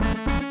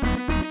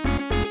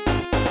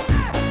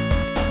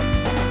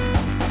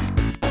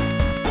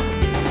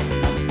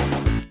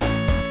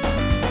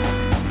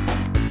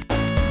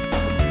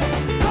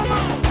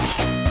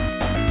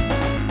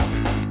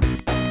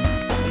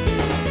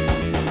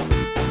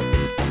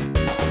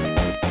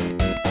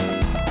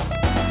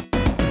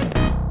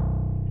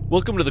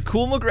Welcome to the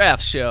Cool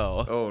McGrath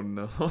Show. Oh,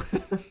 no.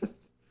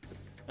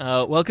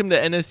 Welcome to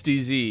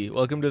NSDZ.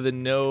 Welcome to the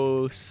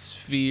No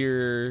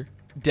Sphere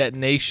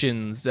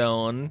Detonation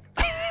Zone.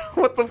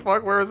 What the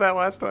fuck? Where was that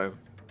last time?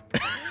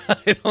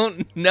 I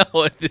don't know.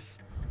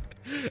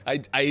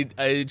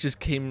 I just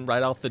came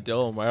right off the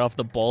dome, right off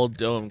the bald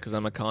dome, because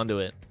I'm a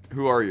conduit.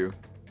 Who are you?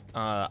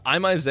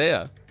 I'm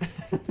Isaiah.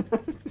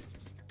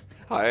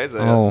 Hi,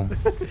 Isaiah. Oh,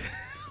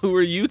 Who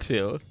are you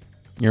two?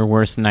 your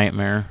worst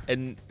nightmare.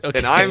 And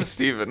I'm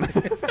Steven.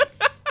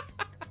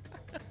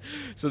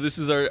 So this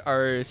is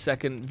our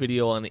second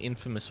video on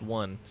inFAMOUS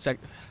 1.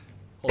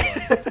 Hold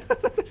on.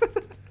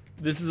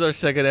 This is our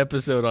second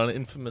episode on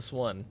inFAMOUS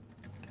 1.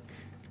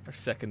 Our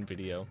second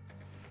video.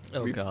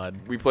 Oh, God.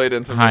 We played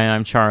inFAMOUS. Hi,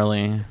 I'm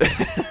Charlie.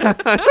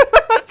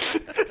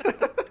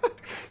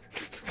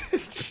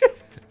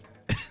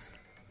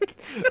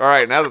 All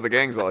right, now that the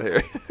gang's all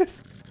here.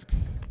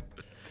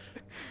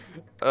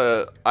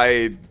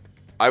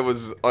 I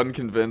was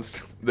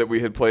unconvinced that we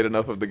had played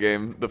enough of the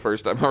game the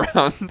first time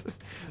around,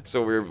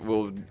 so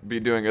we'll be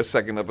doing a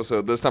second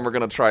episode. This time we're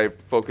going to try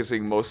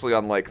focusing mostly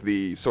on like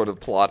the sort of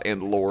plot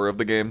and lore of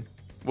the game.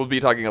 We'll be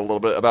talking a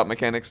little bit about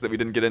mechanics that we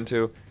didn't get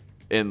into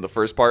in the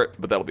first part,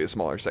 but that'll be a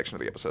smaller section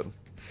of the episode.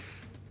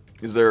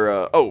 Is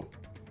there,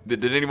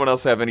 did anyone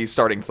else have any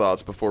starting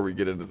thoughts before we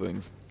get into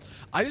things?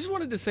 I just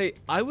wanted to say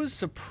I was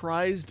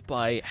surprised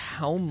by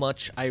how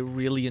much I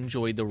really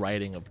enjoyed the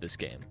writing of this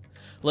game.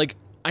 Like,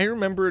 I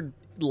remembered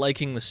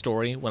liking the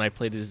story when I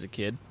played it as a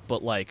kid,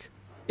 but like,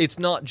 it's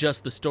not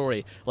just the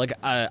story. Like,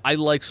 I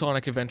like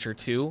Sonic Adventure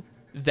 2.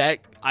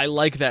 I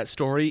like that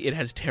story. It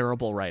has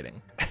terrible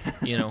writing,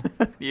 you know?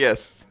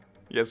 Yes,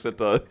 it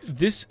does.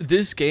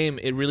 This game,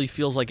 it really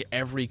feels like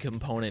every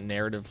component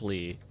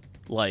narratively,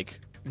 like,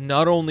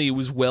 not only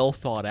was well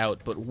thought out,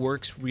 but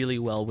works really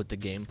well with the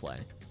gameplay.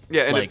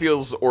 Yeah, and like, it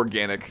feels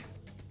organic.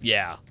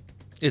 Yeah,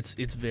 it's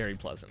very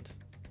pleasant.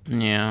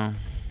 Yeah.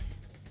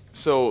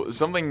 So,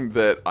 something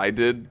that I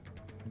did,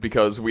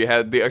 because we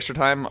had the extra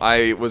time,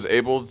 I was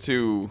able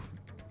to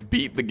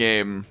beat the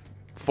game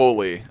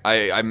fully.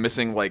 I'm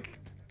missing like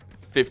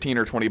 15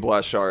 or 20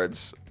 blast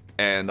shards,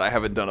 and I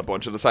haven't done a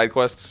bunch of the side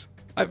quests.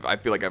 I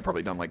feel like I've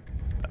probably done like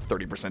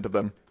 30% of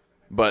them.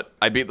 But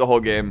I beat the whole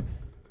game,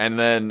 and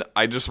then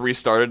I just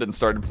restarted and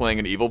started playing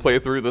an evil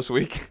playthrough this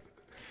week.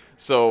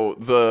 So,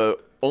 the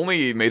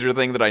only major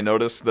thing that I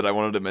noticed that I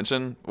wanted to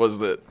mention was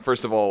that,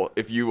 first of all,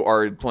 if you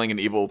are playing an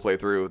evil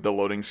playthrough, the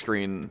loading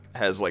screen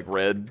has like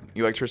red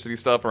electricity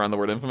stuff around the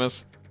word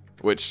infamous,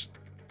 which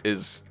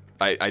is,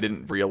 I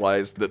didn't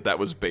realize that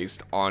was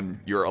based on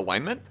your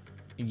alignment.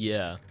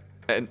 Yeah.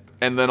 And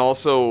then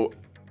also,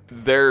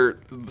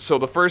 so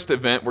the first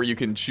event where you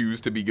can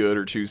choose to be good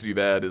or choose to be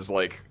bad is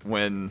like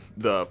when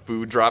the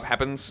food drop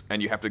happens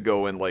and you have to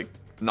go and like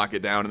knock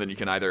it down, and then you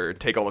can either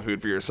take all the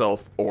food for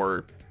yourself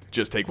or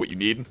just take what you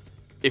need.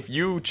 If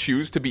you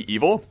choose to be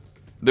evil,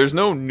 there's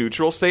no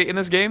neutral state in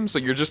this game, so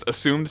you're just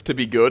assumed to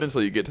be good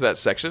until you get to that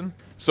section.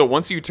 So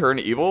once you turn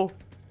evil,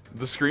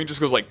 the screen just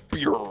goes like,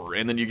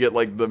 and then you get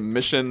like the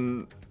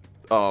mission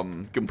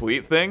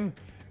complete thing.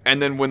 And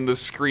then when the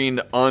screen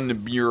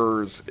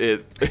unmirrors,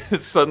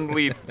 it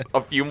suddenly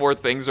a few more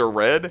things are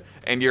red,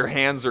 and your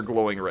hands are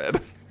glowing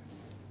red.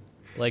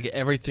 Like,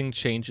 everything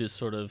changes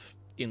sort of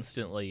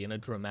instantly in a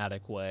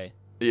dramatic way.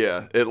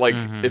 Yeah,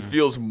 it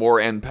feels more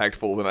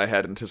impactful than I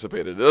had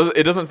anticipated.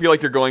 It doesn't feel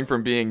like you're going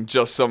from being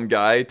just some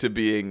guy to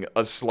being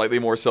a slightly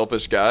more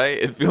selfish guy.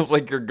 It feels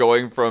like you're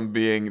going from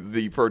being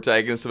the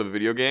protagonist of a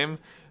video game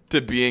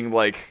to being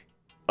like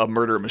a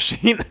murder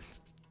machine.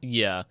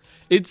 Yeah.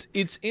 It's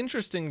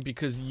interesting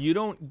because you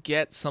don't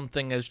get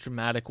something as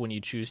dramatic when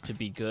you choose to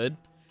be good,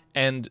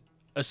 and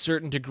a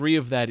certain degree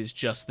of that is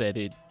just that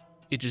it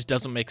just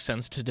doesn't make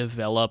sense to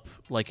develop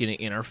like an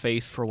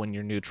interface for when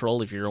you're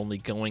neutral if you're only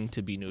going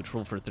to be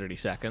neutral for 30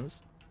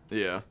 seconds.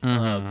 Yeah.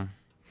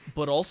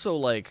 But also,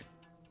 like,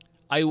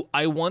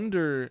 I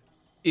wonder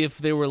if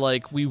they were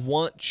like, we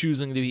want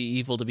choosing to be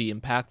evil to be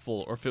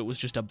impactful, or if it was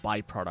just a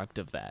byproduct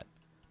of that.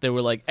 They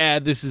were like,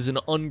 this is an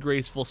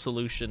ungraceful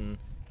solution,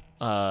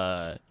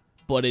 but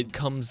it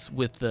comes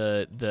with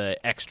the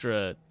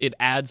extra, it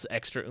adds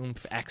extra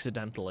oomph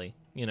accidentally,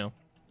 you know?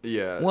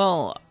 Yeah.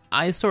 Well,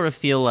 I sort of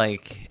feel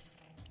like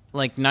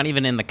not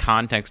even in the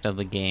context of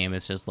the game,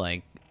 it's just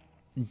like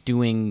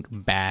doing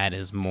bad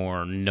is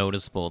more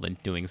noticeable than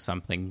doing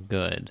something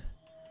good.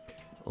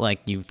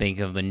 Like, you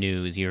think of the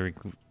news, you're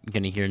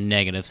going to hear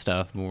negative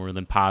stuff more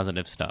than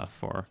positive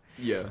stuff. Or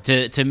yeah.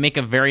 To make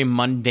a very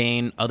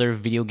mundane other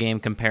video game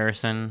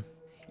comparison,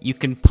 you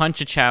can punch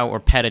a chow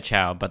or pet a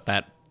chow, but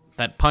that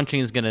punching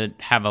is going to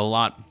have a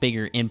lot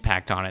bigger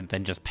impact on it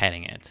than just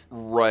petting it.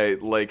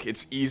 Right, like,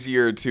 it's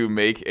easier to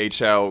make a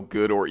chow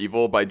good or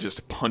evil by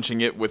just punching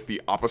it with the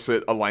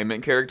opposite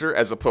alignment character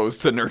as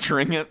opposed to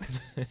nurturing it.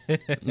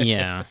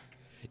 Yeah.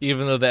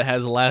 Even though that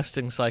has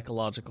lasting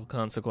psychological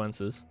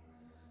consequences.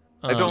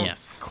 I don't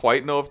Yes.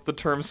 quite know if the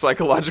term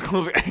psychological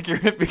is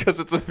accurate because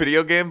it's a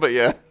video game, but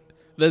yeah.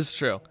 That's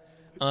true.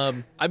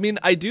 I mean,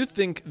 I do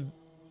think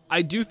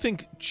I do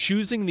think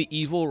choosing the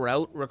evil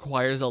route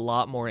requires a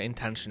lot more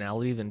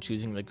intentionality than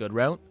choosing the good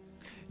route.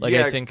 Like,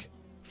 Yeah. I think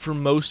for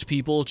most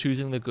people,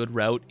 choosing the good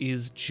route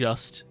is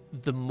just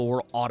the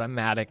more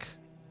automatic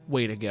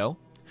way to go.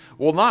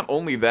 Well, not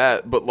only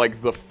that, but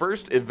like the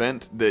first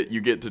event that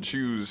you get to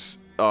choose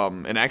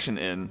an action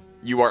in,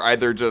 you are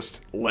either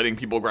just letting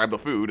people grab the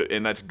food,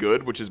 and that's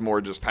good, which is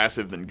more just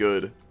passive than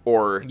good,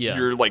 or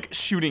you're like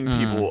shooting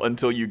people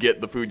until you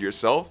get the food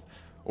yourself.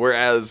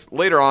 Whereas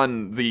later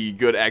on, the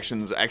good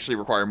actions actually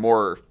require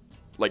more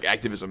like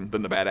activism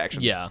than the bad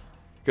actions. Yeah.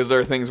 Because there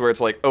are things where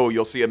it's like, oh,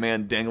 you'll see a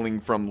man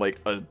dangling from like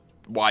a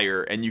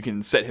wire, and you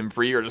can set him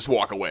free or just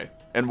walk away.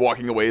 And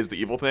walking away is the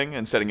evil thing,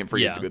 and setting him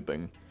free is the good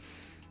thing.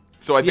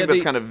 So I think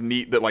that's kind of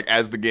neat that, like,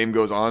 as the game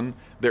goes on,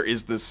 there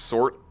is this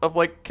sort of,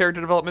 like, character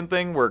development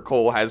thing where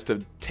Cole has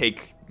to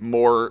take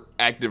more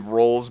active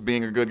roles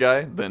being a good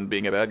guy than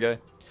being a bad guy.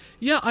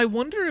 Yeah, I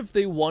wonder if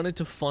they wanted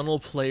to funnel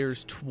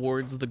players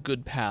towards the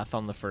good path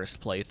on the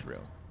first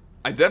playthrough.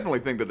 I definitely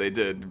think that they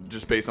did,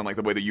 just based on, like,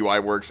 the way the UI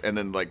works and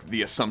then, like,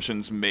 the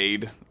assumptions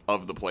made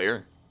of the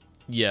player.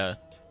 Yeah.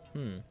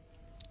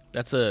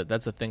 That's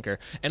a thinker,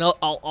 and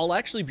I'll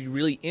actually be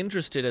really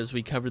interested as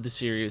we cover the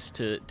series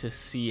to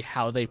see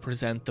how they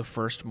present the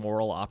first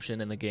moral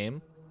option in the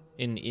game,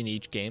 in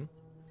each game.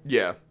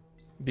 Yeah,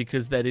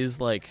 because that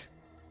is like,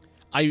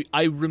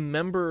 I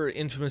remember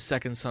Infamous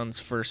Second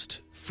Son's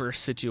first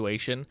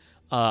situation.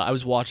 I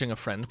was watching a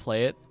friend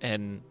play it,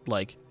 and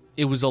like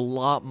it was a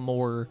lot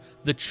more.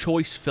 The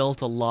choice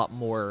felt a lot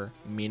more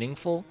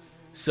meaningful.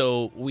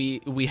 So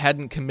we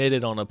hadn't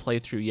committed on a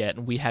playthrough yet,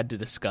 and we had to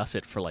discuss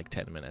it for like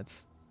 10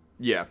 minutes.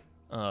 Yeah.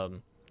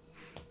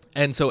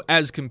 And so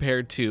as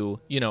compared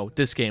to,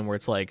 this game where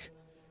it's like,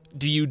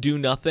 do you do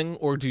nothing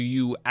or do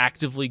you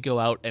actively go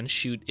out and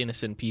shoot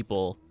innocent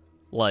people?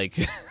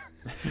 Like,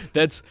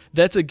 that's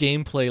a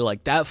gameplay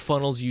like that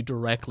funnels you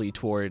directly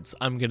towards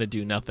I'm going to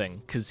do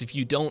nothing. Because if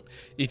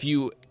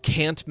you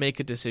can't make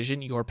a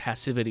decision, your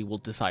passivity will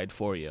decide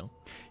for you.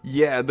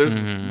 Yeah,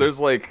 there's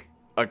like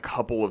a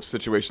couple of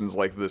situations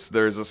like this.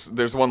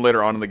 There's one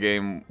later on in the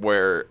game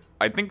where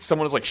I think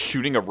someone is like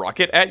shooting a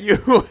rocket at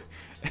you,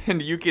 and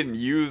you can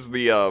use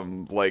the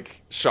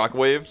like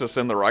shockwave to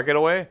send the rocket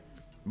away.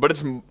 But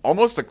it's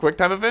almost a quick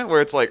time event where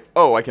it's like,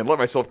 oh, I can let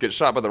myself get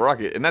shot by the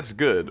rocket, and that's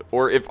good.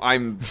 Or if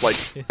I'm like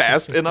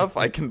fast enough,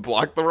 I can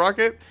block the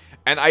rocket.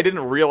 And I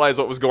didn't realize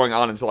what was going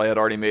on until I had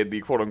already made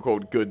the quote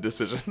unquote good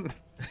decision.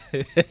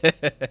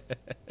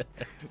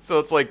 So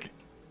it's like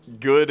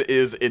good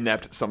is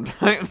inept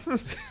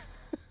sometimes.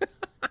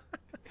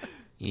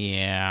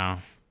 Yeah.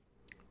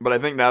 But I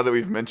think now that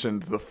we've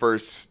mentioned the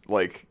first,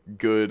 like,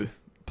 good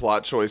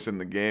plot choice in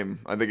the game,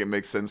 I think it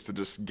makes sense to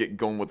just get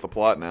going with the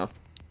plot now.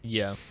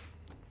 Yeah.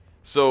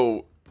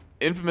 So,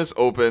 Infamous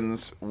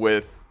opens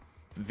with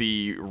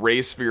the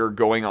ray sphere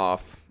going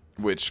off,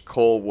 which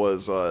Cole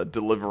was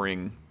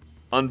delivering,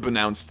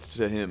 unbeknownst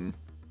to him,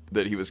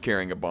 that he was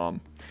carrying a bomb.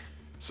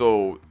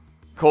 So,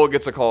 Cole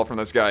gets a call from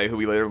this guy, who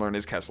we later learn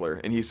is Kessler,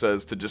 and he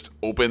says to just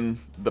open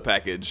the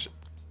package,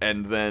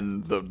 and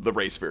then the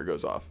ray sphere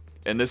goes off.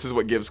 And this is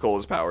what gives Cole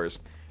his powers.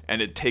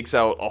 And it takes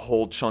out a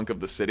whole chunk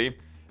of the city.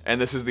 And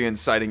this is the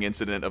inciting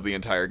incident of the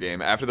entire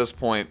game. After this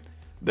point,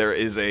 there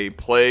is a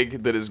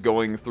plague that is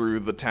going through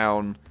the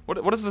town.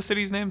 What is the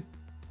city's name?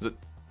 Is it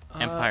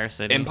Empire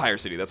City? Empire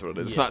City, that's what it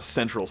is. It's not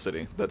Central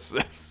City. That's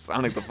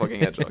Sonic the fucking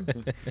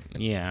Hedgehog.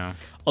 Yeah.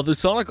 Although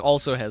Sonic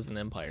also has an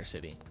Empire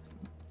City.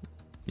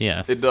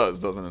 Yes. It does,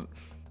 doesn't it?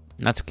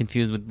 Not to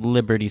confuse with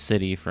Liberty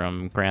City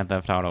from Grand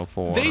Theft Auto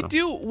 4. They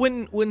do,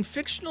 when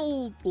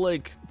fictional,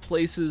 like,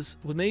 places,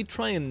 when they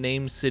try and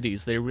name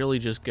cities, they really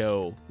just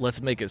go,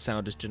 let's make it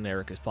sound as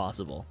generic as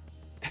possible.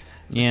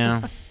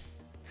 Yeah.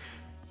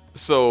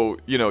 So,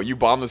 you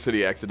bomb the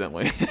city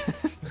accidentally,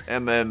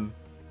 and then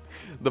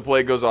the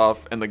plague goes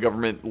off, and the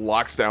government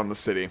locks down the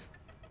city.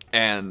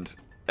 And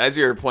as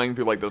you're playing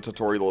through, like, the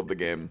tutorial of the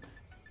game,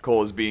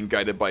 Cole is being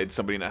guided by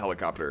somebody in a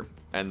helicopter,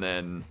 and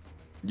then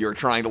you're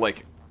trying to,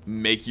 like,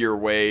 make your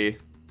way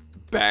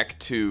back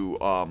to,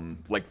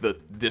 like, the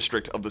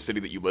district of the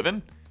city that you live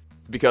in.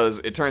 Because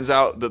it turns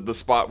out that the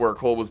spot where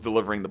Cole was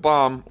delivering the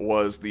bomb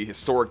was the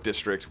historic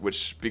district,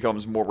 which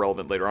becomes more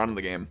relevant later on in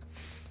the game.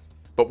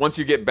 But once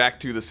you get back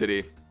to the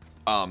city,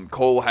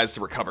 Cole has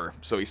to recover.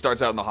 So he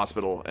starts out in the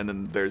hospital, and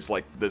then there's,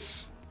 like,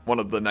 this, one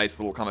of the nice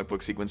little comic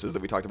book sequences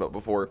that we talked about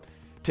before,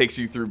 takes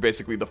you through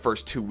basically the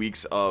first 2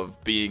 weeks of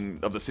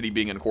the city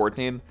being in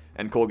quarantine,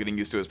 and Cole getting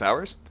used to his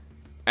powers.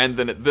 And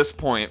then at this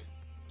point,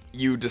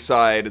 you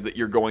decide that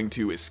you're going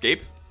to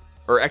escape.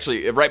 Or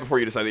actually, right before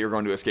you decide that you're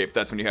going to escape,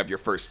 that's when you have your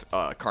first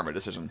karma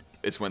decision.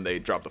 It's when they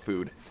drop the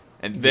food.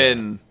 And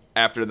then,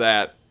 after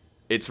that,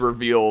 it's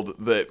revealed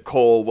that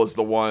Cole was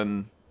the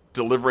one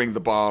delivering the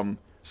bomb,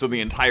 so the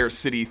entire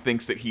city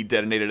thinks that he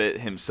detonated it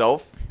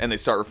himself, and they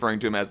start referring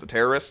to him as the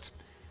terrorist.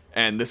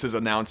 And this is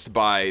announced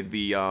by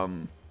the...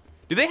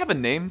 do they have a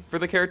name for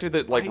the character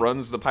that, like,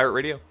 runs the pirate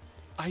radio?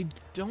 I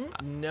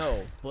don't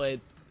know,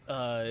 but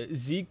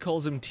Zeke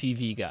calls him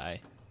TV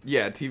Guy.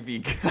 Yeah,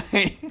 TV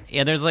Guy.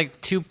 Yeah, there's like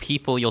 2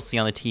 people you'll see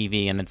on the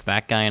TV, and it's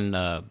that guy and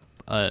a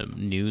a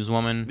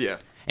newswoman. Yeah.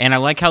 And I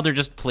like how they're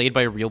just played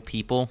by real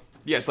people.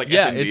 Yeah, it's like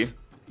Yeah,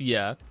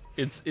 FND.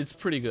 it's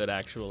pretty good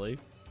actually.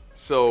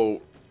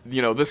 So,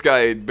 this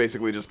guy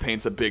basically just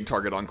paints a big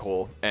target on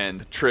Cole,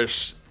 and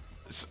Trish...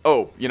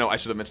 Oh, I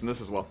should have mentioned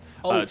this as well.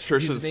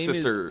 Trish's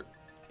sister...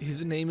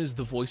 His name is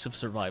the Voice of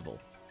Survival.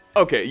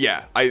 Okay,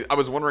 yeah. I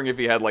was wondering if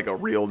he had, like, a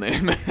real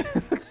name.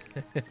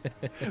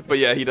 But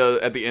yeah, he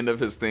does, at the end of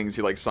his things,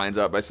 he, like, signs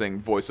out by saying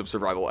Voice of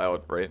Survival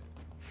out, right?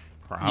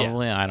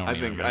 Probably, yeah. I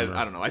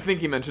don't know. I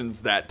think he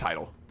mentions that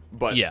title.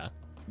 But yeah.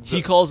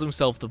 He calls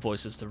himself the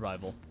Voice of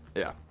Survival.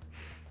 Yeah.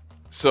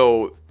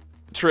 So,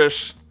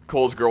 Trish,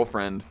 Cole's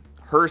girlfriend,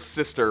 her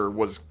sister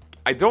was...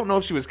 I don't know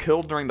if she was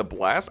killed during the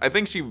blast. I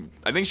think she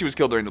was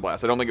killed during the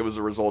blast. I don't think it was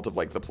a result of,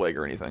 like, the plague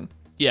or anything.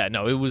 Yeah,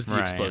 no, it was the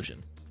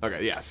explosion.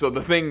 Okay, yeah. So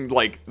the thing,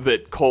 like,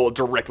 that Cole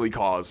directly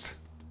caused,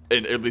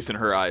 at least in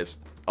her eyes,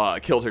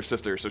 killed her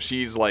sister. So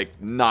she's, like,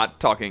 not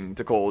talking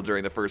to Cole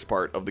during the first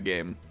part of the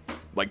game.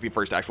 Like, the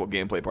first actual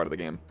gameplay part of the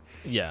game.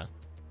 Yeah.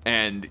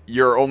 And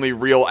your only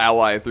real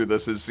ally through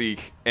this is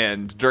Zeke.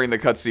 And during the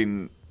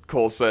cutscene,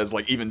 Cole says,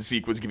 like, even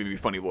Zeke was giving me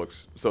funny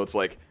looks. So it's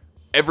like,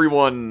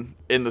 everyone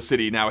in the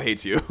city now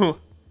hates you.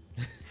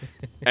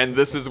 And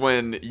this is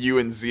when you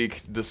and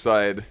Zeke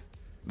decide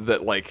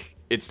that, like,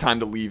 it's time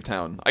to leave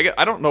town.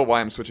 I don't know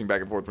why I'm switching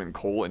back and forth between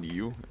Cole and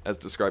you as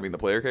describing the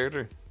player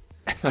character.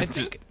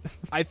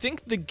 I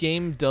think the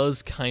game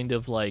does kind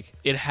of, like,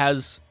 it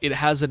has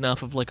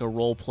enough of, like, a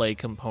role play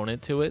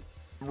component to it.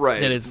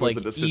 Right. That it's, like,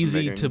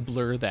 easy to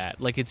blur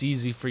that. Like, it's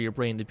easy for your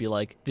brain to be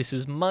like, this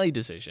is my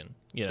decision,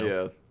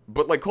 Yeah.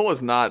 But, like, Cole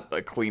is not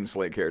a clean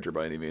slate character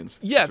by any means.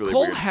 Yeah, really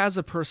Cole weird. has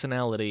a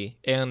personality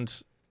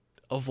and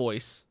a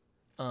voice.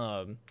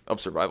 Of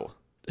survival.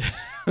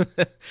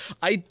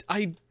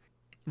 I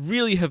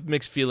really have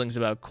mixed feelings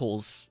about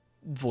Cole's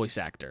voice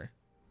actor.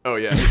 Oh,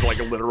 yeah, his, like,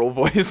 a literal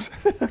voice.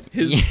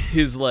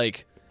 His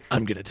like,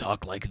 I'm gonna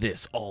talk like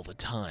this all the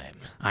time.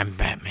 I'm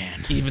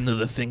Batman. Even though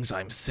the things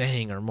I'm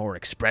saying are more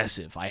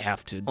expressive, I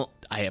have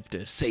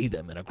to say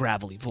them in a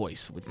gravelly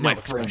voice with no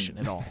expression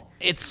at all.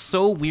 It's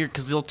so weird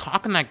because he'll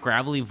talk in that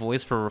gravelly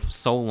voice for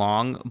so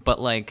long, but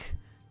like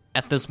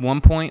at this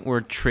one point where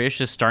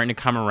Trish is starting to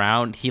come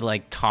around, he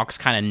like talks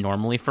kind of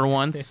normally for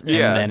once, and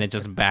then it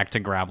just back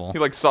to gravel. He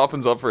like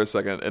softens up for a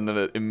second, and then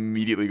it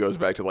immediately goes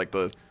back to like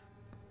the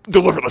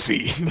deliver the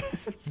seed.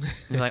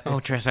 He's like, "Oh,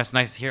 Trish, that's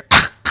nice to hear."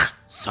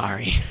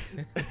 Sorry.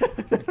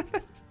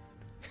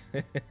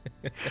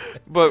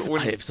 But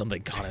when I have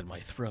something caught in my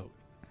throat.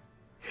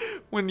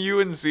 When you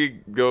and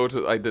Zeke go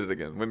to... I did it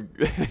again. When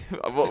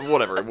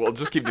whatever. We'll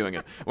just keep doing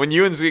it. When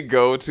you and Zeke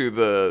go to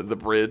the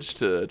bridge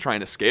to try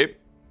and escape,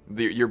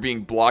 you're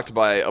being blocked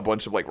by a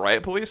bunch of, like,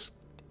 riot police.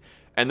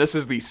 And this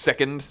is the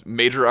second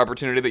major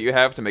opportunity that you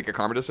have to make a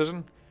karma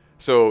decision.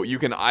 So you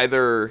can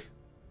either,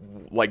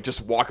 like,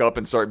 just walk up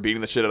and start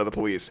beating the shit out of the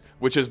police,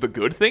 which is the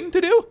good thing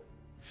to do.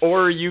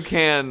 Or you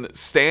can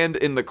stand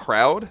in the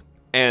crowd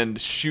and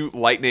shoot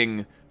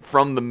lightning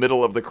from the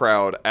middle of the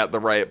crowd at the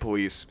riot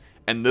police,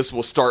 and this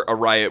will start a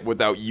riot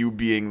without you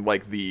being,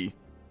 like, the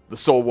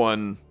sole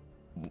one,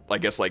 I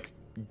guess, like,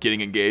 getting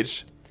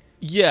engaged.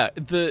 Yeah,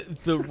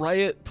 the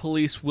riot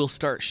police will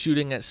start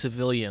shooting at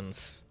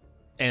civilians,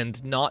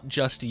 and not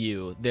just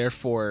you.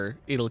 Therefore,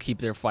 it'll keep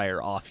their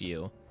fire off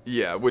you.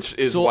 Yeah, which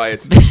is why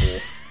it's evil.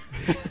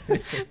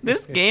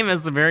 This game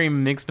has very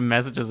mixed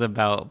messages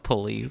about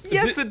police.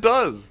 Yes, it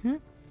does.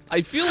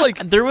 I feel like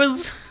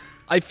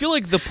I feel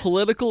like the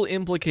political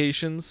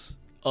implications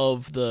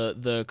of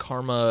the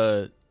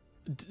karma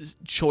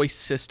choice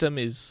system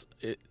is...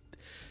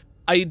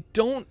 I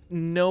don't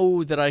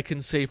know that I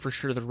can say for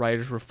sure the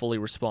writers were fully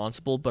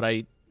responsible, but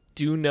I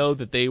do know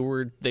that they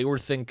were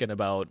thinking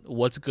about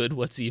what's good,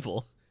 what's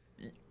evil.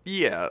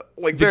 Yeah,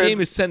 like the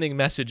game is sending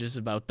messages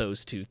about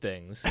those two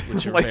things,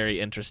 which are very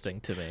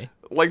interesting to me.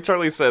 Like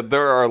Charlie said,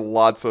 there are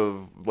lots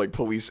of like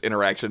police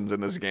interactions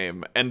in this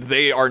game, and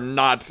they are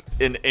not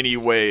in any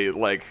way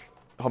like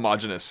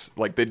homogenous.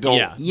 Like they don't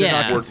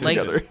work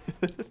together.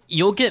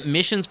 You'll get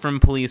missions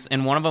from police,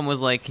 and one of them was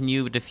like, "Can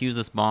you defuse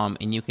this bomb?"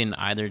 And you can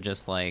either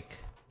just like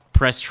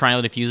press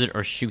triangle to defuse it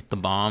or shoot the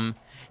bomb.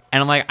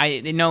 And I'm like,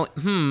 I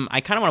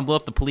kind of want to blow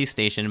up the police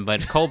station,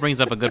 but Cole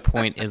brings up a good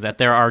point, is that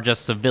there are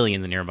just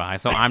civilians nearby,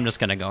 so I'm just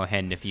going to go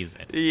ahead and defuse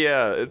it.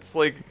 Yeah, it's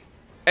like...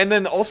 And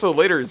then also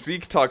later,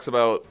 Zeke talks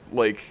about,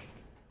 like,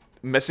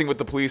 messing with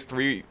the police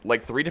three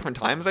different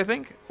times, I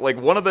think?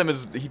 Like, one of them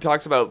is, he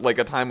talks about, like,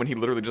 a time when he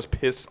literally just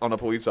pissed on a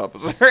police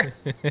officer.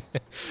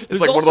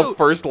 It's like one of the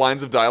first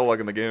lines of dialogue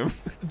in the game.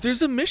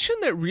 There's a mission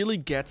that really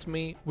gets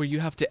me, where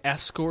you have to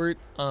escort,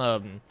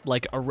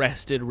 like,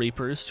 arrested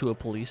Reapers to a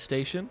police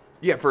station.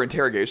 Yeah, for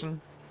interrogation.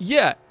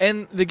 Yeah,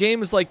 and the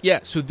game is like,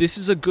 yeah, so this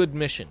is a good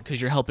mission because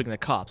you're helping the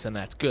cops, and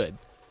that's good.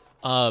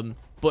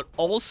 But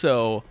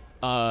also,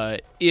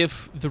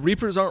 if the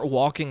Reapers aren't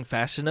walking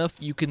fast enough,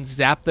 you can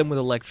zap them with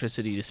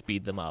electricity to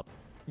speed them up.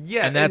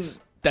 Yeah, and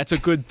that's a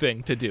good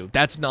thing to do.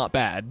 That's not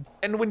bad.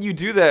 And when you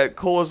do that,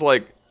 Cole is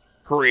like,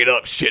 "Hurry it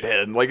up,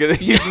 shithead!" Like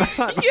he's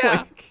not. Yeah.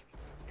 Like,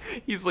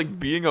 he's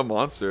like being a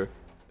monster.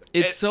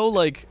 It's so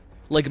like.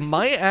 Like,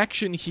 my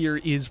action here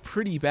is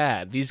pretty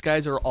bad. These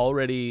guys are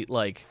already,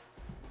 like,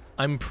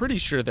 I'm pretty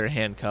sure they're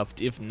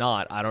handcuffed. If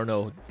not, I don't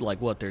know,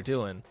 like, what they're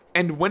doing.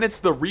 And when it's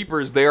the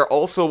Reapers, they are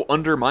also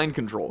under mind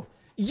control.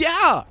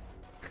 Yeah!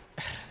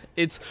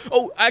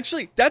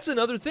 Actually, that's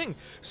another thing.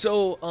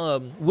 So,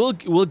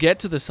 we'll get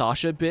to the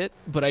Sasha bit,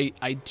 but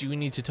I do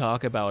need to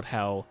talk about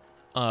how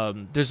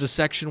there's a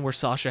section where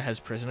Sasha has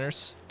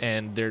prisoners,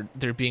 and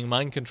they're being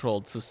mind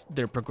controlled, so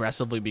they're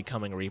progressively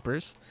becoming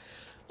Reapers.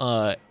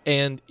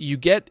 And you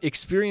get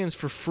experience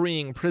for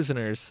freeing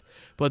prisoners,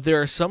 but there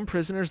are some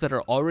prisoners that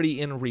are already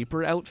in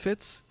Reaper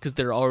outfits because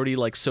they're already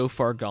like so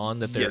far gone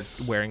that they're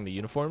wearing the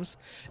uniforms.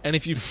 And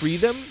if you free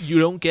them, you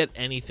don't get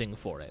anything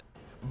for it.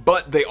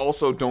 But they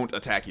also don't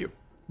attack you.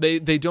 They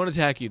don't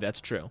attack you.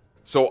 That's true.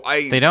 So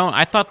They don't.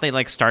 I thought they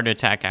like start to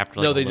attack after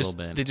like, no, a they little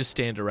bit. They just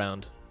stand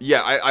around.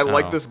 Yeah, I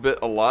like this bit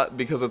a lot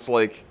because it's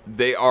like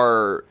they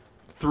are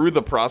through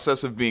the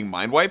process of being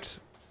mind wiped.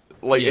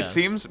 Like, it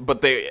seems,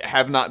 but they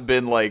have not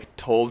been, like,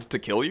 told to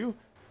kill you.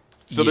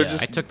 So they're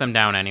just... I took them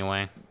down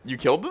anyway. You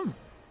killed them?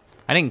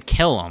 I didn't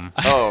kill them.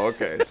 Oh,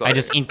 okay. Sorry. I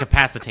just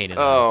incapacitated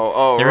them.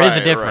 Oh, There is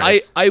a difference.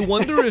 Right. I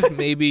wonder if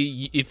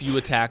maybe if you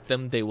attack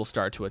them, they will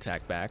start to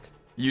attack back.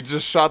 You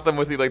just shot them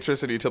with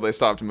electricity till they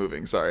stopped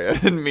moving. Sorry, I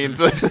didn't mean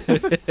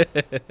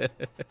to...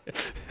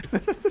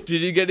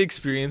 Did you get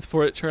experience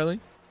for it,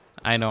 Charlie?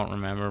 I don't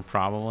remember,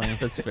 probably.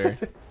 That's fair.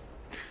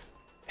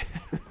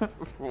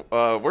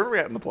 Where were we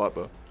at in the plot,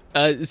 though?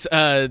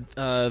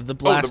 The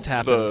blast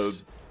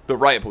happens. The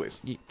riot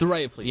police. The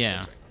riot police. Yeah.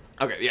 That's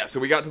right. Okay, yeah, so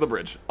we got to the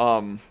bridge.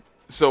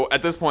 So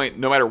at this point,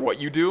 no matter what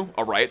you do,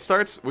 a riot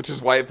starts, which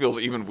is why it feels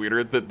even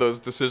weirder that those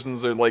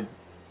decisions are like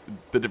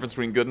the difference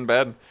between good and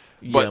bad.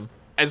 But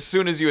as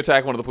soon as you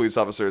attack one of the police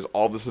officers,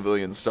 all the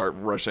civilians start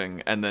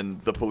rushing, and then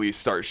the police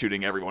start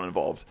shooting everyone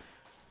involved.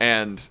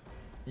 And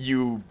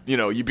you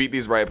beat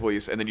these riot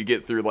police, and then you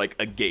get through like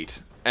a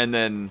gate. And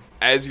then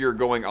as you're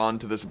going on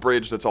to this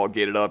bridge that's all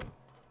gated up,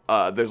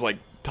 there's like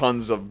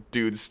tons of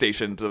dudes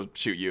stationed to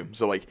shoot you.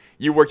 So like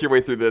you work your way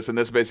through this, and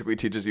this basically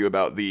teaches you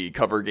about the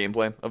cover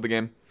gameplay of the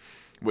game,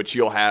 which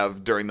you'll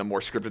have during the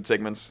more scripted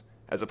segments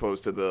as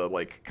opposed to the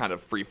like kind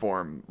of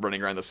freeform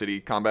running around the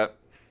city combat.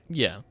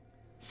 Yeah.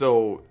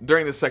 So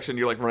during this section,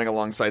 you're like running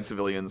alongside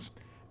civilians,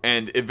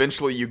 and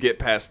eventually you get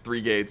past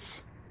 3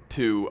 gates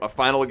to a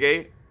final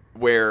gate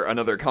where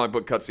another comic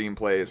book cutscene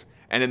plays.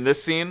 And in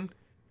this scene,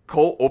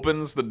 Cole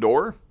opens the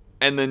door,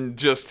 and then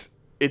just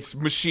it's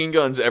machine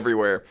guns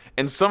everywhere.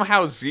 And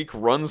somehow Zeke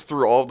runs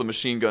through all of the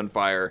machine gun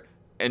fire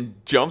and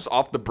jumps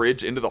off the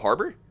bridge into the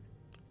harbor.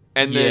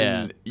 And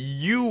then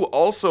you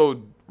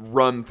also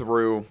run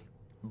through,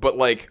 but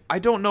like I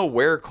don't know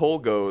where Cole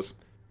goes,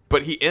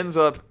 but he ends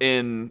up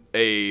in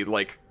a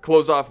like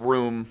closed off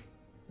room,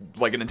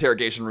 like an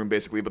interrogation room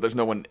basically, but there's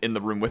no one in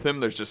the room with him.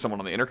 There's just someone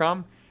on the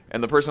intercom.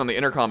 And the person on the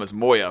intercom is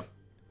Moya.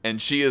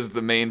 And she is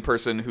the main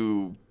person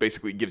who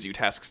basically gives you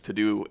tasks to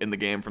do in the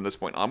game from this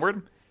point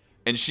onward.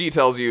 And she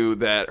tells you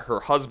that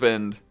her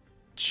husband,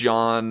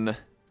 John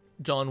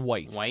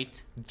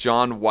White.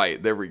 John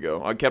White. There we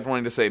go. I kept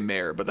wanting to say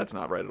Mayor, but that's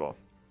not right at all.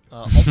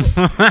 Also,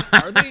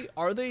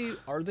 are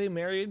they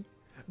married?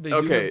 They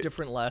do have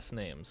different last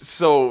names.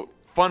 So,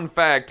 fun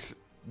fact,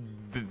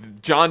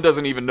 John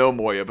doesn't even know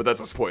Moya, but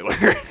that's a spoiler.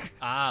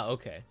 Ah,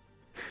 okay.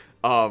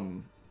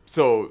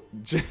 So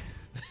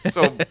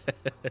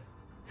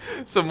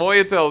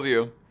Moya tells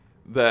you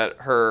that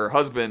her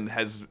husband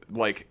has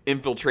like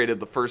infiltrated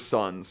the First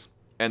Sons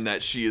and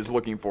that she is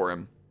looking for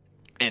him,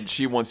 and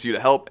she wants you to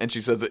help. And she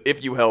says that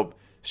if you help,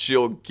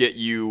 she'll get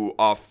you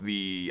off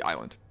the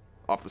island,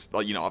 off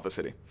the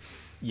city.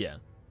 Yeah.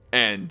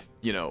 And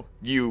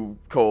you,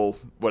 Cole,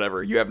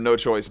 whatever, you have no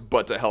choice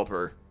but to help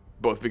her,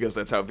 both because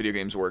that's how video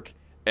games work,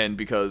 and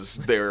because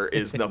there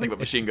is nothing but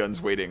machine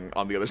guns waiting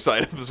on the other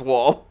side of this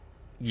wall.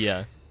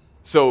 Yeah.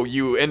 So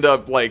you end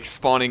up like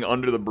spawning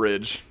under the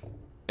bridge,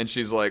 and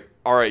she's like,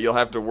 all right, you'll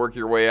have to work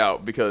your way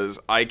out because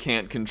I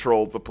can't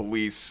control the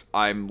police.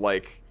 I'm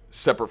like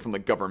separate from the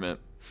government.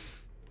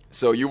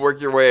 So you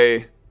work your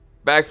way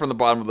back from the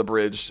bottom of the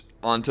bridge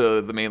onto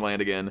the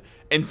mainland again,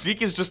 and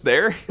Zeke is just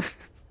there.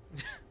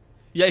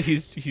 Yeah,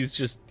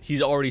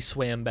 he's already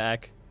swam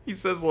back. He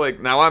says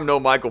like, now I'm no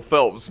Michael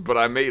Phelps, but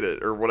I made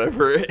it, or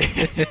whatever.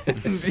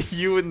 And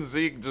you and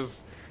Zeke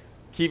just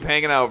keep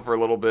hanging out for a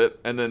little bit,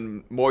 and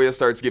then Moya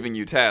starts giving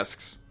you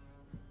tasks.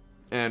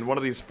 And one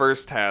of these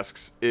first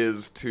tasks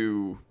is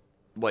to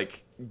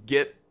like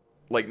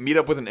meet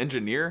up with an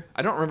engineer.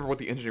 I don't remember what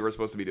the engineer was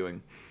supposed to be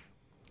doing,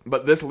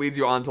 but this leads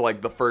you on to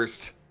like the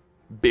first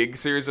big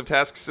series of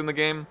tasks in the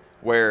game,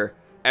 where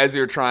as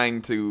you're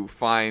trying to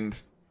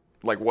find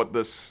like what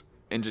this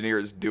engineer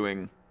is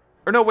doing,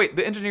 or no, wait,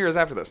 the engineer is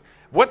after this.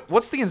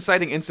 What's the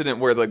inciting incident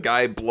where the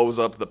guy blows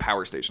up the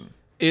power station?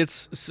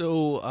 It's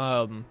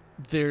so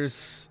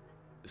there's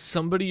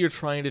somebody you're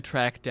trying to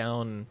track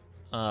down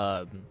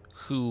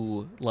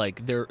who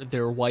like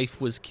their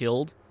wife was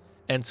killed,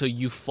 and so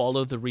you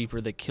follow the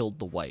Reaper that killed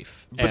the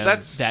wife. But and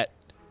that's that.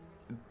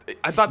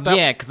 I thought that.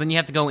 Yeah, because then you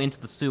have to go into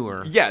the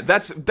sewer. Yeah,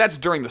 that's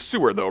during the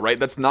sewer though, right?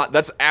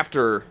 That's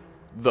after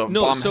the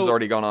bomb has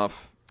already gone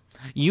off.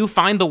 You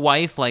find the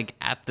wife, like,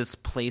 at this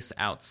place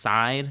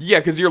outside. Yeah,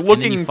 because you're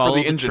looking for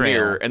the the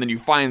engineer, trail. and then you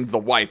find the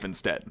wife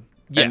instead.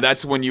 Yes. And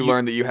that's when you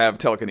learn that you have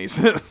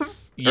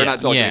telekinesis. Or not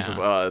telekinesis,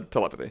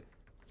 telepathy.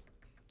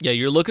 Yeah,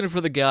 you're looking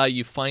for the guy,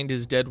 you find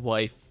his dead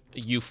wife,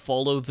 you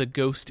follow the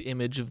ghost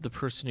image of the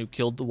person who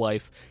killed the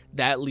wife.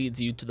 That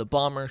leads you to the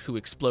bomber, who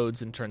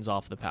explodes and turns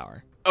off the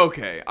power.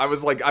 Okay, I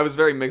was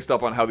very mixed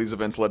up on how these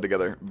events led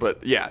together.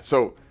 But yeah,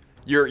 so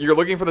you're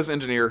looking for this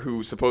engineer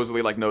who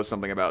supposedly, like, knows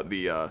something about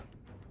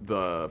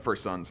the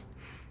First Sons.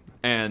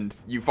 And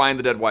you find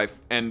the dead wife,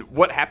 and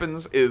what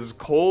happens is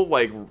Cole,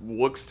 like,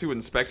 looks to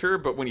inspect her,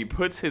 but when he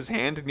puts his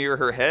hand near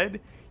her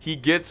head, he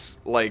gets,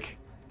 like,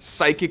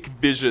 psychic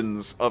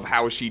visions of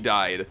how she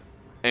died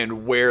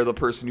and where the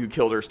person who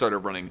killed her started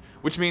running.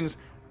 Which means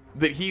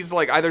that he's,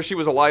 like, either she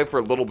was alive for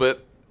a little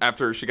bit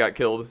after she got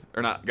killed,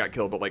 or not got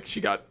killed, but, like,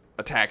 she got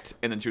attacked,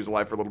 and then she was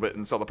alive for a little bit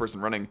and saw the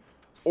person running.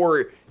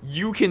 Or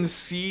you can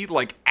see,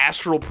 like,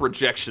 astral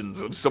projections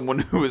of someone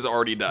who has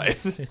already died.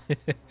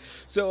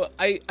 So,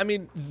 I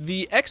mean,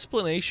 the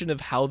explanation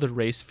of how the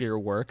ray sphere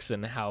works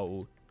and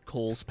how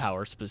Cole's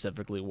power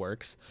specifically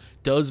works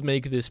does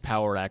make this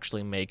power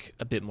actually make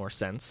a bit more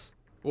sense.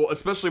 Well,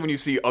 especially when you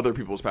see other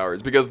people's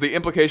powers, because the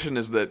implication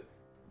is that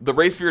the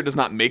ray sphere does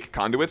not make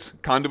conduits.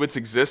 Conduits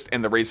exist,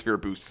 and the ray sphere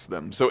boosts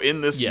them. So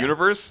in this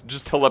universe,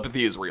 just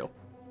telepathy is real.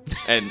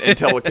 And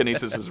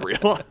telekinesis is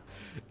real.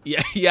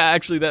 Yeah,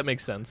 actually, that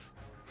makes sense.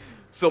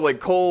 So, like,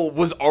 Cole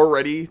was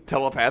already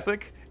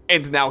telepathic,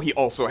 and now he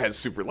also has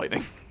super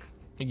lightning.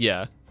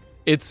 Yeah.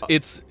 It's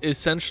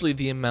essentially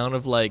the amount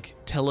of, like,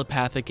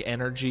 telepathic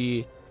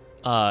energy.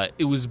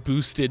 It was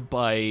boosted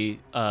by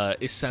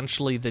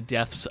essentially the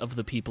deaths of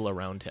the people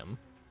around him.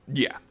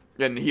 Yeah,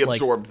 and he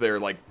absorbed their,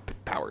 like,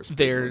 powers.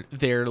 Their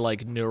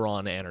like,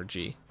 neuron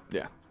energy.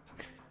 Yeah.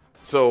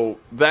 So,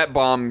 that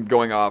bomb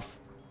going off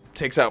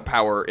takes out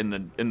power in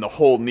the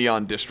whole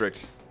Neon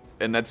district.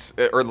 And that's,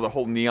 or the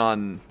whole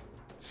Neon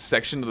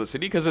section of the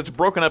city, because it's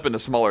broken up into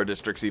smaller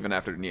districts even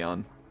after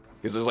Neon.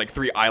 Because there's, like,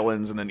 3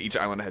 islands, and then each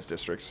island has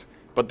districts.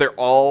 But they're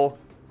all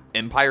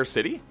Empire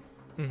City?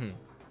 Mm-hmm.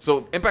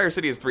 So, Empire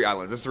City is 3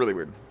 islands. It's really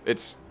weird.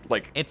 It's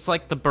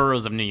like the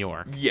boroughs of New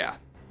York. Yeah.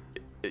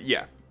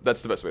 Yeah,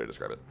 that's the best way to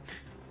describe it.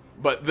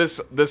 But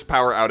this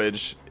power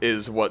outage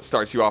is what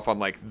starts you off on,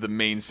 like, the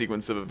main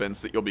sequence of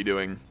events that you'll be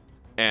doing.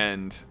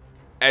 And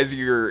as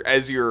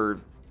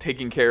you're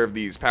taking care of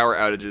these power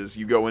outages,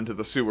 you go into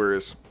the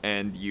sewers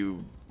and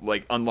you,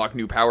 like, unlock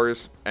new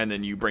powers, and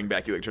then you bring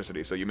back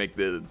electricity, so you make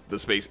the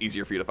space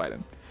easier for you to fight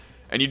in.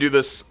 And you do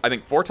this, I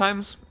think, 4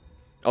 times,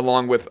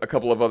 along with a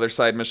couple of other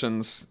side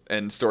missions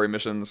and story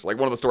missions. Like,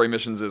 one of the story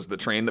missions is the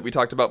train that we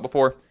talked about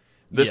before.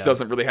 This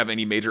doesn't really have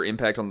any major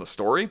impact on the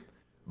story,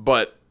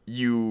 but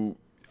you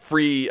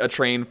free a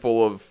train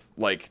full of,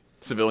 like,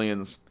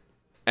 civilians,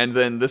 and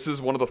then this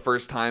is one of the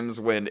first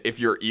times when, if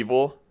you're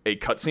evil, a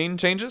cutscene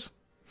changes.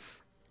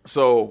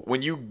 So,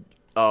 when you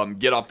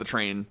get off the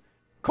train,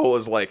 Cole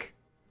is like,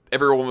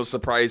 everyone was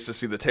surprised to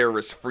see the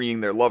terrorists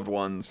freeing their loved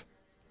ones,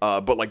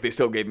 but, like, they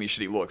still gave me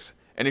shitty looks.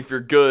 And if you're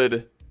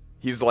good,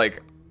 he's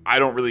like, I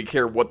don't really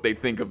care what they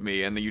think of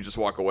me, and then you just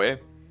walk away.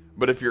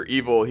 But if you're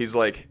evil, he's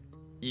like,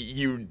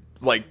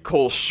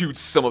 Cole shoots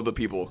some of the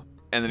people,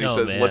 and then he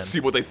says, let's see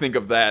what they think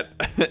of that,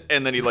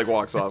 and then he, like,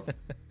 walks off.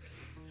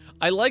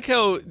 I like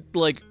how,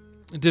 like,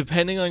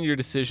 depending on your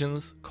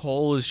decisions,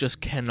 Cole is just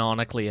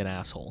canonically an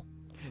asshole.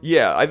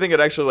 Yeah, I think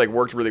it actually, like,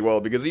 worked really well,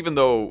 because even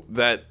though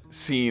that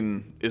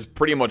scene is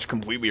pretty much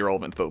completely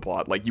irrelevant to the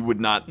plot, like, you would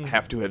not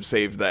have to have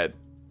saved that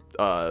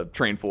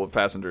train full of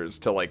passengers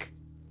to, like,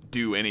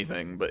 do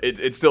anything, but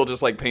it still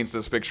just, like, paints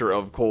this picture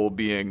of Cole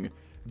being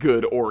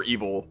good or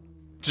evil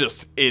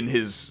just in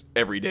his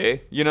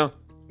everyday, you know?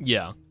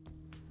 Yeah.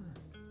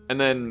 And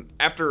then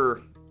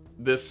after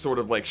this sort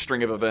of, like,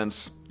 string of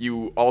events,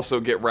 you also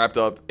get wrapped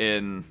up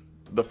in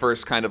the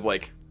first kind of,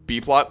 like,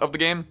 B-plot of the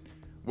game,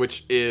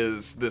 which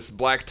is this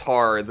black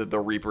tar that the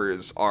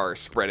Reapers are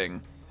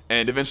spreading.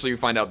 And eventually you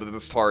find out that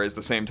this tar is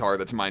the same tar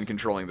that's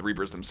mind-controlling the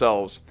Reapers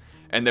themselves,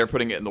 and they're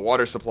putting it in the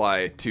water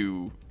supply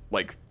to,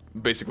 like,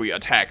 basically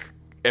attack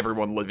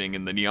everyone living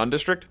in the Neon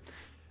District.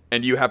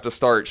 And you have to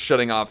start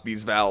shutting off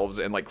these valves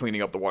and, like,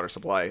 cleaning up the water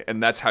supply.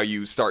 And that's how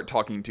you start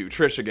talking to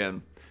Trish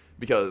again.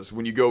 Because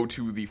when you go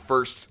to the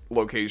first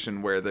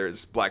location where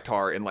there's black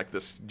tar in, like,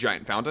 this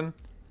giant fountain,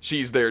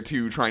 she's there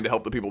too, trying to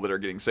help the people that are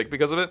getting sick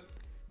because of it.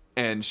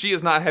 And she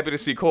is not happy to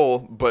see Cole,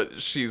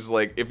 but she's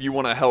like, if you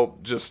want to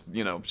help, just,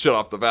 you know, shut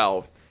off the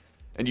valve.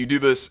 And you do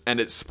this, and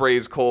it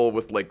sprays Cole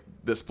with, like,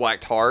 this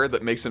black tar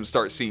that makes him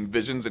start seeing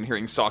visions and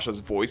hearing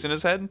Sasha's voice in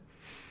his head.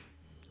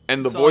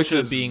 And the voice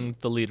is being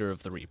the leader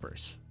of the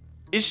Reapers.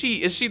 Is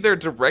she their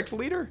direct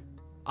leader?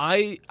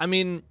 I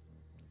mean,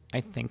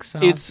 I think so.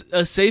 It's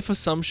a safe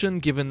assumption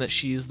given that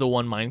she's the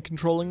one mind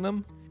controlling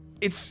them.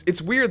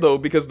 It's weird though,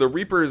 because the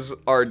Reapers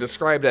are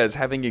described as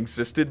having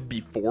existed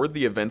before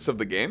the events of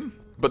the game,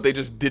 but they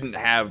just didn't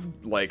have,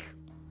 like,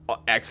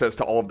 access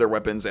to all of their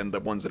weapons and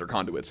the ones that are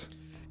conduits.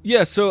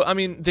 Yeah, so I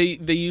mean, they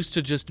used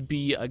to just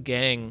be a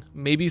gang.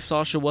 Maybe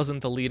Sasha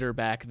wasn't the leader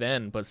back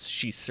then, but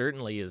she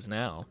certainly is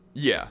now.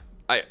 Yeah,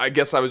 I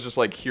guess I was just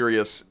like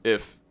curious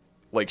if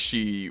like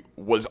she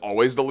was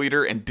always the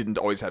leader and didn't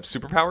always have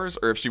superpowers,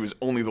 or if she was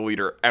only the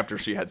leader after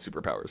she had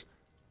superpowers.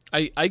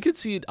 I could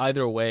see it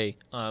either way.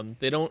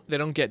 They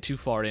don't get too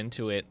far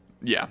into it.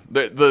 Yeah,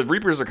 the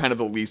Reapers are kind of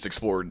the least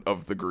explored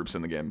of the groups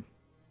in the game.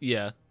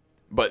 Yeah.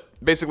 But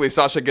basically,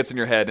 Sasha gets in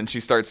your head and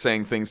she starts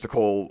saying things to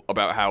Cole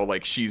about how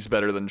like she's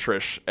better than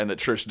Trish and that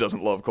Trish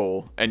doesn't love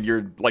Cole, and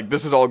you're like,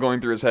 this is all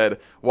going through his head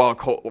while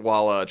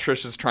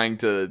Trish is trying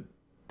to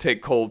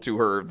take Cole to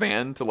her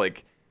van to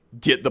like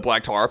get the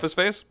black tar off his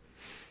face,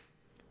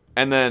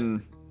 and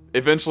then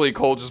eventually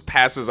Cole just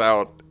passes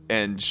out,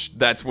 and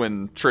that's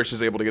when Trish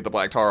is able to get the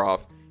black tar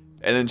off,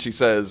 and then she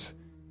says,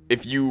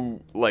 "If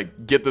you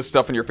like get this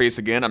stuff in your face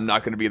again, I'm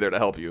not going to be there to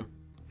help you."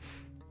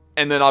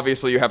 And then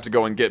obviously you have to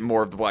go and get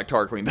more of the black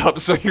tar cleaned up,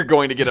 so you're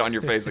going to get it on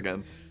your face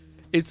again.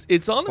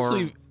 It's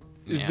honestly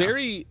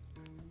very...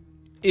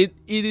 It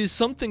is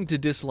something to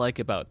dislike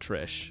about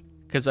Trish,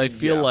 because I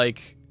feel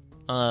like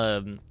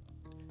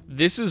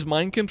this is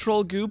mind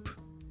control goop,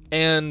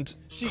 and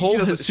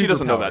Cole she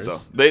doesn't know that, though.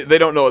 They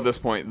don't know at this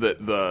point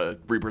that the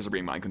Reapers are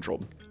being mind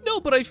controlled. No,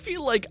 but I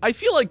feel like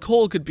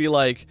Cole could be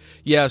like,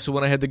 yeah, so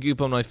when I had the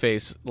goop on my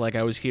face, like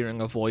I was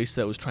hearing a voice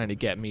that was trying to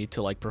get me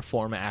to like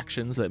perform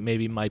actions that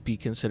maybe might be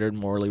considered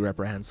morally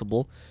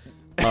reprehensible.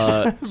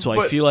 So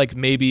I feel like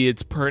maybe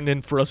it's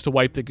pertinent for us to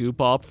wipe the goop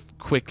off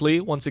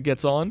quickly once it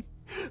gets on.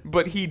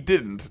 But he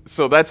didn't,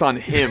 so that's on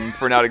him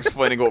for not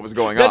explaining what was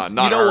going on,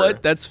 not her. You know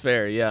what? That's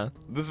fair, yeah.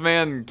 This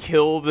man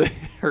killed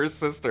her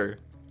sister,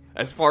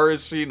 as far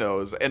as she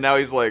knows, and now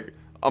he's like,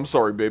 I'm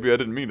sorry, baby, I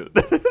didn't mean it.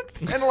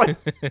 And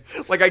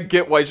like I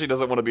get why she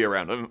doesn't want to be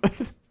around him.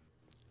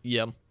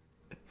 Yeah.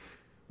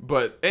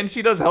 And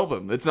she does help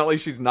him. It's not like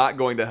she's not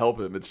going to help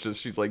him. It's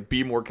just she's like,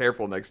 be more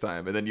careful next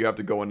time, and then you have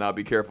to go and not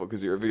be careful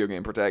because you're a video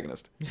game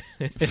protagonist.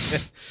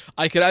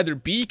 I could either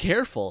be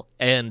careful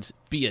and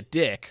be a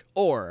dick,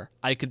 or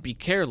I could be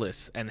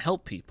careless and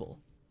help people.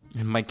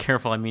 And by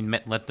careful, I mean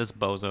let this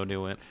bozo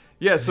do it.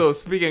 Yeah, so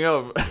speaking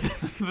of,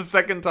 the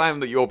second time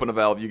that you open a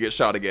valve, you get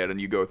shot again,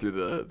 and you go through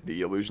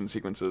the illusion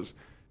sequences.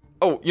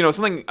 Oh, you know,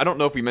 something, I don't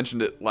know if we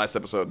mentioned it last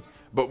episode,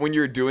 but when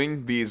you're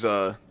doing these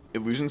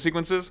illusion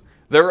sequences,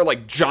 there are,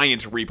 like,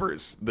 giant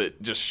Reapers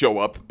that just show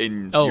up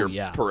in your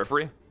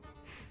periphery.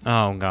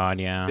 Oh, God,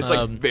 yeah. It's,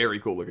 like, very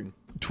cool looking.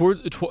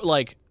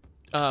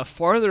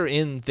 Farther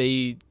in,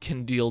 they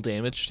can deal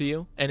damage to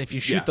you, and if you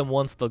shoot them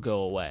once, they'll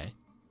go away.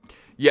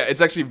 Yeah,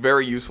 it's actually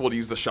very useful to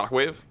use the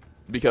shockwave,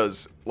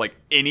 because, like,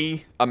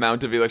 any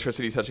amount of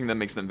electricity touching them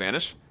makes them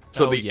vanish.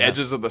 So the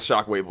edges of the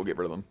shockwave will get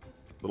rid of them.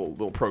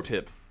 Little pro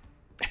tip.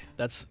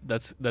 That's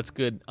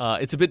good.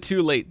 It's a bit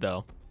too late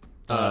though.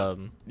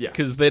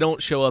 Because they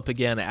don't show up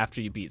again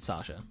after you beat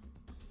Sasha.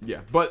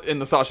 Yeah, but in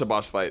the Sasha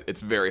boss fight,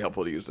 it's very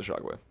helpful to use the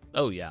shockwave.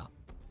 Oh yeah.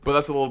 But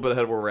that's a little bit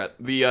ahead of where we're at.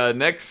 The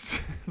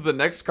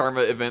next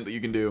karma event that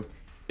you can do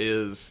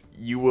is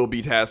you will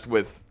be tasked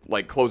with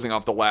like closing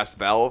off the last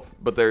valve,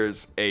 but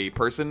there's a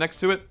person next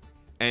to it,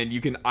 and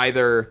you can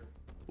either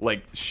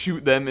like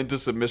shoot them into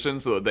submission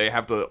so that they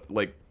have to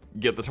like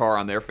get the tar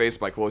on their face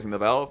by closing the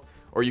valve,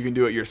 or you can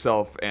do it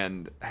yourself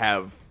and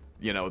have,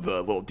 you know,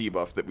 the little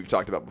debuff that we've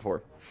talked about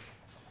before.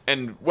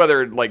 And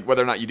whether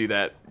or not you do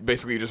that,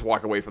 basically you just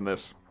walk away from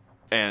this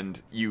and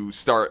you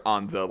start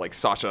on the like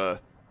Sasha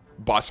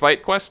boss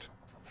fight quest.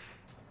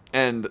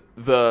 And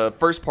the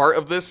first part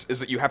of this is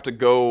that you have to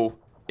go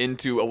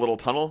into a little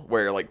tunnel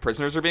where like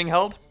prisoners are being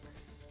held.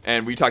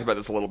 And we talked about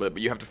this a little bit,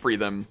 but you have to free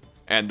them,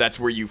 and that's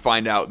where you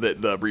find out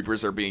that the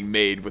Reapers are being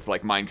made with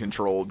like mind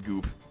controlled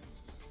goop.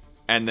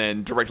 And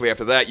then directly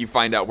after that, you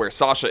find out where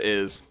Sasha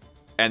is,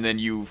 and then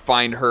you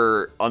find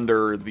her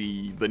under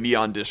the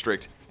Neon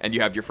District, and you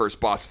have your first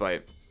boss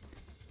fight.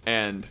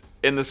 And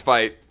in this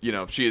fight, you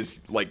know, she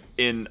is, like,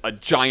 in a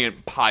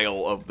giant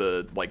pile of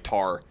the, like,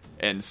 tar,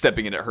 and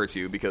stepping in it hurts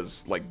you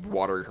because, like,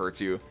 water hurts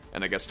you,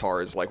 and I guess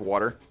tar is, like,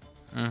 water.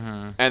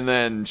 Mm-hmm. And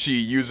then she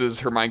uses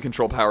her mind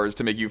control powers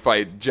to make you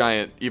fight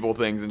giant evil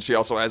things, and she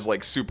also has,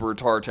 like, super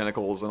tar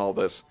tentacles and all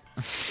this.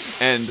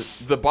 And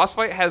the boss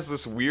fight has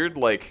this weird,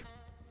 like...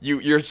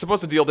 You're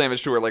supposed to deal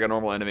damage to her like a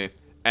normal enemy,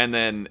 and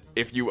then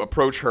if you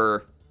approach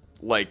her,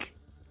 like,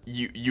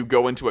 you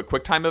go into a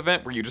quick time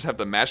event where you just have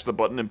to mash the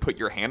button and put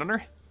your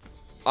hand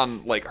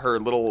on like, her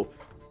little...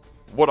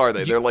 What are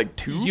they? They're, like,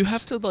 tubes? You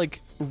have to, like,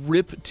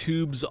 rip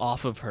tubes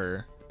off of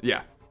her.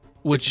 Yeah.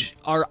 Which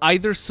are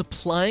either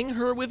supplying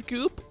her with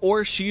goop,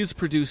 or she is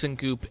producing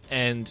goop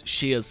and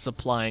she is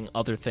supplying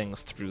other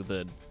things through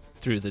the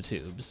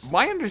tubes.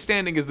 My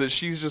understanding is that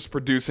she's just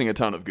producing a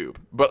ton of goop.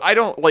 But I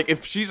don't, like,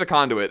 if she's a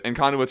conduit, and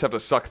conduits have to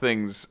suck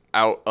things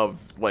out of,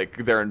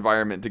 like, their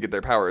environment to get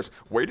their powers,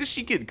 where does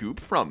she get goop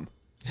from?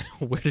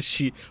 Where does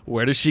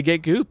she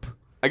get goop?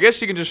 I guess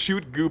she can just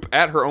shoot goop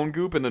at her own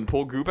goop and then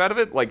pull goop out of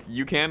it, like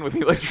you can with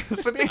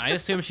electricity. I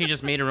assume she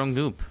just made her own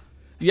goop.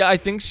 Yeah, I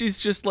think she's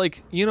just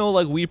like, you know,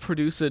 like we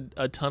produce a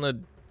ton of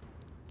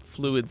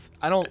fluids.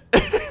 I don't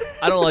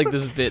like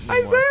this bit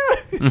anymore.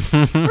 Isaiah! you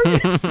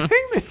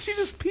saying that she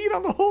just peed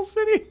on the whole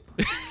city?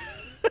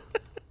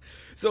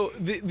 So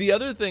the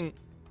other thing,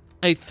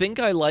 I think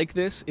I like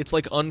this. It's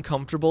like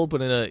uncomfortable,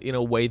 but in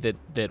a way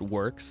that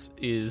works.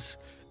 Is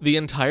the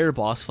entire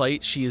boss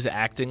fight? She is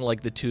acting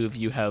like the two of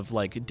you have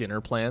like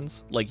dinner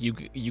plans. Like you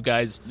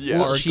guys.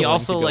 Yeah. Are She going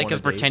also to go like on a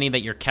is date. pretending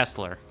that you're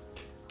Kessler.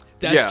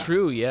 That's Yeah.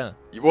 true. Yeah.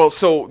 Well,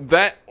 so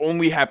that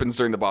only happens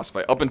during the boss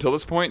fight. Up until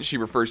this point, she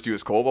refers to you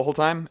as Cole the whole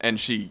time, and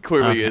she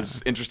clearly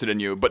is interested in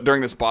you. But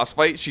during this boss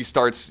fight, she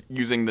starts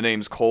using the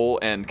names Cole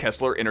and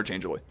Kessler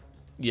interchangeably.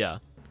 Yeah.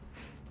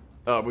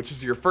 Which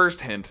is your first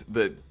hint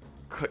that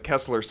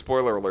Kessler,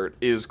 spoiler alert,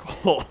 is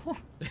Cole.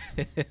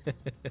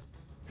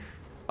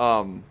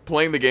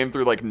 Playing the game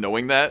through like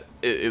knowing that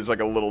is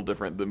like a little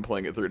different than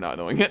playing it through not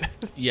knowing it.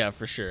 Yeah,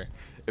 for sure.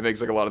 It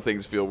makes like a lot of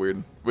things feel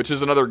weird, which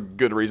is another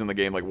good reason the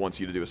game like wants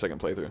you to do a second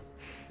playthrough.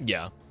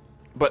 Yeah.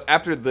 But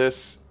after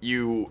this,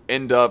 you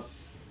end up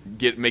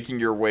making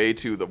your way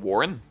to the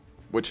Warren,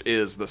 which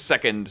is the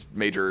second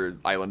major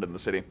island in the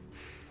city.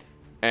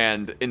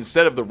 And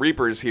instead of the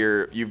Reapers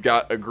here, you've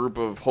got a group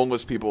of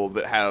homeless people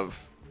that have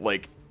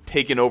like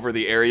taken over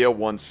the area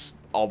once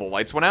all the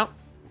lights went out,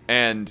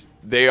 and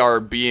they are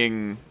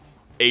being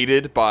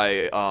aided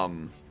by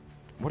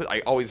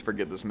I always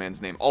forget this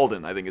man's name.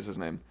 Alden, I think is his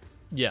name.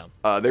 Yeah.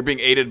 They're being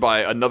aided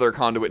by another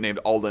conduit named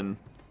Alden,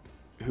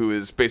 who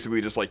is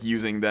basically just like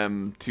using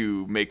them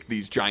to make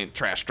these giant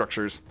trash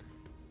structures.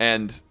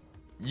 And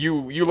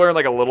you learn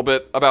like a little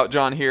bit about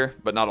John here,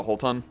 but not a whole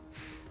ton.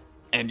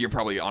 And you're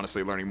probably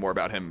honestly learning more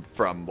about him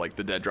from like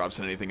the dead drops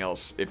than anything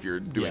else if you're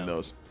doing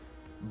those.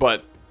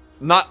 But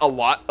not a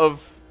lot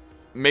of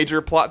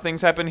major plot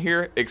things happen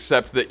here,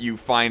 except that you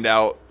find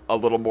out a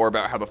little more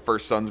about how the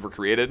First Sons were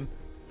created,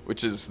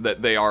 which is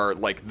that they are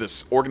like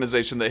this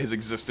organization that has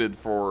existed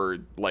for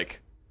like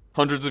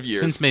hundreds of years.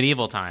 Since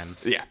medieval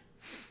times. Yeah.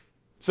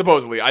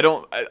 Supposedly.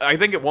 I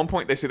think at one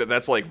point they say that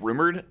that's like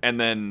rumored, and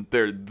then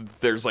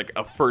there's like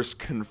a first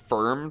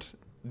confirmed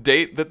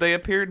date that they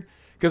appeared.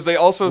 Because they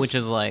also... Which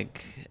is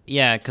like...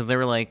 Yeah, because they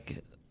were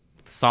like...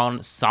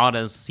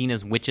 seen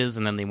as witches,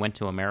 and then they went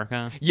to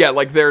America. Yeah,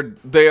 like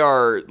they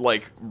are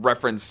like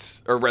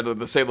referenced, or rather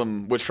the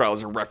Salem witch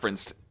trials are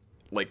referenced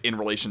like in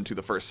relation to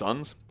the First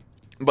Sons.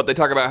 But they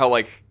talk about how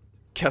like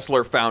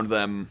Kessler found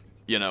them,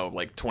 you know,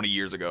 like 20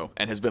 years ago,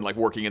 and has been like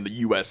working in the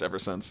U.S. ever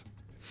since.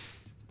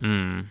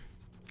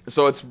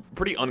 So it's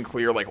pretty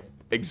unclear like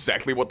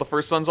exactly what the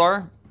First Sons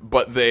are,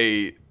 but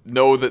they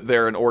know that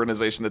they're an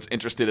organization that's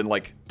interested in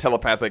like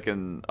telepathic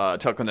and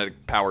telekinetic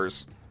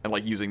powers and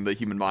like using the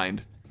human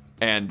mind.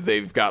 And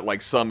they've got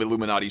like some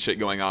Illuminati shit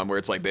going on where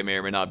it's like they may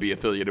or may not be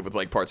affiliated with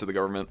like parts of the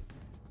government.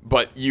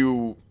 But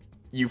you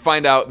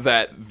find out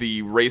that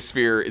the race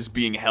sphere is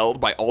being held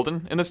by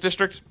Alden in this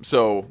district.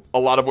 So a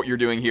lot of what you're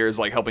doing here is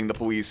like helping the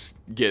police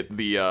get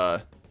the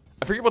I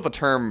forget what the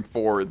term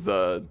for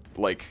the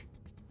like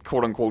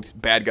quote unquote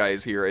bad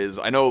guys here is.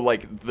 I know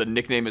like the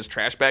nickname is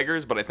trash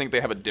baggers, but I think they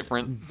have a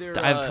different...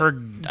 I've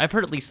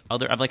heard at least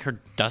other... I've like heard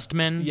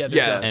dustmen.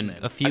 Yeah, and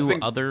a few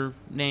other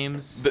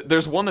names.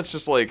 There's one that's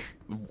just like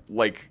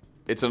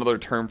it's another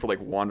term for like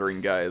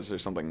wandering guys or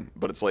something,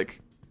 but it's like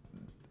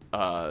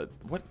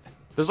what?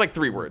 There's like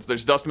 3 words.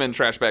 There's dustmen,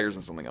 trash baggers,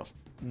 and something else.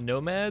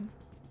 Nomad?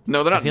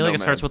 No, they're not. I feel like it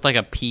nomads. starts with like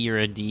a P or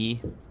a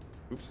D.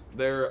 Oops.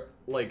 They're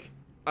like,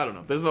 I don't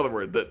know. There's another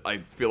word that I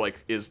feel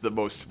like is the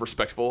most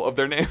respectful of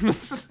their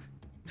names.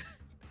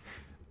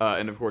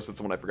 And of course, it's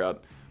the one I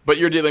forgot. But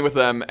you're dealing with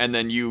them, and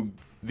then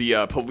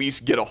the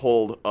police get a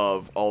hold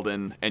of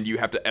Alden, and you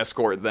have to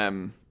escort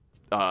them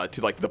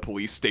to like the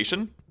police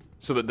station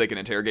so that they can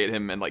interrogate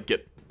him and like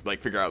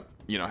figure out,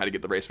 you know, how to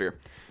get the race sphere.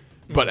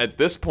 But at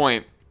this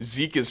point,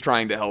 Zeke is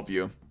trying to help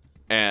you,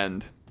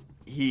 and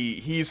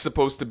he's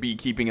supposed to be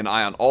keeping an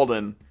eye on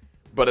Alden,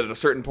 but at a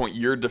certain point,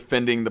 you're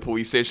defending the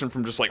police station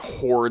from just like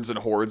hordes and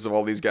hordes of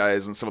all these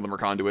guys, and some of them are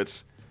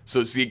conduits.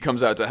 So Zeke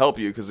comes out to help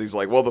you because he's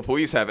like, well, the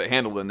police have it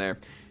handled in there.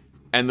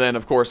 And then,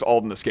 of course,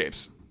 Alden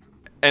escapes.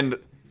 And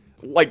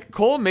like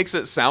Cole makes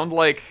it sound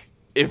like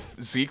if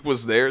Zeke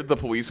was there, the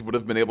police would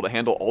have been able to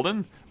handle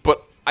Alden,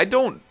 but I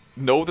don't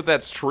know that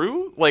that's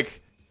true.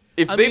 Like,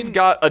 if they've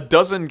got a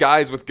dozen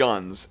guys with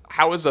guns,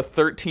 how is a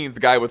 13th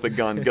guy with a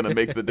gun gonna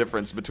make the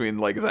difference between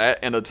like that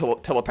and a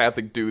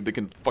telepathic dude that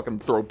can fucking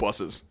throw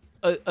buses?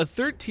 A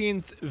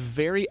 13th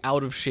very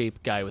out of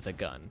shape guy with a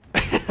gun.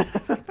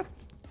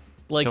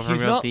 Like Don't he's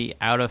forget not the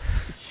out of.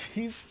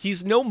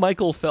 he's no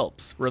Michael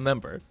Phelps,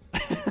 remember.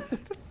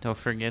 Don't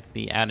forget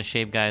the out of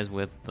shape guys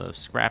with the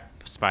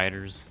scrap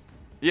spiders.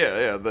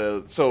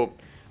 Yeah. So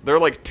there are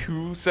like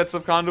 2 sets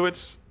of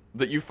conduits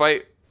that you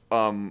fight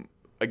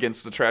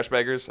against the trash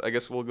baggers, I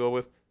guess we'll go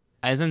with.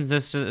 Isn't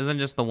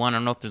just the one? I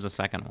don't know if there's a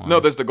second one. No,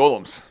 there's the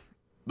golems.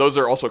 Those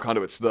are also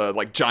conduits. The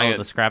like giant. Oh,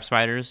 the scrap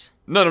spiders.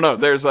 No.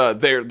 There's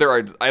there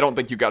are. I don't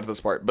think you got to this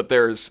part, but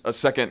there's a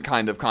second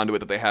kind of conduit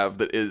that they have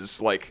that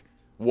is like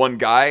one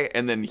guy,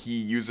 and then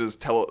he uses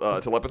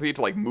telepathy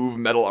to like move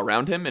metal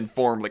around him and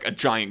form like a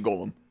giant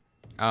golem.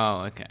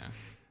 Oh, okay.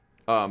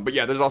 But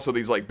yeah, there's also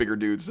these like bigger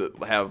dudes that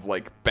have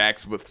like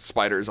backs with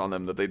spiders on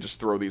them that they just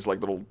throw these like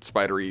little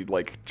spidery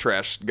like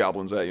trash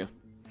goblins at you.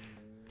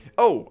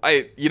 Oh,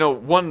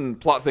 one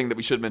plot thing that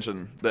we should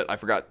mention that I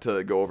forgot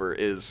to go over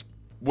is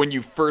when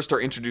you first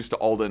are introduced to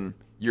Alden,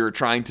 you're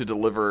trying to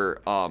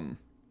deliver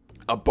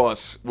a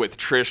bus with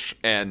Trish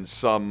and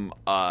some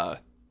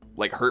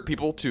like hurt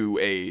people to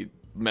a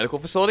medical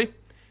facility.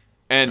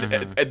 And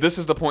this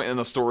is the point in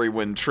the story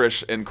when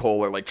Trish and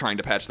Cole are like trying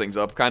to patch things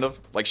up, kind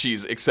of. Like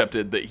she's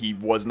accepted that he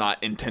was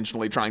not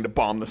intentionally trying to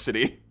bomb the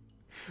city.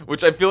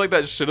 Which I feel like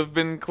that should have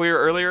been clear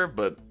earlier,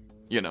 but,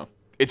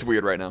 it's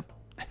weird right now.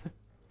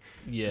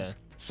 Yeah.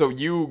 So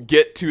you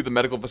get to the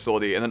medical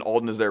facility, and then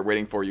Alden is there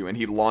waiting for you, and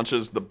he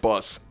launches the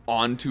bus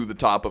onto the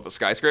top of a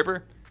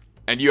skyscraper.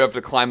 And you have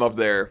to climb up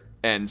there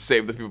and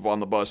save the people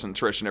on the bus and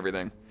Trish and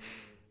everything.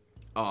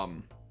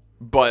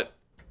 But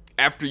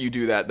after you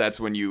do that, that's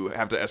when you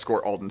have to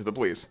escort Alden to the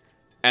police.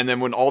 And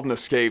then when Alden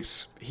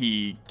escapes,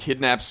 he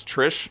kidnaps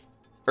Trish.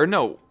 Or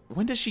no,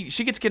 when does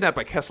she gets kidnapped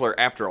by Kessler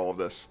after all of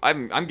this?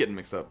 I'm getting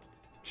mixed up.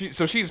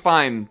 So she's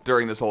fine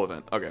during this whole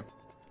event. Okay.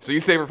 So you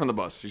save her from the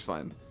bus. She's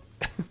fine.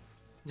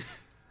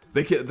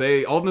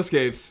 Alden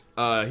escapes.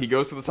 He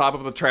goes to the top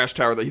of the trash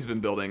tower that he's been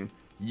building.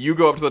 You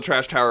go up to the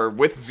trash tower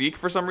with Zeke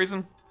for some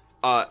reason.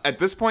 At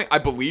this point, I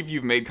believe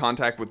you've made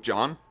contact with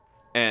John.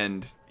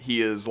 And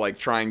he is, like,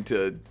 trying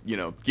to,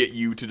 get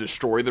you to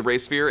destroy the Ray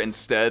Sphere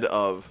instead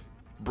of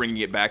bringing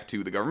it back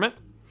to the government.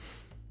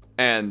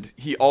 And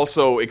he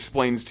also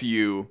explains to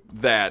you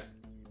that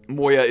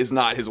Moya is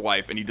not his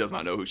wife and he does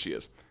not know who she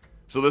is.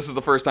 So this is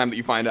the first time that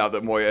you find out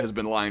that Moya has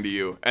been lying to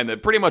you. And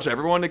that pretty much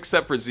everyone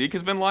except for Zeke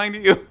has been lying to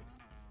you.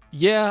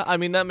 Yeah, I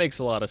mean, that makes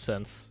a lot of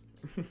sense.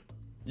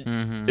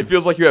 It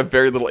feels like you have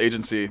very little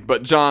agency,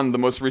 but John, the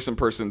most recent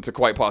person to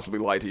quite possibly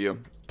lie to you,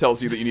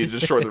 tells you that you need to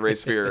destroy the Ray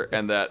Sphere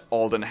and that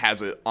Alden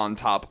has it on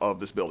top of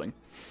this building.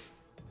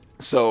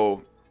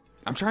 So,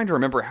 I'm trying to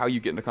remember how you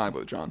get into contact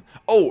with John.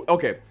 Oh,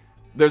 okay.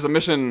 There's a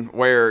mission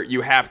where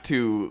you have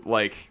to,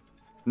 like,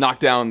 knock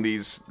down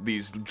these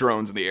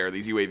drones in the air,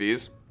 these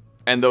UAVs,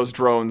 and those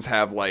drones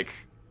have, like,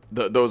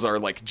 those are,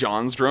 like,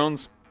 John's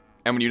drones.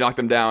 And when you knock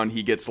them down,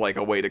 he gets, like,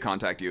 a way to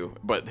contact you.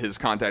 But his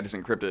contact is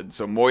encrypted,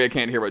 so Moya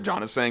can't hear what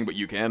John is saying, but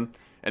you can.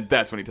 And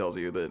that's when he tells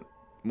you that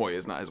Moya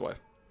is not his wife.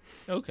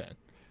 Okay.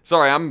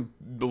 Sorry, I'm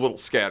a little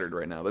scattered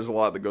right now. There's a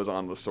lot that goes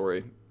on in the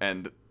story.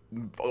 And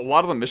a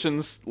lot of the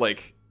missions,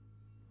 like,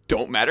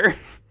 don't matter.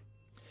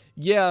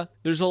 Yeah,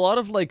 there's a lot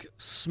of, like,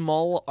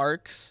 small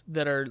arcs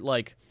that are,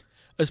 like,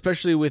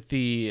 especially with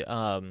the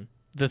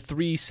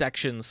 3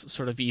 sections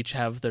sort of each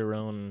have their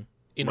own,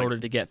 in like, order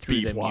to get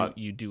through them, B-plot.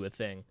 you do a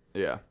thing.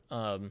 Yeah.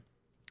 And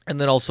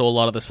then also a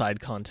lot of the side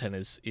content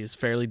is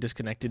fairly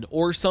disconnected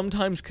or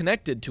sometimes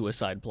connected to a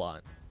side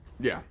plot.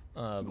 Yeah.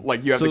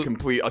 Like, you have to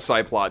complete a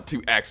side plot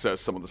to access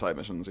some of the side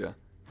missions, yeah.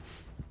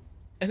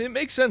 And it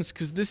makes sense,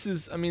 because this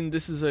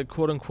is a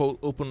quote-unquote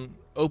open...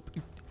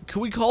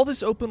 Can we call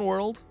this open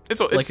world? It's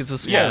a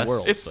small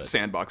world. It's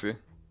sandboxy.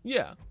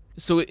 Yeah.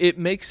 So it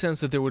makes sense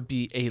that there would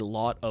be a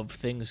lot of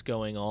things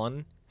going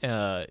on,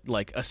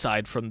 like,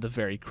 aside from the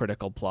very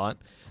critical plot.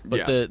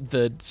 But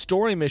the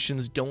story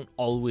missions don't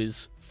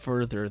always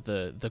further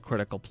the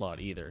critical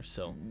plot either,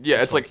 so...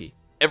 Yeah, it's funky. Like...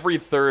 Every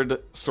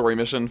third story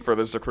mission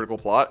furthers the critical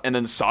plot, and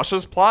then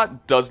Sasha's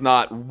plot does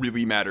not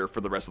really matter for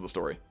the rest of the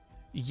story.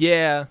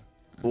 Yeah,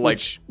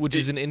 like which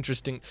is an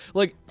interesting,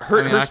 like,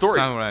 her story.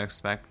 That's not what I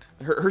expect.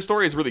 Her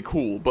story is really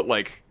cool, but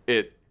like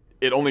it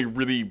only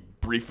really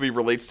briefly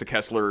relates to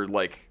Kessler,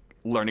 like,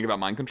 learning about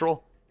mind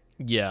control.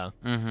 Yeah.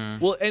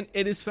 Well, and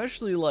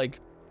especially, like,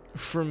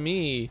 for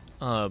me,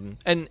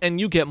 and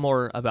you get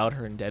more about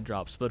her in Dead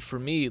Drops, but for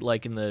me,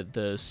 like, in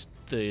the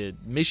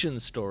mission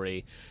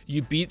story,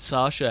 you beat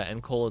Sasha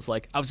and Cole is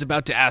like, I was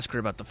about to ask her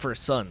about the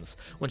First Sons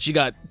when she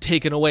got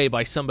taken away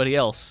by somebody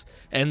else,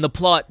 and the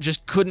plot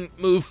just couldn't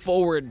move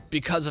forward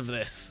because of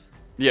this.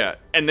 Yeah,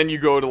 and then you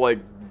go to, like,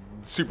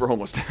 super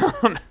homeless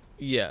town.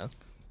 Yeah.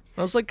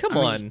 I was like, come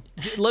on.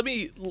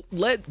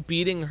 Let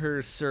beating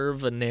her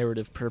serve a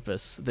narrative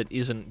purpose that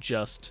isn't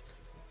just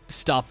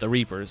stop the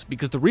Reapers,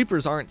 because the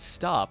Reapers aren't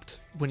stopped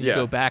when you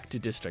go back to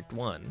District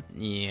 1.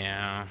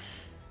 Yeah.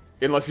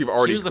 Unless you've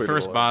already... She was the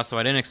first boss, so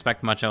I didn't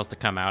expect much else to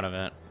come out of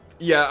it.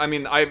 Yeah, I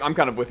mean, I'm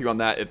kind of with you on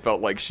that. It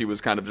felt like she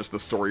was kind of just the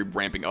story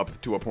ramping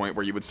up to a point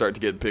where you would start to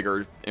get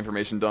bigger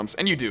information dumps.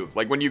 And you do.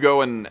 Like, when you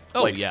go and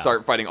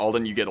start fighting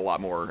Alden, you get a lot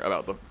more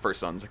about the First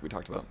Sons, like we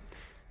talked about.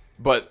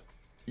 But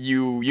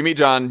you meet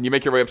John, you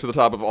make your way up to the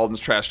top of Alden's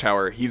trash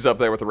tower. He's up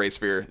there with the Ray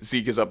Sphere.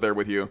 Zeke is up there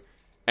with you.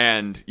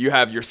 And you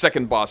have your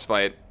second boss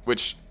fight,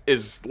 which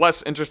is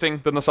less interesting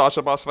than the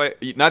Sasha boss fight.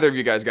 Neither of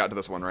you guys got to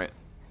this one, right?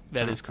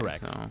 That is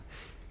correct.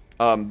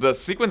 The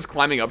sequence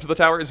climbing up to the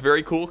tower is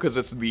very cool because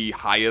it's the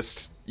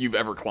highest you've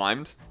ever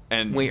climbed.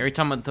 And wait, are you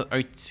talking about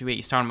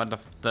you talking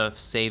about the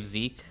save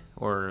Zeke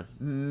or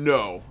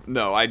no?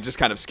 I just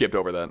kind of skipped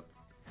over that.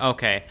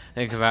 Okay,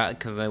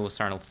 because it was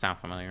starting to sound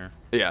familiar.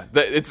 Yeah,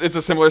 it's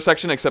a similar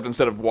section, except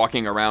instead of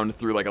walking around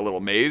through like a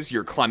little maze,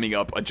 you're climbing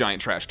up a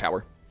giant trash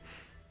tower.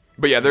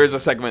 But yeah, there is a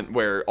segment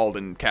where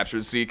Alden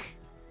captures Zeke,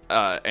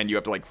 and you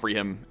have to like free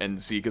him, and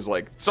Zeke is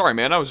like, sorry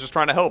man, I was just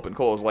trying to help, and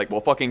Cole is like,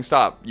 well fucking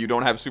stop, you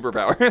don't have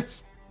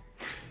superpowers.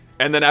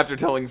 And then after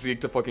telling Zeke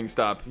to fucking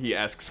stop, he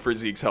asks for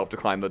Zeke's help to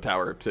climb the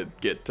tower to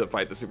get to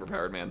fight the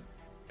superpowered man.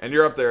 And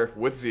you're up there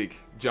with Zeke.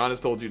 John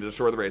has told you to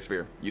destroy the Ray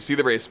Sphere. You see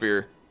the Ray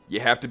Sphere. You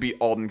have to beat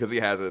Alden because he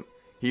has it.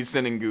 He's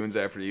sending goons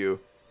after you.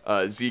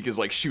 Zeke is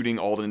like shooting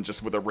Alden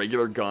just with a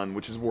regular gun,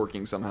 which is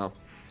working somehow.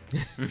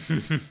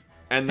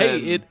 And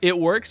then, hey, it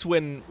works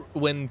when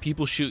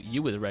people shoot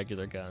you with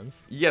regular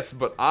guns. Yes,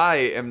 but I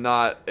am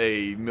not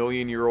a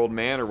million-year-old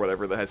man or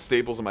whatever that has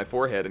staples in my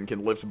forehead and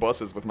can lift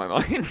buses with my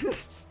mind.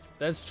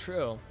 That's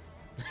true.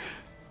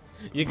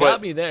 You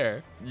got me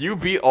there. You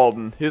beat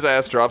Alden, his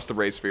ass drops the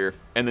Ray Sphere,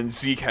 and then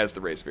Zeke has the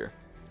Ray Sphere.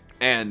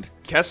 And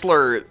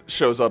Kessler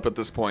shows up at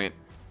this point,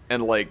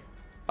 and like,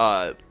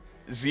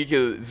 Zeke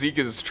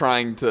is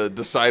trying to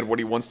decide what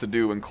he wants to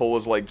do, and Cole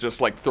is like, just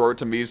like throw it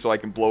to me so I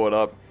can blow it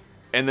up.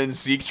 And then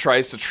Zeke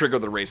tries to trigger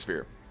the Ray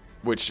Sphere,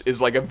 which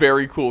is like a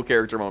very cool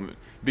character moment.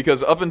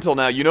 Because up until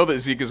now, you know that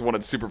Zeke has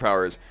wanted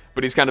superpowers,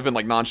 but he's kind of been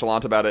like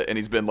nonchalant about it, and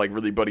he's been like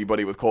really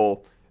buddy-buddy with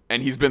Cole.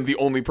 And he's been the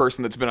only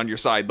person that's been on your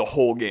side the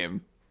whole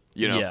game.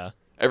 You know? Yeah.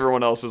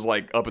 Everyone else is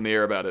like up in the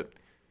air about it.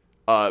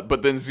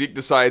 But then Zeke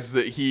decides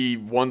that he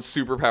wants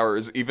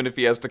superpowers, even if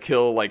he has to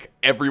kill like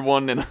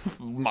everyone in a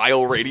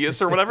mile radius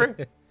or whatever.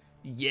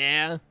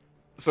 Yeah.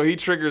 So he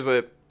triggers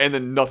it, and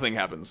then nothing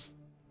happens.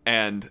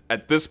 And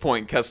at this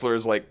point, Kessler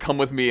is like, come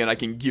with me and I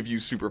can give you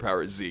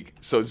superpowers, Zeke.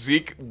 So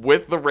Zeke,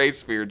 with the Ray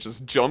Sphere,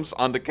 just jumps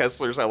onto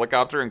Kessler's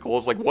helicopter, and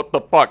Cole's like, what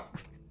the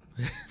fuck?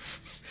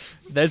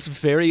 That's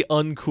very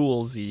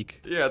uncool,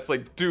 Zeke. Yeah, it's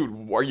like,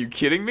 dude, are you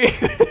kidding me?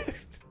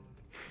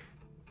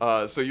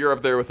 So you're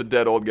up there with the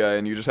dead old guy,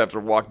 and you just have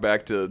to walk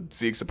back to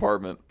Zeke's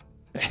apartment.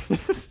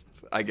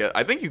 I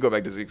think you go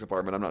back to Zeke's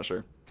apartment, I'm not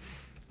sure.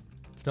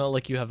 It's not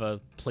like you have a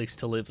place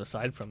to live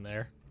aside from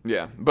there.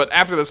 Yeah, but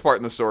after this part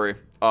in the story,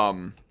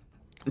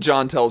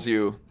 John tells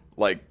you,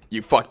 like,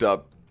 you fucked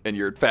up and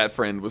your fat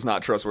friend was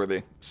not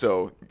trustworthy,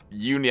 so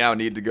you now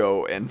need to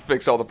go and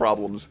fix all the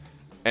problems.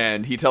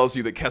 And he tells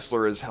you that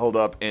Kessler is held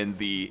up in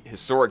the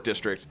historic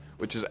district,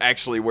 which is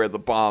actually where the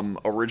bomb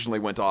originally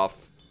went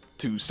off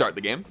to start the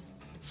game.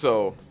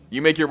 So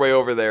you make your way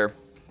over there,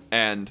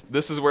 and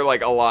this is where,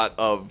 like, a lot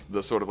of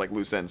the sort of, like,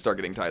 loose ends start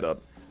getting tied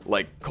up.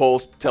 Like, Cole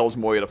tells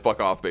Moya to fuck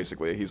off,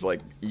 basically. He's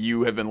like,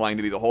 you have been lying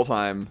to me the whole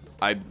time.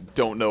 I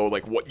don't know,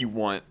 like, what you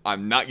want.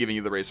 I'm not giving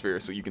you the Ray Sphere,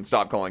 so you can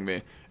stop calling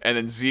me. And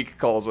then Zeke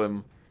calls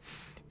him,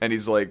 and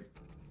he's like,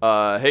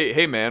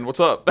 hey, man, what's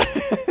up?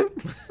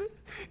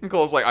 And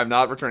Cole's like, I'm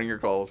not returning your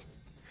calls.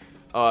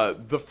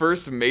 The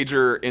first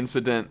major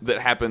incident that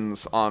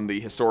happens on the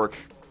historic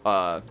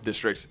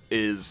district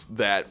is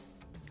that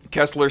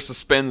Kessler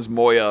suspends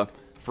Moya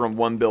from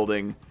one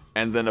building,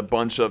 and then a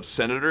bunch of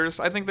senators,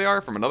 I think they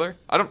are, from another.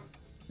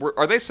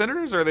 Are they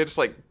senators, or are they just,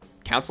 like,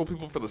 council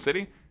people for the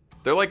city?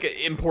 They're, like,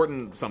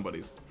 important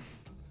somebodies.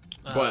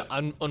 But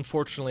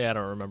unfortunately, I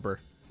don't remember.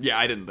 Yeah,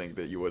 I didn't think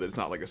that you would. It's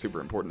not, like, a super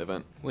important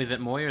event. Wait, is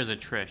it Moya or is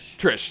it Trish?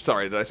 Trish,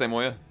 sorry, did I say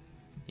Moya?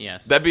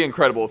 Yes. That'd be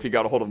incredible if he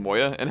got a hold of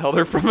Moya and held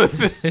her from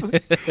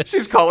a...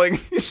 she's calling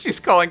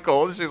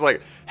Cole, and she's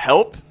like,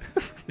 help?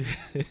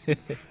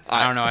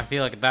 I don't know, I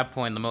feel like at that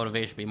point the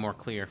motivation would be more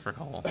clear for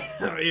Cole.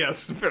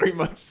 Yes, very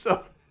much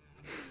so.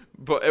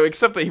 But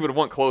except that he would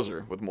want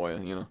closure with Moya,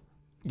 you know.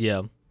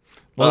 Yeah.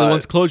 Well, he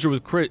wants closure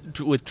with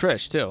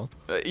Trish too.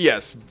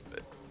 Yes.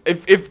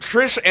 If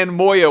Trish and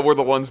Moya were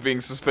the ones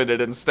being suspended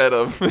instead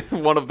of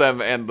one of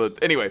them and the...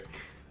 Anyway.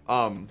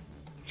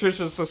 Trish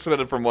is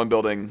suspended from one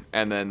building,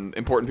 and then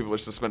important people are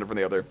suspended from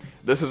the other.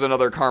 This is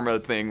another karma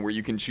thing where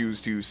you can choose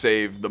to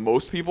save the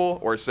most people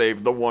or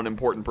save the one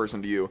important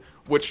person to you,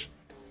 which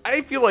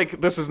I feel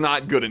like this is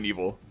not good and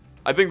evil.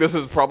 I think this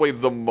is probably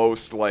the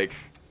most, like...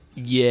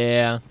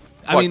 Yeah.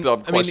 fucked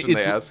up question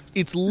they ask.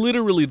 It's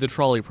literally the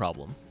trolley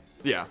problem.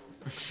 Yeah.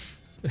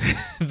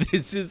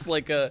 This is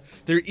like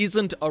there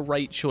isn't a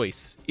right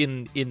choice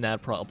in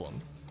that problem.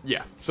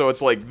 Yeah, so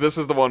it's like, this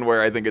is the one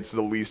where I think it's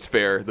the least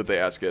fair that they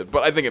ask it,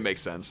 but I think it makes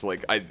sense.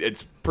 Like,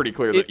 it's pretty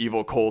clear that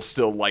evil Cole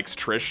still likes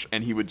Trish,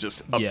 and he would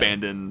just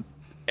abandon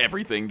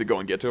everything to go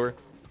and get to her.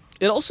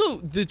 It also,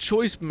 the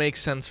choice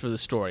makes sense for the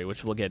story,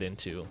 which we'll get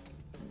into.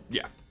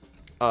 Yeah.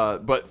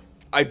 But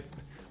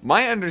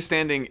my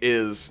understanding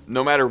is,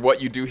 no matter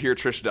what you do here,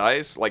 Trish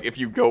dies. Like, if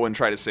you go and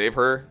try to save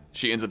her,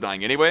 she ends up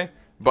dying anyway.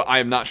 But I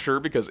am not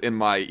sure, because in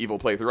my evil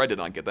playthrough, I did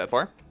not get that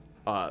far.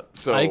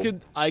 So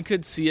I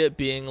could see it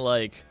being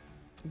like,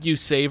 you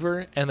save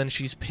her, and then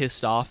she's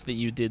pissed off that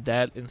you did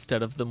that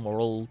instead of the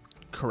moral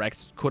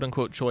correct quote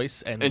unquote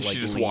choice, and like, she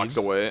just leaves. walks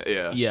away.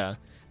 Yeah,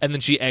 and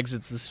then she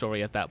exits the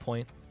story at that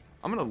point.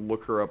 I'm gonna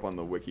look her up on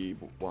the wiki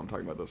while I'm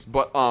talking about this.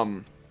 But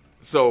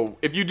so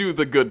if you do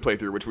the good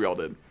playthrough, which we all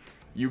did,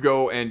 you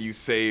go and you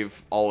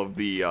save all of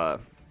the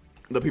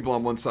people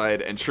on one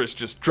side, and Trish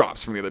just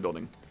drops from the other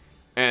building.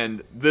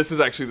 And this is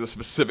actually the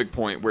specific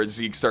point where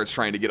Zeke starts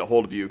trying to get a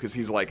hold of you, because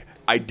he's like,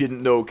 I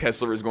didn't know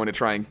Kessler was going to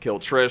try and kill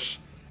Trish.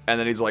 And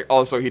then he's like,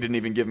 also, he didn't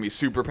even give me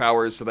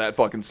superpowers, so that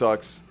fucking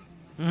sucks.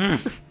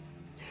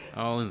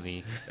 Oh,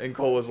 Zeke. And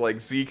Cole is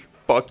like, Zeke,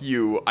 fuck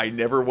you. I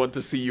never want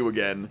to see you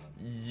again.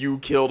 You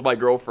killed my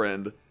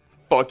girlfriend.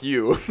 Fuck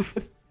you.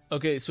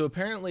 Okay, so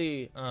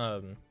apparently,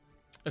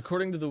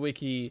 according to the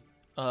wiki,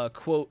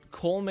 quote,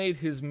 Cole made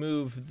his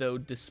move, though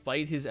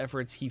despite his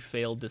efforts, he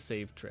failed to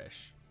save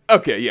Trish.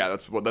 Okay, yeah,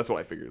 that's what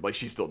I figured. Like,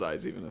 she still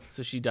dies even if...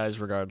 So she dies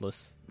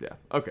regardless. Yeah,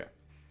 okay.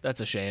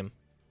 That's a shame.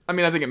 I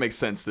mean, I think it makes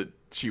sense that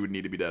she would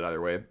need to be dead either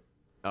way.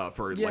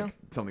 Like,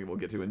 something we'll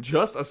get to in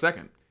just a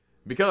second.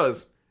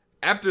 Because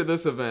after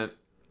this event,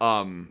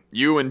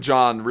 you and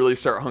John really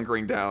start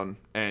hunkering down,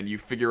 and you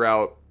figure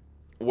out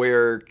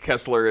where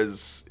Kessler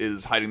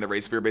is hiding the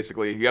Ray Sphere,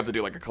 basically. You have to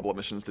do, like, a couple of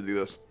missions to do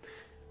this.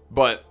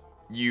 But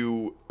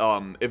you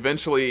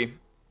eventually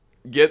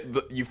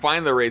you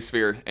find the Ray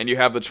Sphere, and you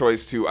have the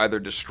choice to either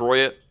destroy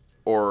it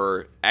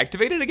or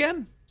activate it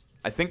again.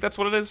 I think that's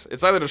what it is.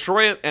 It's either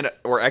destroy it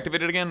or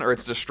activate it again, or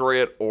it's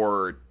destroy it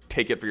or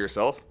take it for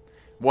yourself.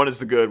 One is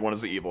the good, one is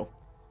the evil.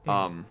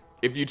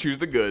 If you choose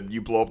the good,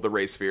 you blow up the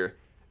Ray Sphere,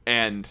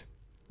 and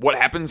what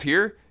happens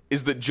here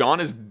is that John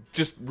is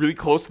just really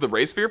close to the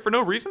Ray Sphere for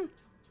no reason.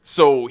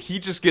 So he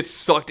just gets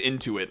sucked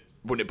into it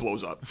when it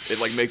blows up. It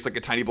like makes like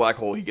a tiny black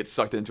hole. He gets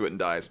sucked into it and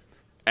dies.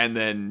 And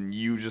then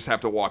you just have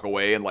to walk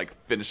away and like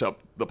finish up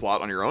the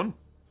plot on your own.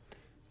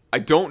 I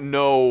don't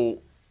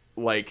know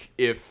like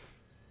if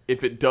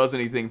it does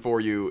anything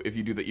for you if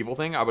you do the evil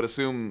thing. I would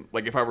assume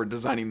like if I were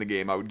designing the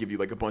game, I would give you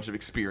like a bunch of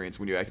experience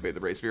when you activate the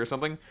Ray Sphere or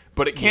something.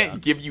 But it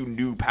can't give you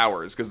new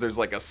powers because there's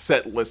like a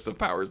set list of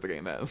powers the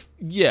game has.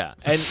 Yeah,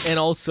 and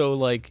also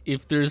like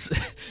if there's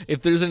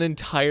an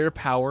entire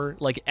power,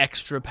 like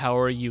extra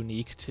power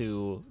unique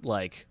to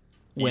like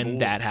when Evil.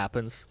 that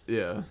happens.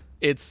 Yeah.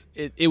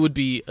 It would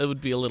be a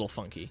little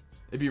funky.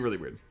 It'd be really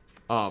weird.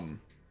 I'm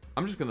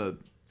just gonna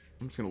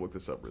look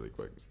this up really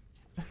quick.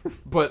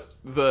 But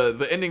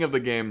the ending of the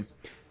game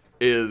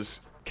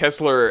is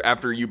Kessler,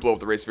 after you blow up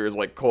the Ray Sphere, is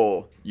like,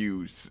 Cole,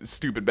 you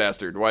stupid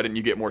bastard, why didn't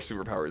you get more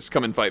superpowers?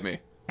 Come and fight me.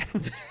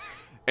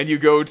 And you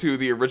go to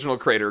the original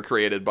crater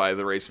created by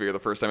the Ray Sphere the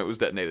first time it was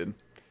detonated.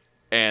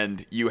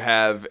 And you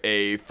have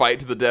a fight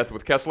to the death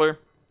with Kessler,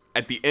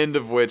 at the end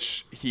of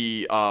which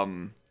he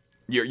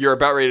you're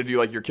about ready to do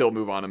like your kill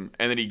move on him,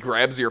 and then he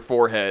grabs your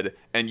forehead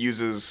and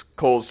uses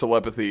Cole's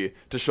telepathy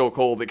to show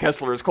Cole that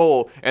Kessler is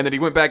Cole, and then he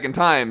went back in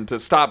time to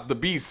stop the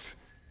beast.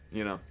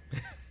 You know,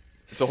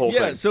 it's a whole thing.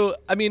 Yeah, so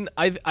I mean,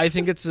 I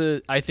think it's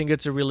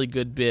a really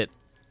good bit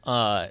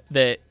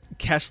that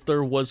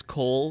Kessler was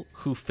Cole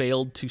who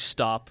failed to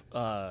stop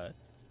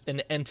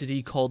an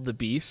entity called the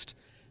Beast,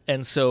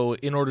 and so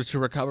in order to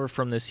recover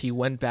from this, he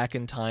went back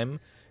in time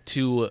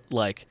to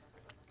like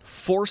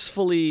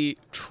forcefully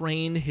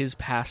train his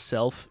past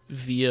self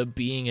via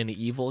being an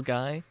evil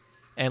guy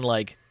and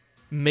like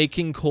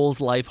making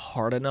Cole's life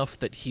hard enough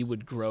that he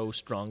would grow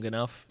strong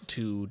enough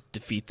to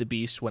defeat the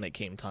Beast when it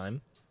came time.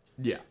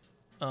 Yeah.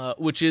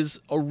 Which is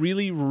a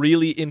really,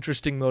 really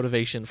interesting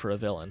motivation for a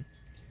villain.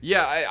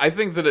 Yeah, I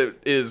think that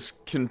it is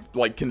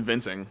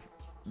convincing,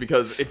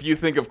 because if you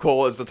think of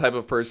Cole as the type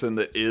of person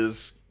that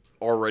is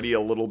already a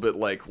little bit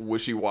like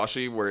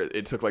wishy-washy, where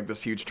it took like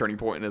this huge turning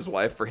point in his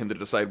life for him to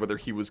decide whether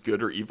he was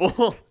good or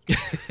evil,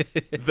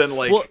 then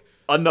like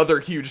another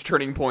huge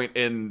turning point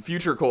in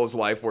future Cole's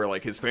life where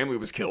like his family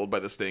was killed by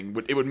this thing,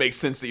 it would make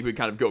sense that he would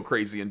kind of go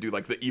crazy and do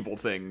like the evil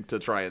thing to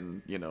try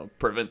and, you know,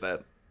 prevent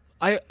that.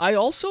 I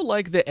also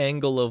like the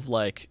angle of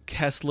like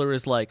Kessler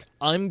is like,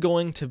 I'm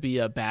going to be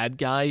a bad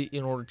guy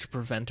in order to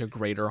prevent a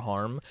greater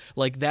harm.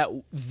 Like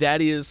that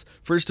is,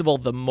 first of all,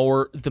 the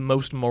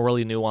most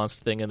morally nuanced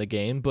thing in the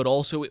game, but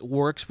also it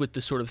works with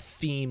the sort of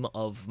theme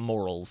of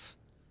morals,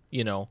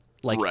 you know,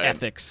 like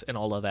ethics and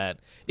all of that.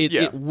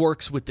 It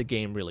works with the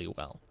game really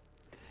well.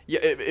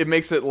 Yeah, it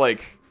makes it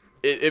like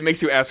it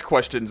makes you ask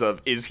questions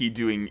of, is he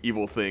doing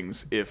evil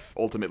things if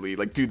ultimately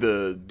like do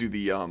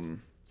the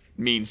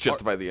means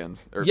justify the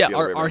ends? Or yeah,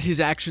 are his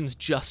actions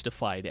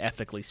justified,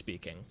 ethically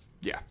speaking?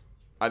 Yeah,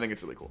 I think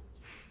it's really cool.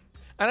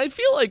 And I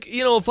feel like,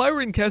 you know, if I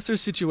were in Kessler's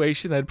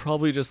situation, I'd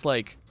probably just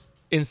like,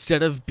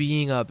 instead of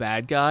being a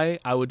bad guy,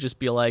 I would just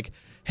be like,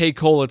 hey,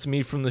 Cole, it's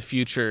me from the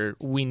future.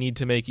 We need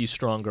to make you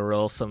stronger or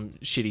else some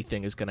shitty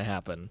thing is going to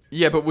happen.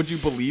 Yeah, but would you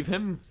believe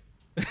him?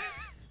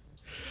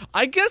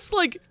 I guess,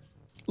 like,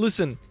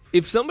 listen,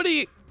 if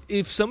somebody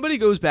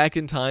goes back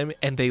in time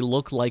and they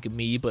look like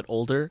me but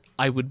older,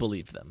 I would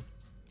believe them.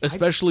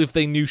 Especially if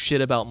they knew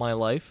shit about my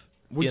life.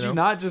 Would you know?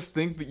 not just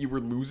think that you were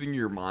losing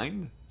your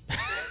mind?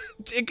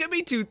 It could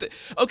be two things.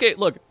 Okay,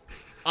 look.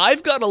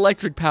 I've got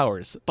electric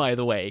powers, by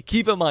the way.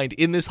 Keep in mind,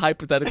 in this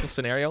hypothetical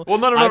scenario. Well,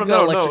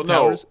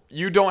 no.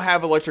 You don't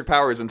have electric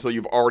powers until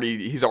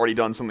he's already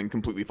done something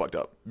completely fucked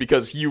up.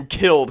 Because you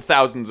killed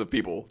thousands of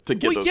people to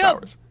get those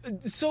powers.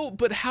 So,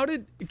 but how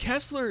did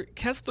Kessler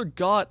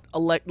got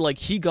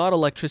he got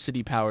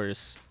electricity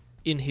powers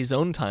in his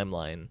own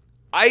timeline?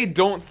 I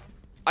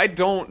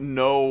don't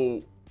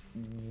know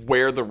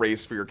where the Ray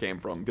Sphere came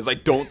from, because I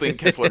don't think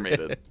Kessler made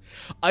it.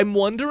 I'm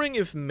wondering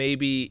if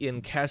maybe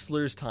in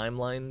Kessler's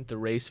timeline, the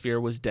Ray Sphere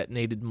was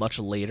detonated much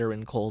later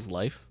in Cole's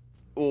life.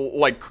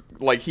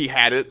 Like he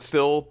had it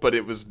still, but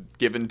it was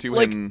given to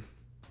him.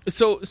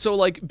 So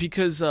like,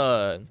 because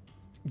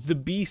the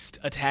Beast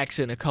attacks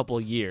in a couple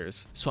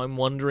years, so I'm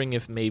wondering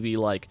if maybe,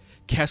 like,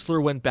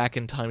 Kessler went back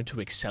in time to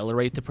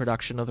accelerate the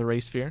production of the Ray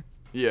Sphere.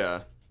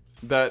 Yeah.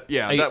 That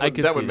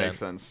would make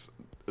sense.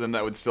 Then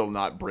that would still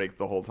not break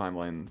the whole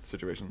timeline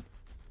situation.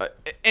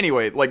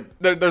 Anyway, like,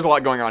 there's a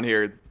lot going on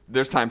here.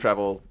 There's time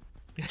travel.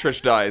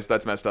 Trish dies.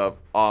 That's messed up.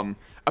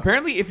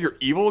 Apparently, if you're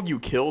evil, you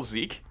kill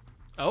Zeke.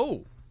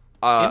 Oh.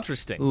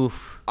 Interesting.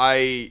 Oof.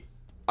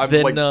 I'm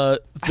then like,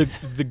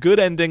 the good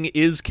ending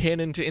is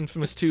canon to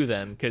Infamous 2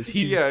 then, because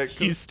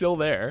he's still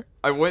there.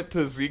 I went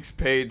to Zeke's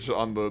page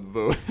on the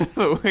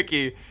the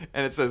wiki,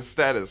 and it says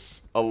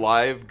status: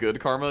 alive, good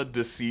karma,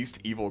 deceased,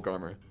 evil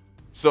karma.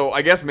 So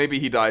I guess maybe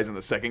he dies in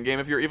the second game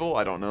if you're evil.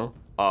 I don't know.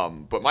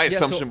 But my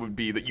assumption would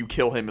be that you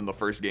kill him in the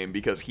first game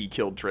because he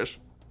killed Trish,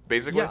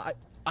 basically. Yeah,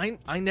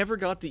 I never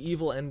got the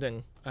evil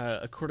ending.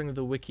 According to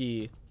the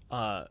wiki,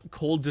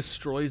 Cole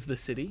destroys the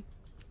city.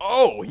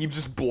 Oh, he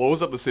just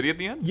blows up the city at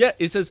the end? Yeah,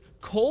 it says,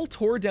 Cole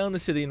tore down the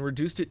city and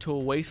reduced it to a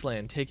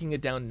wasteland, taking it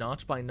down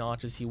notch by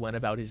notch as he went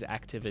about his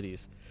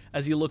activities.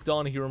 As he looked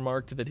on, he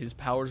remarked that his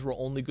powers were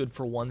only good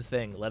for one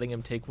thing, letting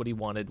him take what he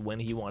wanted when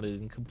he wanted,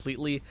 and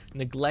completely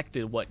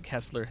neglected what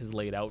Kessler has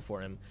laid out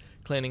for him,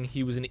 claiming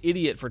he was an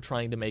idiot for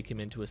trying to make him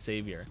into a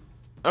savior.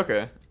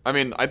 Okay. I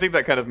mean, I think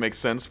that kind of makes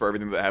sense for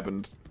everything that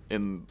happened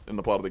in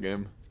the plot of the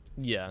game.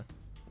 Yeah.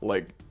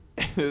 Like,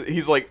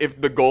 he's like, if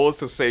the goal is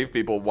to save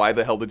people, why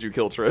the hell did you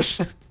kill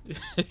Trish?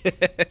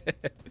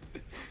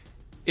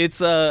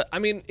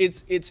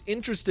 It's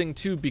interesting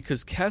too,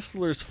 because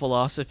Kessler's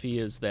philosophy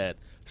is that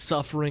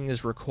suffering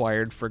is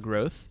required for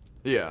growth.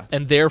 Yeah.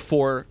 And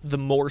therefore, the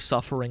more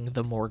suffering,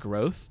 the more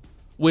growth,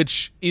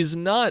 which is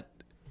not,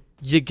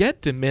 you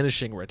get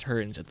diminishing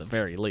returns at the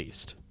very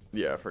least.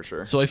 Yeah, for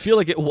sure. So I feel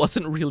like it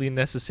wasn't really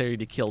necessary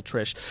to kill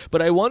Trish,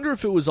 but I wonder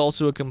if it was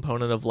also a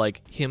component of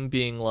like him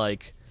being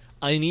like,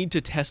 I need to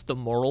test the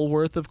moral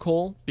worth of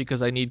Cole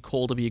because I need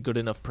Cole to be a good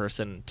enough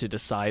person to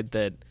decide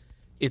that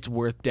it's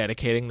worth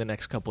dedicating the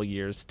next couple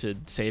years to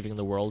saving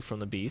the world from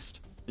the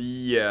Beast.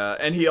 Yeah,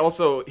 and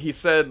he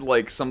said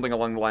like something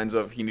along the lines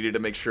of he needed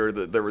to make sure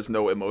that there was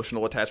no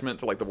emotional attachment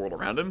to like the world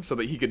around him so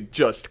that he could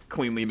just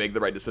cleanly make the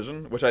right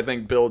decision, which I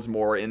think builds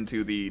more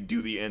into the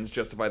do the ends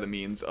justify the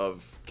means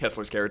of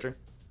Kessler's character.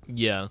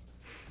 Yeah.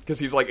 Because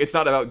he's like, it's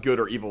not about good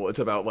or evil, it's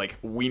about like,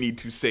 we need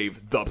to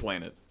save the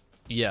planet.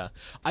 Yeah.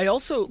 I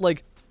also,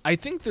 like, I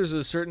think there's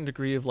a certain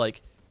degree of,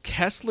 like,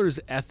 Kessler's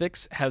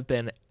ethics have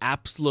been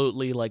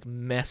absolutely, like,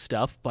 messed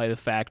up by the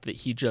fact that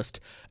he just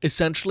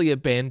essentially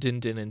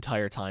abandoned an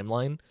entire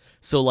timeline.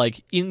 So,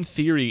 like, in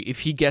theory,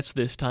 if he gets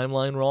this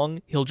timeline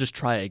wrong, he'll just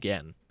try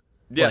again.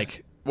 Yeah.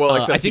 Like, well,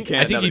 except I think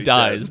he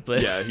dies, dead.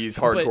 but... Yeah, he's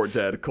hardcore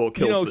dead. Cole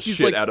kills the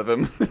shit out of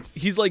him.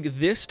 He's like,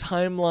 this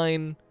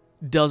timeline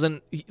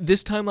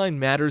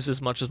matters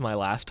as much as my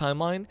last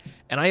timeline,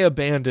 and I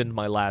abandoned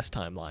my last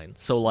timeline.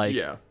 So, like,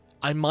 yeah.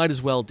 I might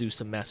as well do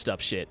some messed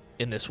up shit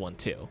in this one,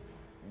 too.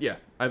 Yeah,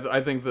 I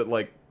think that,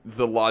 like,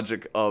 the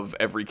logic of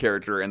every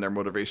character and their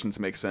motivations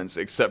make sense,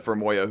 except for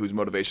Moya, whose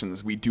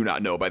motivations we do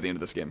not know by the end of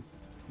this game.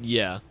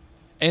 Yeah.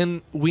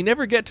 And we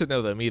never get to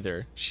know them,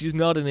 either. She's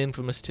not an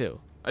Infamous 2.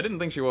 I didn't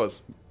think she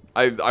was.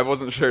 I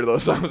wasn't sure, though,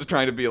 so I was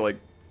trying to be, like,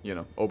 you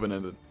know,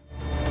 open-ended.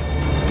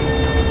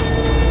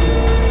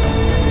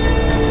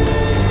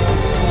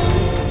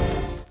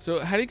 So,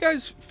 how do you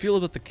guys feel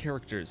about the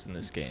characters in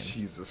this game?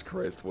 Jesus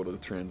Christ, what a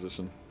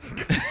transition.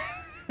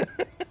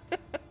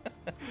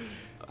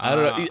 I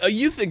don't know.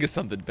 You think of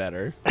something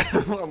better.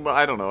 Well,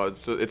 I don't know.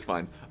 It's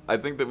fine. I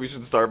think that we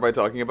should start by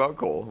talking about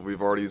Cole.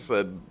 We've already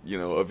said, you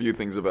know, a few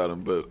things about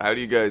him, but how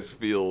do you guys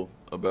feel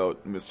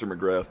about Mr.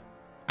 McGrath?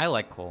 I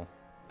like Cole.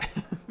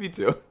 Me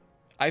too.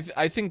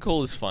 I think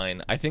Cole is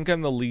fine. I think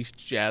I'm the least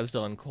jazzed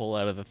on Cole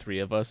out of the three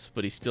of us,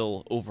 but he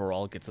still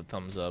overall gets a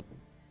thumbs up.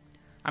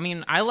 I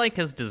mean, I like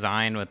his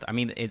design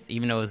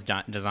even though his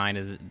design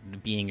is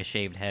being a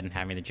shaved head and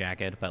having the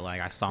jacket, but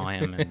like I saw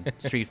him in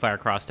Street Fighter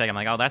Cross Tag, I'm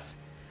like, oh, that's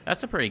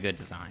a pretty good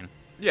design.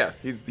 Yeah,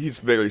 he's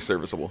very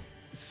serviceable.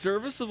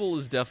 Serviceable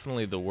is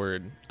definitely the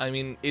word. I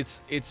mean,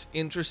 it's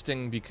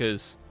interesting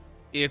because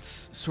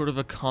it's sort of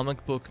a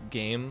comic book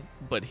game,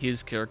 but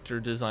his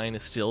character design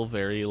is still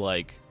very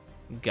like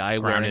guy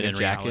Grounded wearing a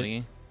jacket.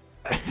 Reality.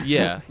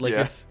 Yeah, like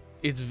Yeah.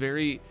 it's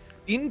very.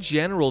 In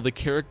general, the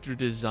character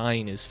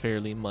design is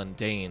fairly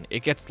mundane.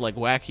 It gets like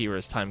wackier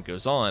as time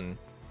goes on,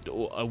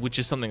 which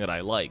is something that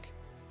I like.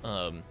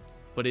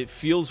 But it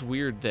feels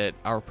weird that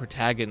our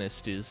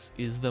protagonist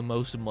is the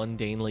most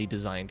mundanely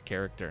designed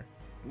character.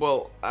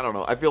 Well, I don't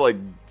know. I feel like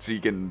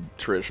Zeke and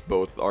Trish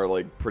both are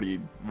like pretty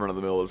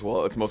run-of-the-mill as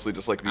well. It's mostly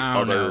just like the I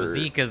don't other. know.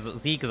 Zeke is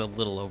a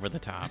little over the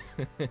top.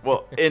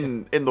 Well,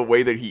 in the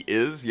way that he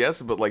is,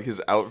 yes, but like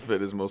his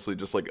outfit is mostly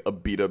just like a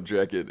beat-up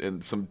jacket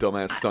and some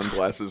dumbass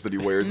sunglasses that he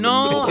wears in the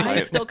middle of the I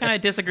night. still kind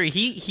of disagree.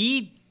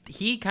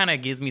 He kind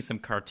of gives me some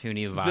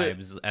cartoony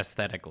vibes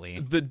aesthetically.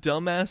 The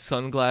dumbass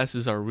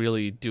sunglasses are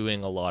really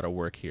doing a lot of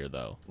work here,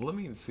 though. Let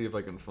me see if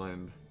I can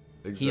find.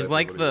 Exactly He's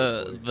like what he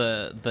looks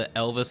like. the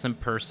Elvis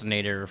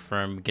impersonator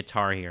from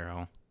Guitar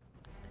Hero,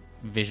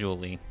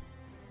 visually.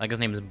 Like his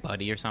name is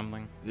Buddy or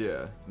something.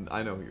 Yeah,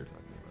 I know who you're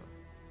talking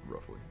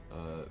roughly.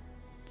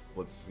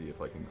 Let's see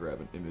if I can grab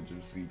an image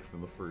of Zeke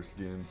from the first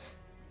game.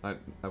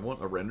 I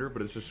want a render,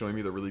 but it's just showing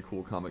me the really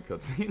cool comic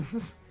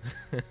cutscenes.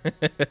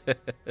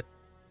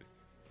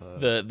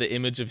 The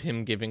image of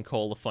him giving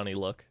Cole a funny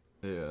look.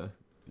 Yeah.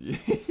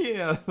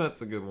 Yeah,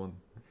 that's a good one.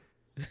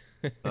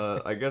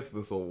 I guess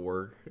this will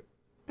work.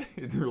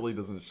 It really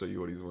doesn't show you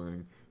what he's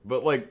wearing.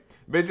 But, like,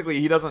 basically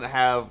he doesn't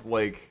have,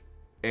 like,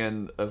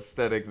 an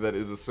aesthetic that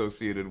is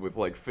associated with,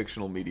 like,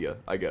 fictional media,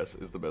 I guess,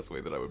 is the best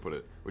way that I would put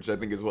it. Which I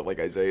think is what, like,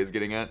 Isaiah is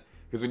getting at.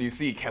 Because when you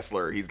see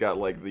Kessler, he's got,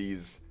 like,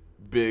 these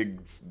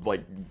big,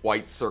 like,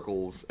 white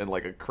circles and,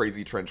 like, a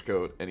crazy trench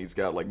coat. And he's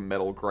got, like,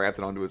 metal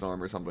grafted onto his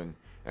arm or something.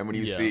 And when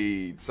you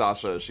see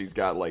Sasha, she's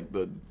got, like,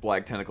 the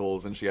black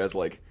tentacles and she has,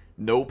 like,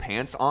 no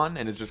pants on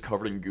and is just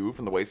covered in goo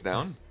from the waist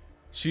down.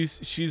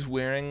 She's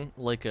wearing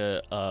like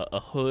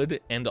a hood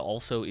and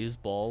also is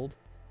bald.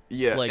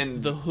 Yeah, like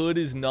and the hood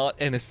is not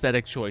an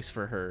aesthetic choice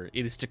for her.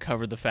 It is to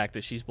cover the fact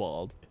that she's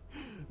bald.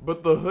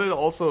 But the hood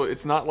also,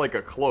 it's not like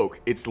a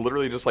cloak. It's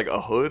literally just like a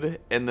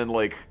hood and then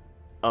like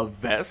a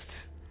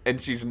vest,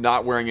 and she's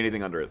not wearing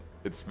anything under it.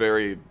 It's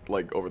very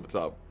like over the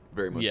top,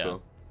 very much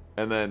so.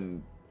 And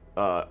then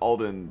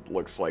Alden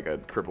looks like a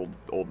crippled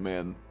old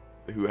man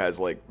who has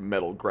like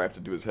metal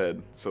grafted to his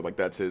head. So like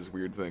that's his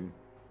weird thing.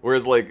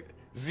 Whereas like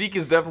Zeke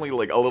is definitely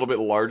like a little bit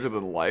larger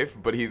than life,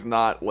 but he's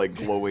not like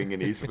glowing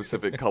any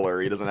specific color.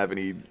 He doesn't have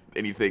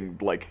anything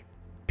like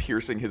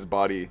piercing his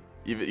body.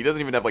 Even he doesn't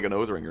even have like a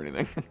nose ring or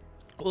anything.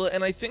 Well,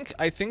 and I think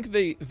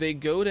they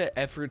go to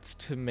efforts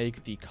to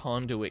make the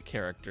conduit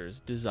characters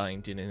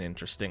designed in an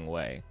interesting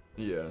way.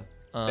 Yeah.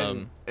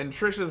 And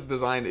Trisha's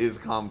design is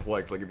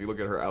complex. Like if you look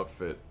at her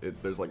outfit,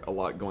 there's like a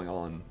lot going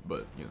on,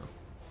 but you know.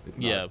 It's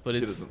not, yeah, but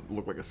she doesn't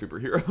look like a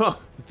superhero.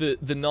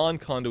 the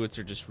non-conduits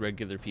are just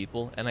regular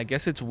people, and I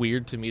guess it's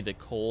weird to me that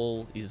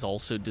Cole is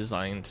also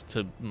designed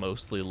to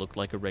mostly look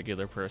like a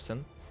regular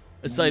person,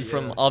 aside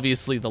from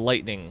obviously the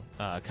lightning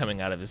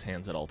coming out of his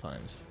hands at all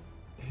times.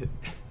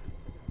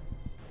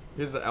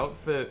 His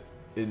outfit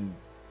in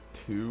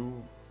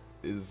 2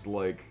 is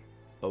like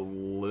a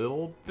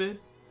little bit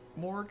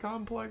more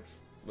complex,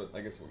 but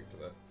I guess we'll get to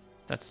that.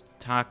 Let's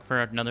talk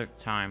for another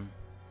time.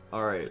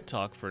 All right.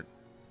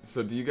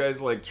 So do you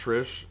guys like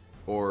Trish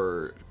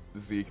or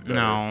Zeke better?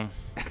 No,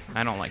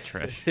 I don't like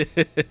Trish.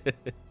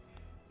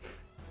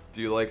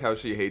 Do you like how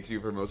she hates you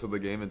for most of the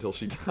game until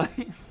she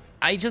dies?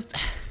 I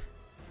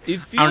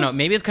don't know.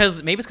 Maybe it's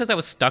because I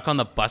was stuck on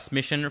the bus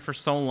mission for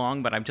so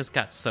long, but I just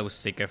got so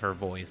sick of her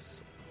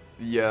voice.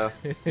 Yeah,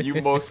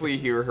 you mostly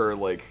hear her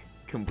like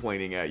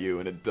complaining at you,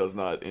 and it does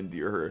not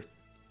endear her.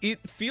 It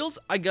feels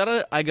I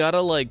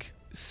gotta like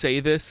say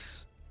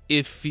this.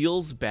 It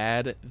feels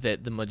bad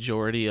that the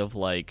majority of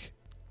like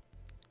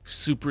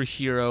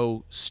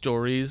superhero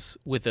stories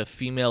with a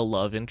female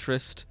love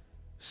interest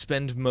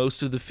spend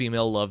most of the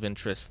female love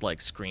interest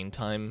like screen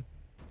time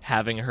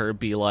having her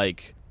be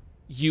like,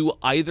 you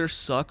either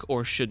suck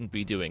or shouldn't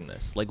be doing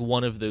this, like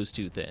one of those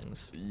two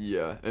things.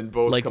 Yeah, and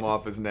both like, come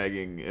off as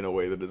nagging in a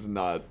way that is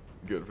not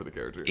good for the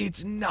character.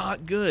 It's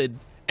not good,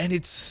 and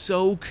it's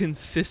so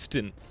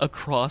consistent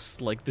across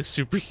like the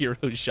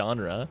superhero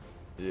genre.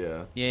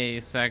 Yeah. Yay,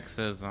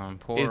 sexism,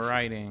 poor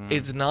writing.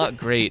 It's not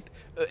great.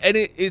 And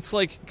it's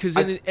like, because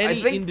in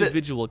any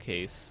individual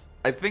case,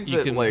 I think you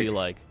that can be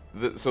like...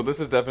 so this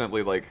is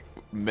definitely like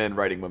men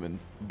writing women,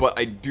 but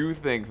I do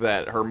think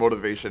that her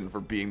motivation for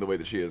being the way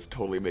that she is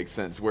totally makes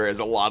sense, whereas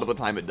a lot of the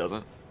time it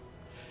doesn't.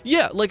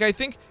 Yeah, like I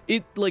think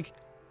it, like,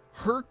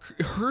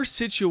 her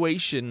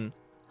situation,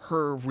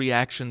 her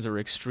reactions are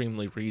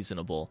extremely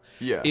reasonable.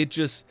 Yeah. It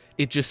just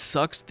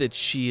sucks that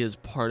she is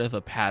part of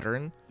a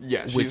pattern.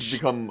 Yeah, she's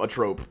become a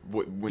trope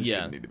when she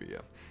didn't need to be,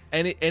 yeah.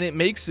 And it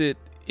makes it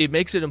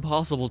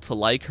impossible to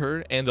like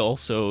her, and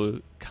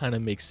also kind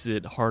of makes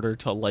it harder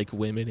to like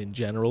women in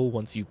general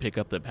once you pick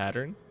up the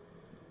pattern.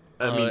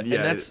 I mean,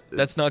 yeah, and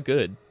that's not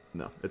good.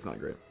 No, it's not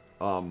great.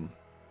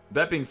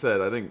 That being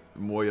said, I think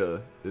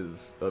Moya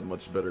is a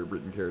much better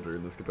written character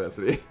in this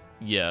capacity.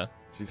 Yeah.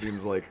 She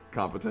seems like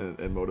competent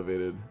and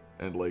motivated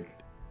and like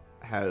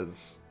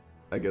has,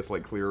 I guess,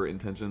 like clearer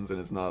intentions, and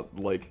it's not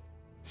like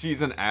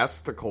she's an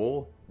ass to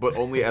Cole, but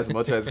only as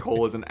much as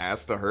Cole is an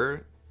ass to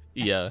her.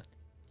 Yeah.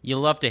 You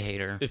love to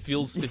hate her. It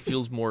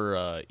feels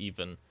more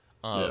even.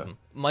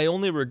 My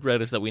only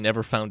regret is that we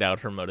never found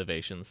out her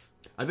motivations.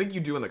 I think you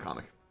do in the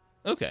comic.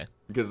 Okay.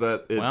 Because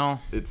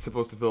it's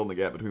supposed to fill in the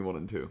gap between 1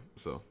 and 2.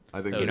 So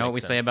I think you know what we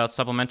say about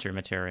supplementary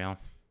material.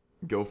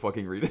 Go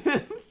fucking read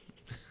it.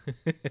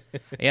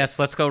 Yes,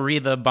 let's go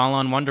read the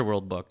Balan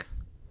Wonderworld book.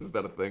 Is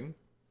that a thing?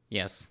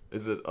 Yes.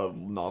 Is it a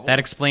novel? That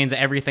explains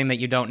everything that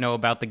you don't know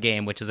about the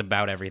game, which is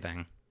about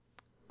everything.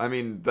 I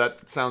mean,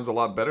 that sounds a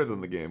lot better than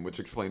the game, which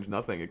explains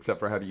nothing except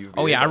for how to use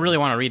the I really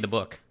want to read the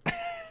book.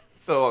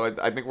 So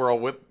I think we're all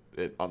with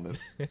it on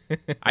this.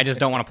 I just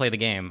don't want to play the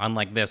game,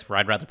 unlike this, where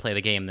I'd rather play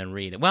the game than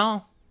read it.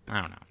 Well, I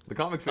don't know. The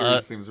comic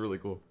series seems really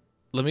cool.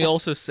 Let me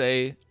also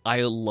say,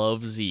 I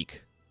love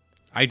Zeke.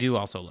 I do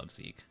also love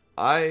Zeke.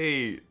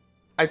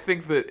 I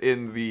think that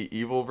in the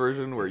evil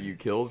version where you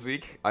kill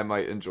Zeke, I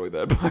might enjoy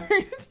that part.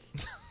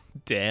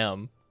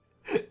 Damn.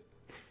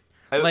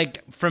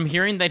 Like, from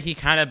hearing that he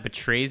kind of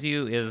betrays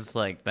you is,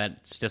 like,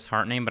 that's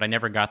disheartening, but I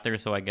never got there,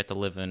 so I get to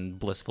live in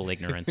blissful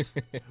ignorance.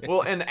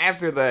 Well, and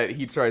after that,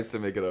 he tries to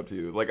make it up to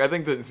you. Like, I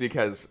think that Zeke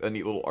has a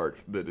neat little arc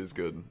that is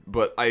good,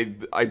 but I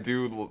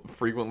do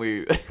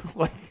frequently,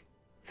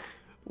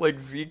 like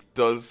Zeke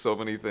does so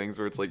many things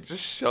where it's like,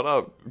 just shut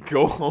up,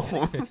 go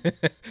home.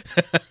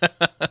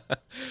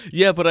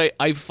 Yeah, but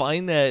I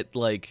find that,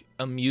 like,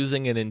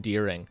 amusing and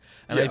endearing,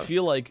 and Yeah. I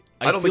feel like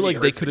I don't they think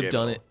he hurts could the have game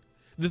done at it.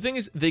 The thing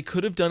is, they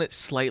could have done it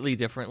slightly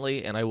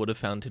differently, and I would have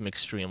found him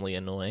extremely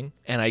annoying.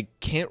 And I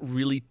can't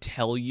really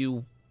tell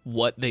you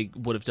what they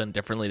would have done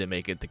differently to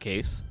make it the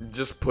case.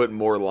 Just put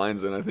more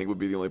lines in, I think, would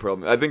be the only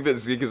problem. I think that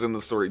Zeke is in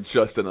the story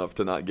just enough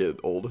to not get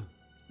old.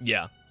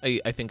 Yeah, I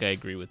think I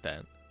agree with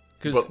that.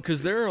 But-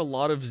 Because there are a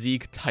lot of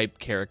Zeke-type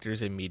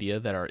characters in media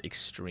that are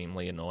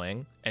extremely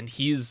annoying, and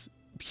he's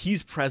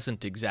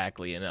present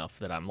exactly enough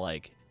that I'm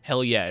like,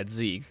 hell yeah, it's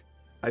Zeke.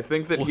 I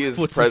think that he is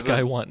What's present. this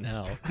guy want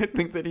now? I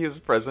think that he is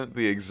present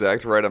the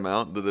exact right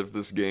amount that if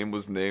this game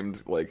was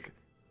named, like,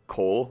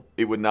 Cole,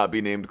 it would not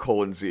be named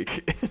Cole and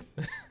Zeke.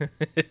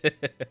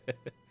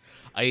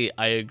 I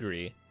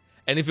agree.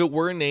 And if it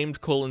were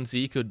named Cole and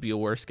Zeke, it would be a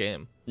worse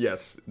game.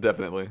 Yes,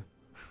 definitely.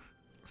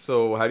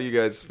 So, how do you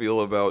guys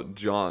feel about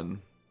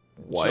John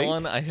White?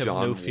 John, I have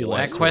no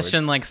feelings. That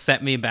question, like,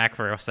 set me back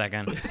for a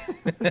second.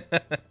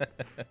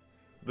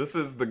 This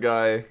is the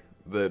guy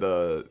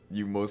that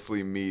you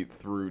mostly meet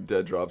through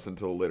dead drops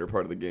until the later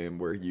part of the game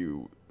where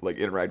you, like,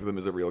 interact with him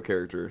as a real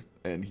character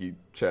and he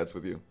chats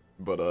with you.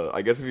 But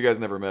I guess if you guys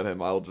never met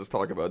him, I'll just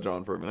talk about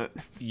John for a minute.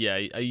 Yeah,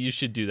 you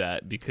should do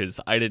that because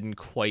I didn't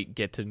quite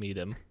get to meet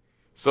him.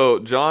 So,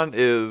 John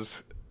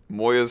is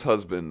Moya's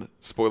husband.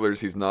 Spoilers,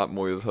 he's not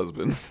Moya's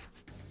husband.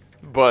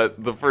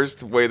 But the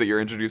first way that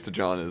you're introduced to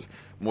John is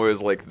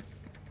Moya's like,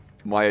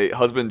 my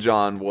husband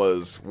John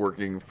was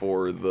working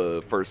for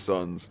the First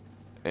Sons,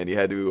 and he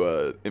had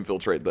to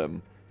infiltrate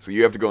them. So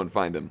you have to go and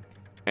find him.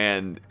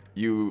 And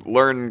you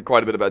learn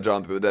quite a bit about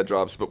John through the dead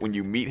drops, but when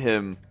you meet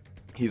him,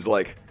 he's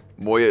like,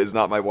 Moya is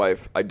not my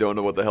wife. I don't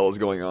know what the hell is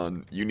going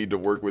on. You need to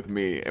work with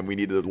me, and we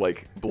need to,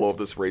 like, blow up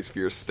this race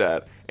fear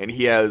stat. And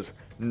he has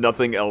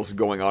nothing else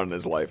going on in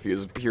his life. He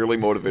is purely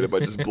motivated by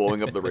just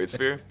blowing up the race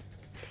sphere.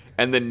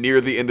 And then near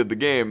the end of the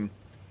game,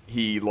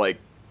 he, like,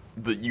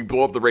 you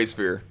blow up the race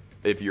sphere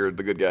if you're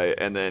the good guy,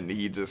 and then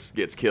he just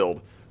gets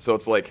killed. So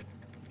it's like,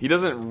 he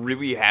doesn't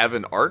really have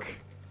an arc.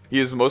 He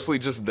is mostly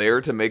just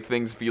there to make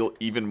things feel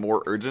even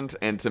more urgent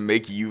and to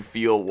make you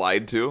feel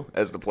lied to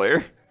as the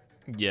player.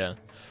 Yeah.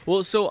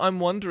 Well, so I'm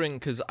wondering,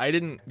 because I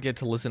didn't get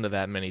to listen to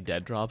that many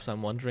dead drops,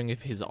 I'm wondering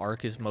if his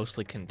arc is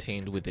mostly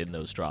contained within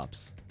those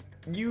drops.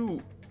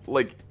 You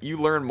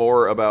learn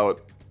more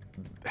about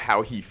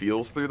how he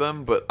feels through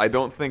them, but I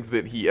don't think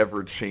that he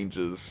ever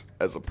changes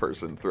as a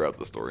person throughout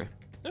the story.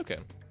 Okay.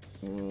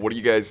 What do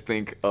you guys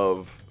think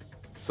of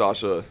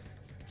Sasha?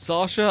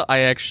 Sasha, I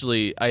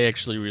actually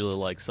really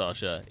like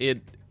Sasha.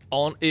 It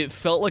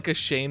felt like a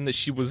shame that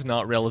she was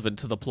not relevant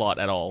to the plot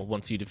at all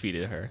once you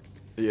defeated her.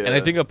 Yeah. And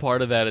I think a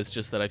part of that is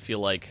just that I feel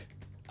like,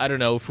 I don't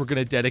know, if we're going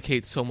to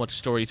dedicate so much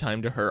story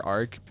time to her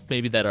arc,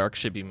 maybe that arc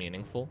should be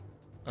meaningful.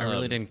 I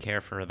really didn't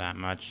care for her that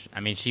much. I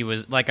mean, she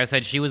was, like I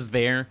said, she was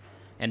there,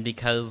 and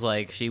because,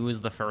 like, she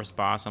was the first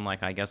boss, I'm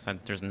like, I guess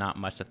there's not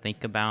much to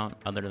think about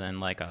other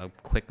than, like, a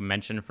quick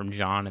mention from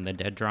John in the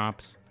dead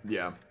drops.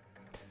 Yeah.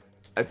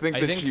 I think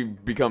she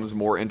becomes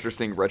more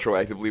interesting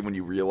retroactively when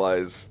you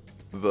realize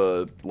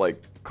the,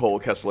 like, Cole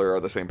Kessler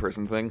are the same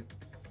person thing.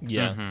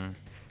 Yeah. Mm-hmm.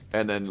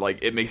 And then,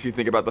 like, it makes you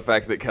think about the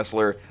fact that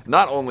Kessler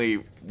not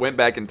only went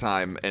back in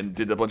time and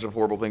did a bunch of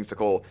horrible things to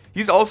Cole,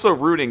 he's also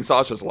ruining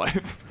Sasha's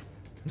life.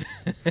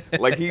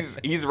 Like,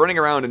 he's running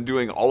around and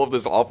doing all of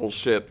this awful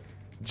shit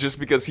just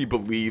because he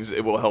believes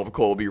it will help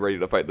Cole be ready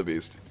to fight the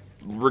Beast.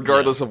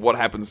 Regardless of what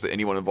happens to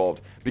anyone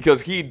involved.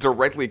 Because he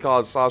directly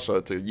caused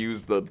Sasha to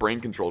use the brain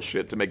control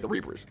shit to make the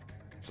Reapers.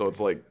 So it's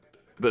like,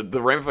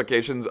 the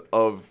ramifications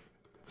of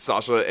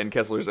Sasha and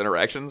Kessler's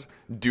interactions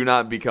do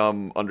not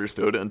become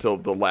understood until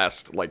the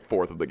last, like,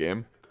 fourth of the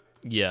game.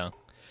 Yeah.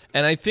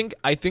 And I think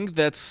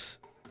that's,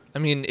 I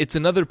mean, it's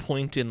another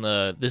point in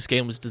this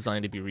game was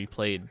designed to be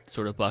replayed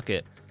sort of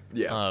bucket.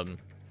 Yeah.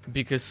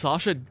 Because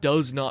Sasha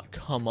does not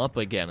come up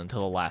again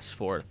until the last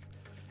fourth.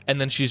 And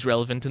then she's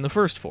relevant in the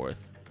first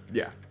fourth.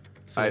 Yeah.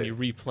 So when you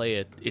replay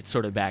it, it's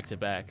sort of back to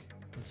back.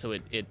 And so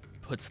it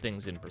puts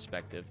things in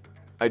perspective.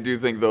 I do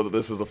think, though, that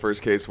this is the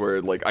first case where,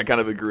 like, I kind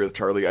of agree with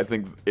Charlie. I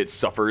think it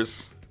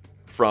suffers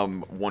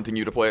from wanting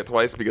you to play it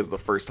twice because the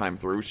first time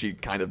through, she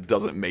kind of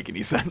doesn't make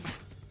any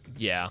sense.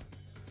 Yeah.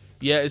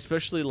 Yeah,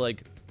 especially,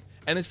 like...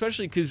 And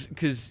especially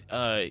because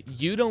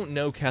you don't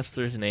know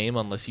Kessler's name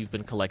unless you've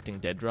been collecting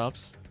dead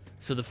drops.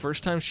 So the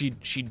first time she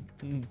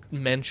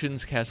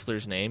mentions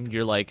Kessler's name,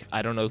 you're like,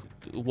 I don't know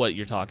what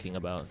you're talking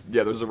about.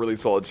 Yeah, there's a really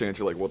solid chance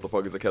you're like, what the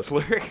fuck is a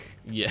Kessler?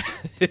 Yeah.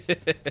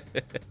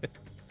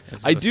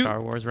 Is this a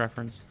Star Wars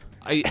reference?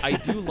 I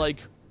do like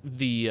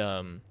the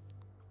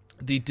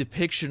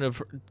depiction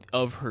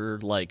of her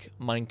like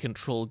mind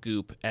control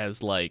goop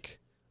as like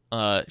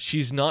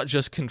she's not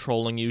just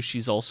controlling you,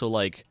 she's also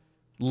like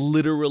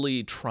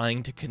literally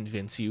trying to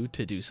convince you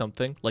to do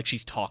something, like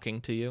she's talking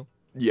to you.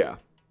 Yeah.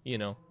 You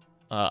know,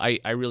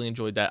 I really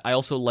enjoyed that. I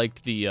also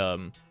liked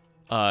the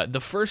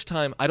first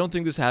time. I don't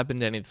think this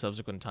happened any of the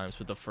subsequent times,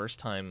 but the first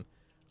time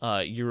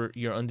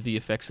you're under the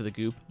effects of the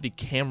goop, the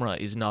camera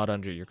is not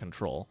under your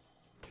control.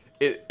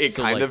 It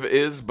So, kind like- of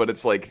is, but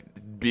it's like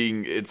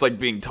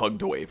being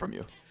tugged away from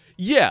you.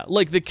 Yeah,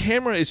 like the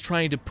camera is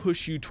trying to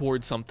push you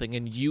towards something,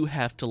 and you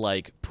have to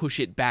like push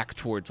it back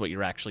towards what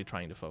you're actually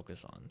trying to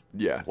focus on.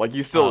 Yeah, like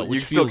you still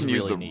which can feels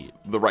use really neat.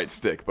 the right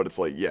stick, but it's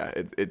like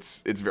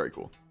it's very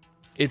cool.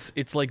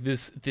 It's like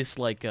this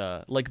like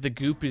the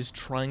goop is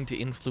trying to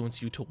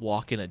influence you to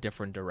walk in a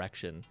different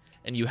direction,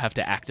 and you have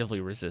to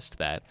actively resist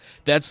that.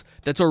 That's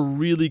a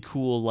really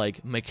cool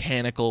like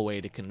mechanical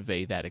way to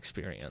convey that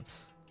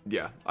experience.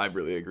 Yeah, I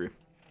really agree.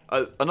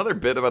 Another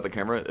bit about the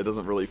camera, it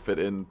doesn't really fit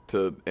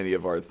into any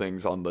of our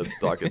things on the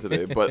docket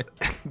today, but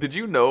did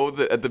you know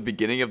that at the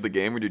beginning of the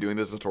game when you're doing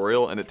the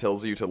tutorial and it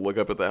tells you to look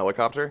up at the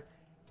helicopter,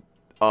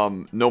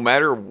 no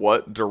matter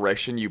what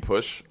direction you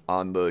push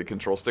on the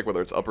control stick,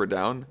 whether it's up or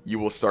down, you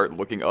will start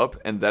looking up,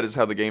 and that is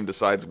how the game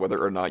decides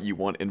whether or not you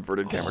want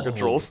inverted camera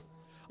controls.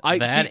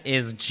 That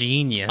is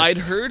genius.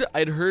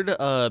 I'd heard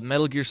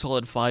Metal Gear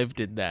Solid 5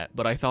 did that,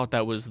 but I thought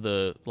that was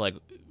the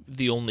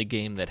only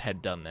game that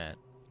had done that.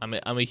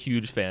 I'm a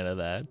huge fan of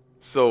that.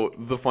 So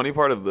the funny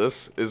part of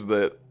this is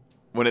that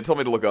when it told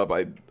me to look up,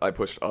 I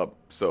pushed up,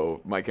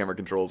 so my camera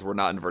controls were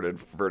not inverted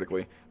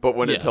vertically. But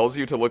when Yeah. it tells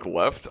you to look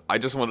left, I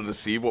just wanted to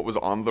see what was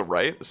on the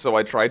right, so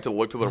I tried to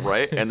look to the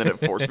right, and then it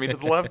forced me to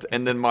the left,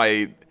 and then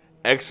my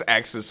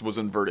x-axis was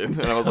inverted,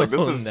 and I was like,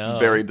 this is no.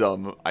 very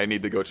dumb. I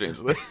need to go change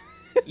this.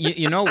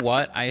 You know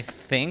what? I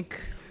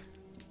think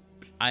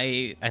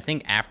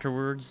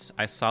afterwards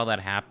I saw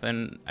that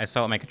happen. I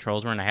saw what my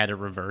controls were, and I had to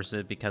reverse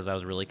it because I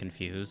was really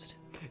confused.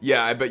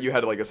 Yeah, I bet you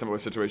had like a similar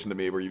situation to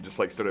me where you just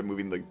like started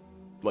moving the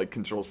like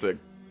control stick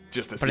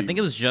just to see. But I think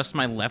it was just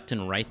my left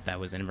and right that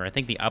was inverted. I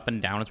think the up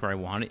and down is where I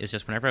want it. It's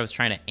just whenever I was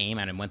trying to aim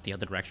at it and went the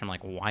other direction, I'm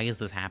like, why is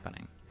this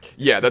happening?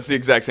 Yeah, that's the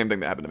exact same thing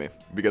that happened to me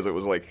because it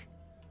was like,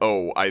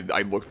 oh,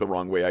 I looked the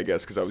wrong way, I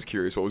guess, because I was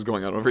curious what was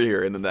going on over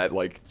here, and then that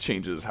like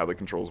changes how the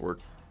controls work.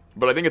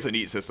 But I think it's a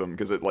neat system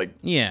because it like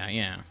Yeah.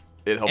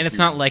 it helps. And it's you,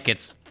 not like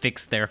it's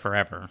fixed there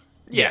forever.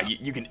 Yeah,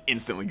 you can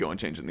instantly go and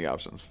change in the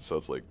options. So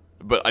it's like,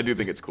 but I do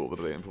think it's cool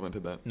that they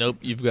implemented that. Nope,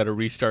 you've got to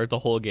restart the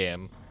whole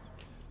game.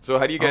 So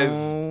how do you guys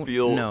Oh,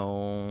 feel?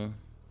 No.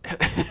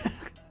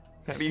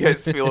 How do you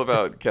guys feel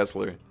about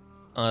Kessler?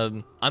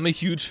 I'm a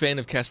huge fan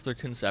of Kessler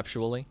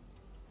conceptually.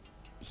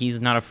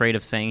 He's not afraid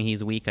of saying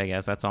he's weak, I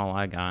guess. That's all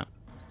I got.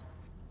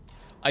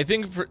 I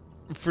think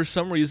for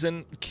some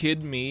reason,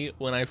 kid me,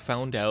 when I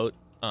found out,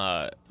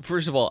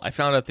 first of all, I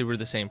found out they were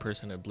the same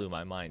person. It blew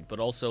my mind. But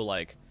also,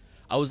 like,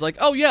 I was like,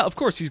 oh yeah, of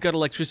course, he's got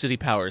electricity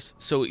powers.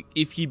 So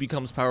if he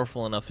becomes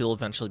powerful enough, he'll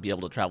eventually be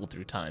able to travel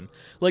through time.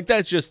 Like,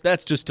 that's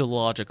just a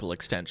logical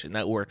extension.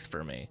 That works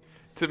for me.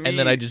 To me, And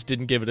then I just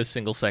didn't give it a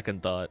single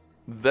second thought.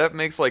 that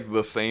makes like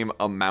the same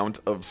amount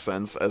of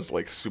sense as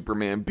like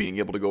Superman being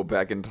able to go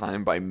back in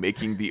time by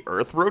making the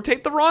Earth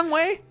rotate the wrong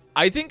way.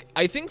 I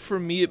think for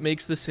me it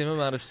makes the same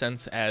amount of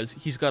sense as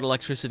he's got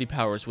electricity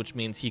powers, which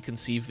means he can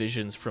see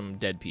visions from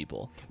dead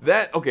people.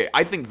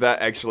 I think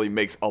that actually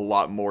makes a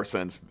lot more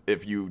sense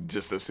if you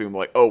just assume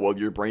like, oh well,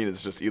 your brain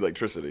is just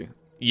electricity.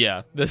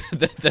 Yeah,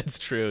 that's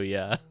true,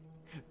 yeah.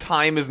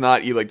 Time is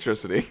not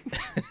electricity.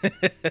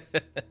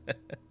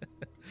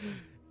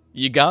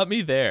 You got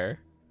me there.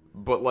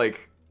 But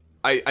like,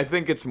 I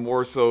think it's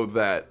more so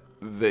that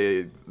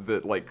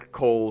like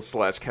Cole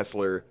 /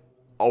 Kessler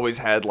always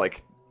had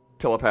like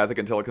telepathic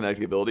and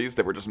telekinetic abilities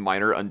that were just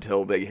minor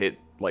until they hit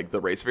like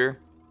the ray sphere.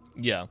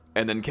 Yeah.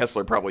 And then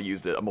Kessler probably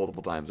used it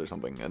multiple times or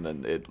something, and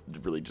then it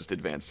really just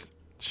advanced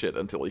shit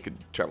until he could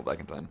travel back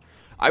in time.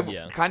 I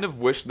kind of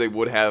wish they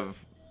would have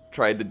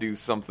tried to do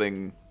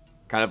something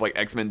kind of like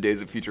X-Men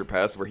Days of Future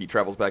Past, where he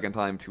travels back in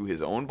time to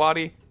his own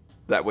body.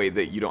 That way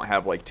that you don't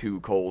have like two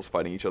Coles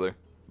fighting each other.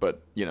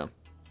 But, you know,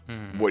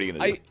 what are you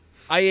gonna do?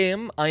 I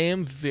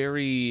am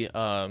very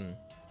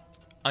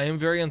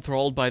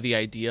enthralled by the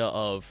idea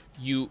of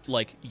you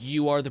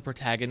are the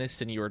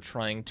protagonist and you are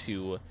trying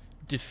to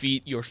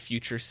defeat your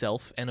future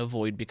self and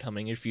avoid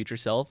becoming your future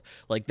self.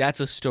 Like, that's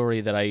a story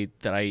that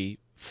I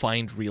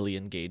find really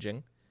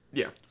engaging.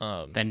 Yeah.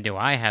 Then do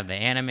I have the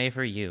anime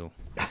for you?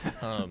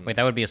 Wait,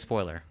 that would be a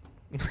spoiler.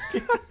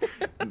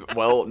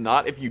 Well,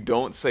 not if you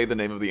don't say the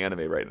name of the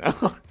anime right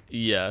now.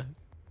 Yeah.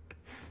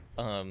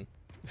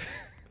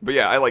 But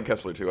yeah, I like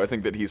Kessler too. I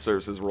think that he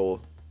serves his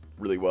role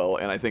really well,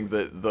 and I think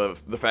that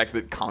the fact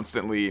that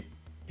constantly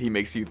he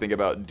makes you think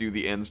about, do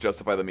the ends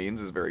justify the means,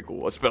 is very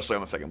cool, especially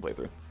on the second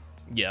playthrough.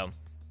 Yeah.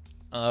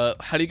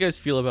 How do you guys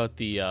feel about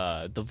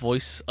the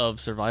voice of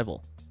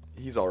Survival?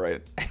 He's all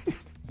right.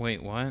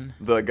 Wait, what?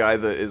 The guy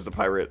that is the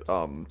pirate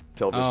television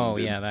Oh,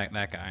 dude. yeah,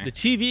 that guy. The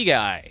TV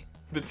guy.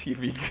 The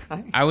TV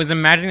guy. I was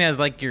imagining that as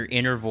like your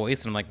inner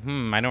voice, and I'm like,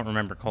 I don't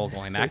remember Cole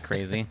going that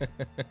crazy.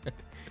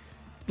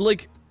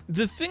 Like,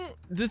 The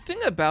thing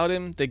about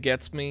him that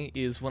gets me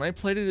is when I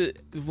played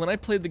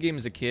the game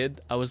as a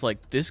kid, I was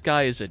like, this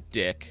guy is a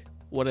dick.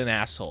 What an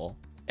asshole.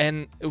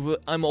 And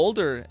I'm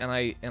older, and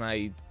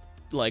I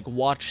like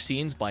watch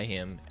scenes by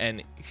him,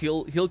 and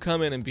he'll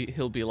come in and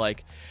he'll be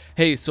like,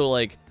 hey, so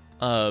like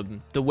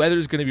the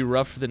weather's going to be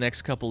rough for the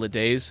next couple of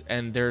days,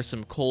 and there are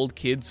some cold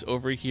kids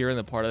over here in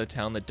the part of the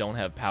town that don't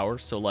have power,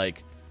 so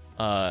like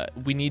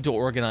we need to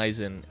organize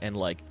and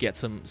like get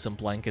some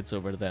blankets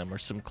over to them or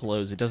some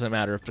clothes. It doesn't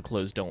matter if the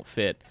clothes don't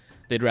fit.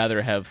 They'd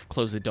rather have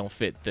clothes that don't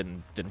fit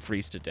than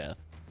freeze to death.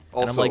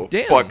 Also, and I'm like,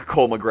 damn. Fuck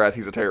Cole McGrath,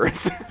 he's a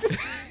terrorist.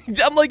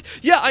 I'm like,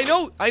 yeah,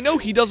 I know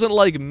he doesn't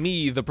like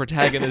me, the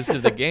protagonist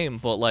of the game,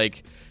 but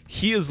like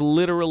he is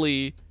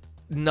literally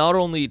not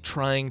only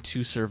trying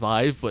to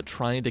survive but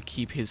trying to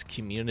keep his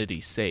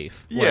community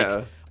safe.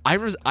 Yeah.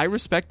 Like, I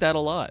respect that a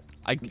lot.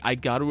 I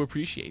got to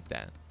appreciate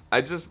that.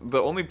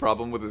 The only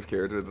problem with his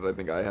character that I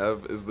think I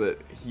have is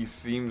that he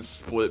seems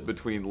split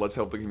between let's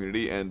help the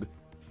community and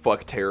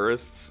fuck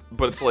terrorists,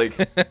 but it's like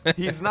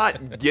he's not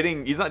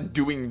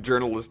doing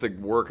journalistic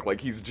work.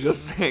 Like, he's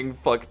just saying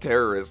fuck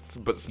terrorists,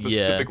 but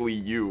specifically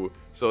you.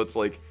 So it's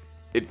like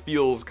it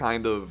feels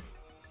kind of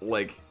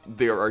like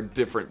there are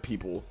different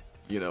people.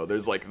 You know,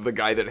 there's like the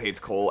guy that hates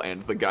Cole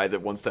and the guy that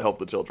wants to help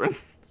the children.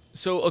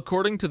 So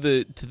according to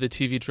the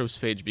TV tropes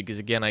page, because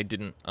again I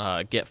didn't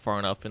get far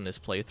enough in this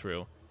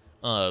playthrough.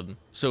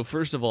 So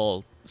first of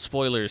all,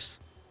 spoilers.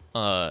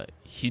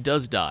 He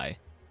does die.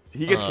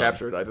 He gets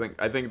captured. I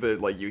think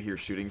that like you hear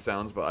shooting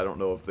sounds, but I don't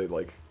know if they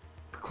like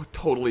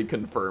totally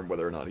confirm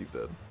whether or not he's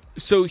dead.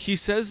 So he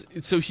says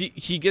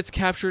he gets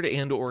captured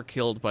and or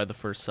killed by the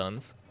First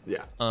Sons.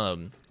 Yeah.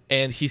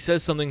 And he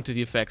says something to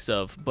the effects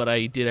of, "But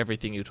I did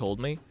everything you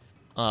told me,"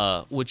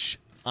 which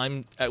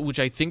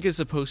I think is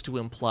supposed to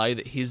imply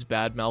that his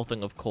bad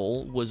mouthing of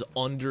Cole was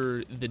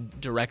under the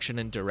direction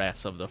and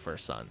duress of the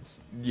First Sons.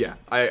 Yeah,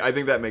 I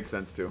think that makes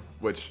sense too.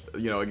 Which,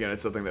 you know, again,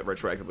 it's something that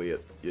retroactively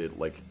it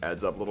like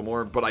adds up a little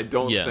more. But I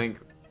don't think,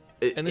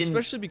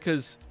 especially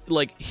because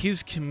like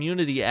his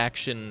community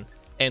action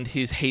and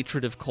his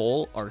hatred of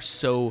Cole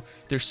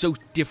they're so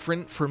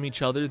different from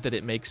each other that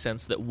it makes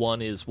sense that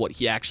one is what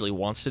he actually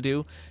wants to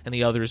do and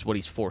the other is what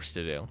he's forced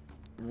to do.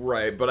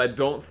 Right, but I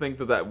don't think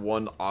that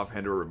one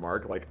offhander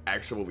remark like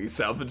actually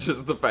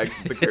salvages the fact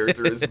that the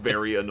character is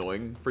very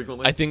annoying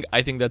frequently. I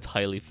think that's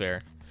highly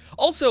fair.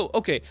 Also,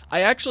 okay,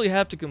 I actually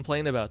have to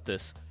complain about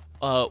this.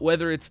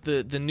 Whether it's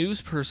the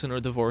news person or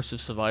the Voice of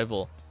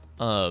Survival,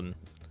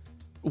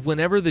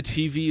 whenever the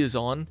TV is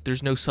on,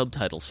 there's no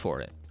subtitles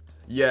for it.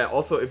 Yeah,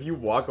 also, if you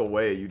walk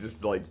away, you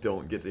just, like,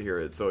 don't get to hear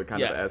it, so it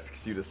kind of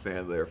asks you to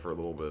stand there for a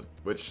little bit,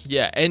 which...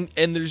 Yeah, and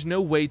there's no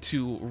way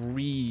to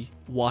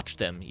re-watch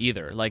them,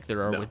 either, like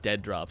there are with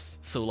dead drops.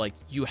 So, like,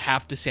 you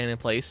have to stand in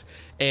place,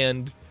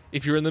 and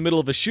if you're in the middle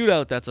of a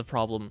shootout, that's a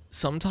problem.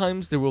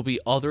 Sometimes there will be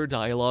other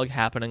dialogue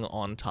happening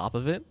on top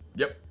of it.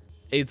 Yep.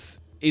 It's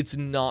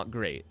not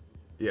great.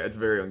 Yeah, it's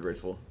very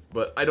ungraceful.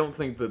 But I don't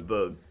think that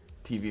the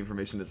TV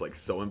information is, like,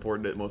 so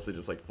important. It mostly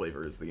just, like,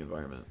 flavors the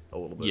environment a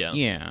little bit.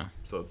 Yeah.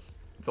 So it's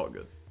all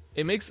good.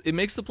 It makes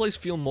the place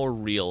feel more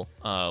real,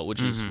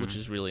 which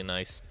is really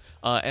nice.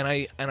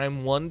 And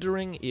I'm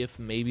wondering if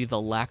maybe the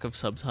lack of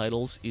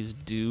subtitles is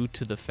due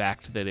to the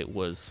fact that it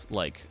was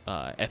like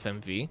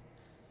FMV,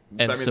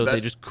 and they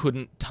just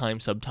couldn't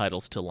time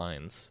subtitles to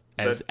lines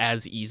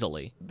as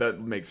easily. That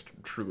makes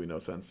truly no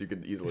sense. You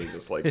could easily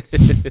just like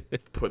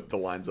put the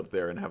lines up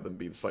there and have them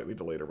be slightly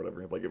delayed or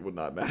whatever. Like, it would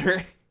not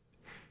matter.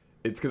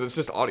 It's because it's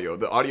just audio.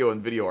 The audio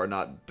and video are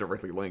not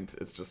directly linked.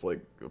 It's just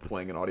like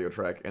playing an audio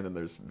track, and then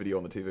there's video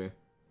on the TV.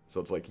 So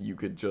it's like you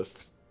could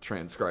just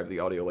transcribe the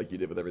audio like you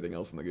did with everything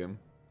else in the game.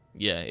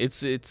 Yeah,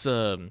 it's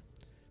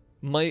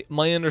my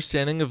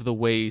understanding of the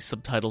way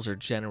subtitles are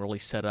generally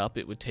set up.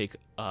 It would take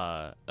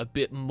a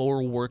bit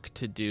more work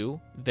to do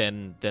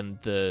than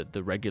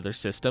the regular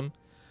system.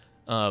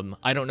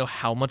 I don't know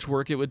how much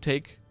work it would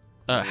take.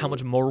 How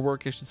much more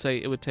work, I should say,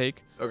 it would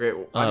take. Okay,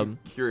 well, I'm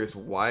curious,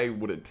 why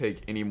would it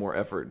take any more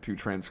effort to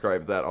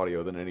transcribe that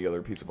audio than any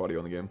other piece of audio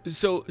in the game?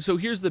 So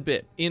here's the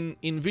bit. In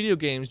video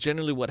games,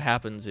 generally what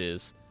happens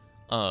is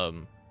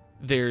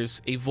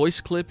there's a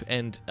voice clip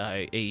and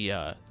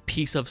a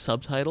piece of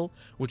subtitle,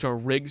 which are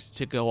rigged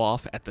to go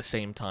off at the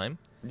same time.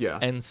 Yeah.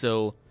 And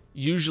so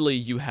usually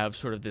you have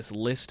sort of this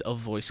list of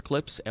voice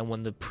clips, and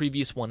when the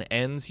previous one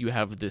ends, you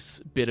have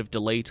this bit of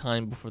delay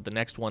time before the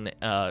next one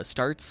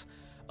starts.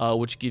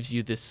 Which gives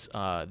you this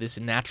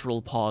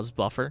natural pause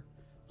buffer,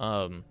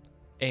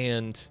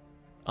 and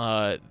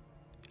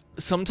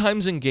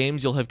sometimes in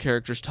games you'll have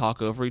characters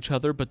talk over each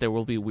other, but there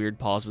will be weird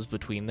pauses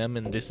between them,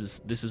 and this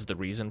is the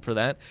reason for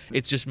that.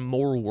 It's just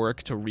more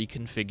work to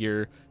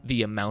reconfigure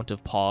the amount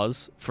of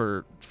pause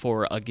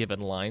for a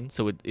given line,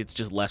 so it's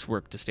just less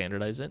work to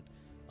standardize it.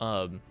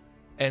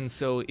 And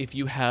so if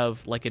you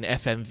have like an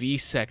FMV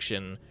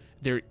section,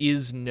 there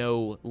is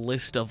no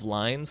list of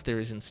lines. There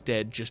is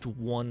instead just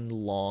one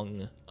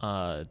long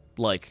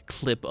like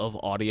clip of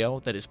audio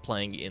that is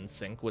playing in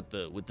sync with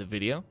the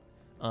video.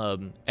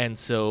 And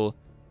so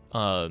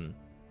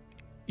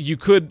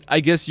I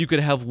guess you could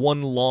have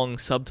one long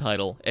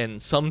subtitle,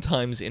 and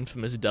sometimes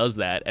Infamous does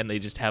that, and they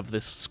just have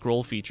this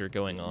scroll feature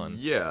going on.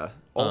 Yeah.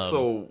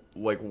 Also,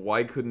 like,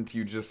 why couldn't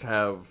you just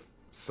have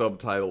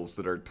subtitles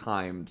that are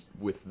timed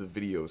with the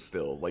video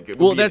still? Like, it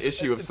would be an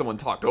issue if someone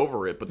talked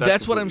over it, but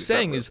that's what I'm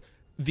saying separate. is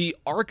the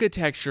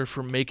architecture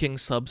for making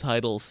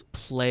subtitles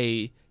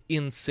play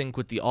in sync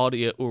with the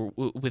audio or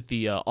with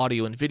the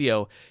audio and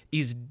video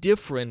is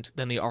different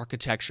than the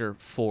architecture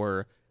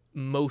for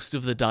most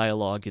of the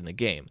dialogue in the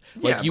game.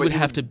 Like, Yeah, you but would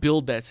have to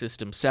build that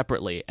system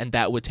separately, and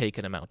that would take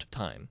an amount of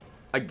time.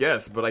 I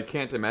guess, but I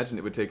can't imagine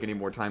it would take any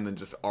more time than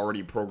just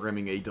already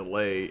programming a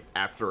delay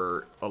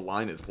after a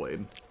line is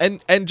played.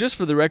 And just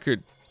for the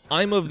record,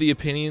 I'm of the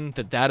opinion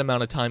that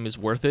amount of time is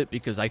worth it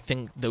because I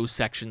think those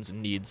sections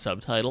need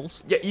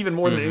subtitles. Yeah, even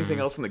more than anything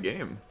else in the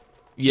game.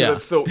 Yeah.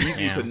 It's so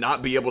easy to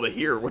not be able to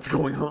hear what's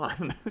going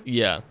on.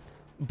 Yeah.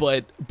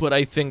 But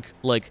I think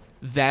like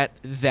that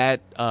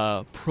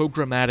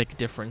programmatic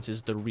difference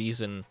is the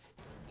reason,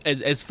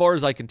 as far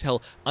as I can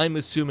tell, I'm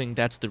assuming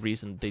that's the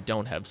reason they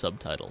don't have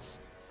subtitles.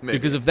 Maybe.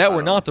 Because if that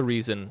were not the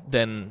reason,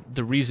 then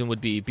the reason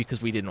would be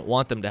because we didn't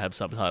want them to have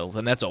subtitles,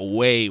 and that's a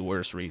way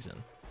worse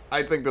reason.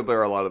 I think that there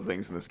are a lot of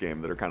things in this game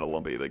that are kind of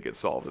lumpy that get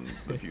solved in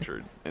the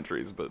future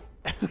entries, but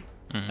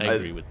I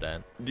agree with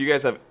that. Do you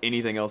guys have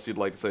anything else you'd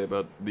like to say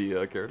about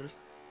the characters?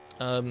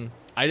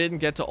 I didn't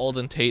get to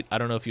Alden Tate. I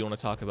don't know if you want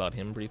to talk about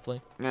him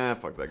briefly. Nah,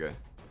 fuck that guy.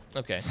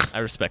 Okay, I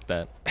respect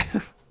that.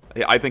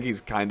 Yeah, I think he's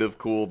kind of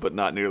cool, but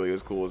not nearly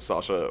as cool as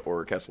Sasha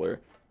or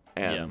Kessler.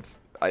 And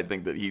I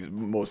think that he's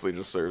mostly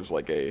just serves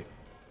like a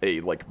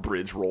like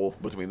bridge role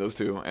between those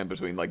two and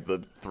between like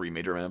the three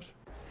major maps.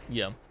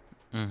 Yeah.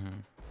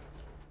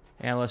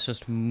 Yeah, let's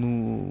just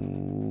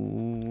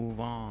move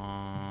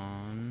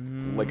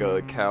on. Like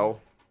a cow.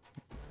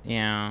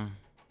 Yeah.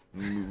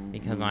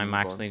 Because I'm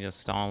actually just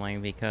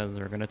stalling because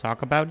we're going to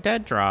talk about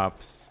dead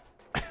drops.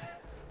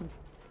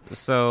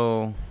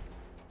 So,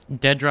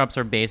 dead drops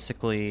are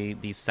basically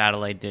these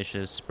satellite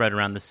dishes spread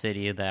around the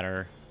city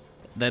that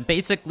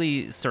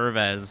basically serve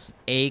as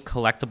A,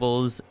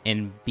 collectibles,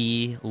 and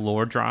B,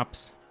 lore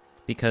drops.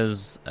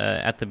 Because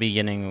at the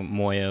beginning,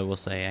 Moya will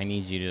say, I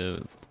need you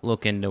to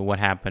look into what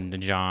happened to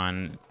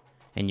John,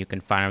 and you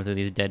can find him through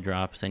these dead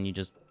drops, and you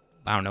just,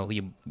 I don't know,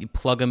 you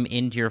plug them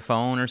into your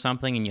phone or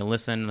something, and you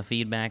listen to the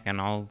feedback, and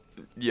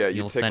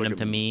you'll send them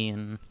to me.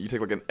 And you take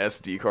like an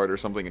SD card or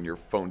something, and your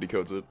phone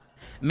decodes it.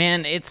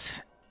 Man,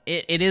 it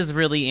is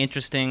really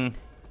interesting.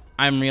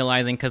 I'm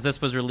realizing, because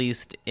this was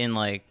released in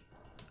like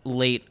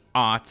late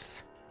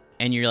aughts,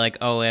 and you're like,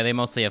 oh yeah, they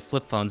mostly have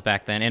flip phones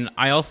back then. And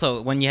I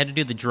also, when you had to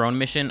do the drone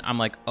mission, I'm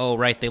like, oh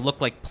right, they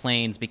look like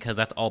planes because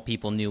that's all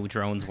people knew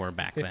drones were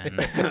back then.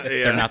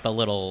 They're not the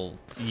little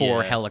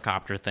four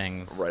helicopter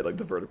things. Right, like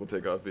the vertical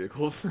takeoff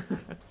vehicles.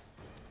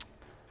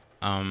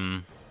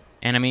 And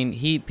I mean,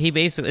 he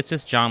basically, it's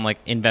just John like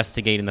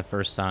investigating the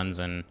First Sons,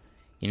 and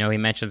you know, he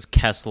mentions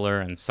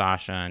Kessler and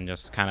Sasha and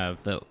just kind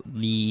of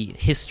the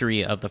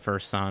history of the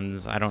First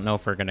Sons. I don't know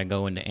if we're gonna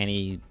go into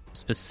any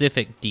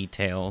specific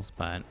details,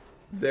 but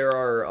there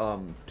are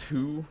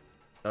two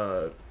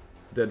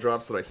dead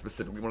drops that I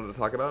specifically wanted to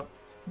talk about.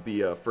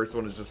 The first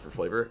one is just for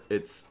flavor.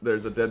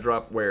 There's a dead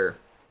drop where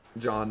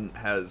John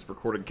has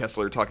recorded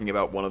Kessler talking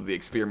about one of the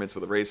experiments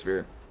with a ray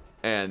sphere,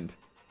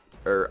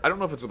 or I don't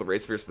know if it's with a ray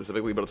sphere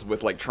specifically, but it's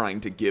with like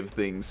trying to give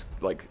things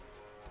like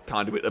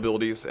conduit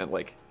abilities and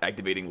like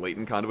activating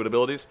latent conduit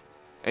abilities.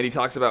 And he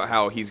talks about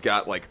how he's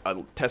got like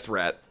a test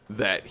rat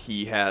that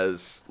he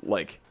has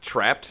like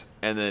trapped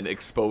and then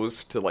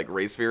exposed to like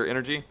ray sphere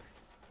energy.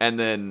 And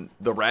then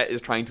the rat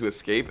is trying to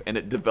escape, and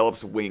it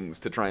develops wings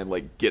to try and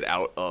like get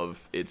out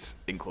of its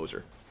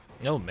enclosure.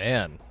 Oh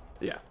man.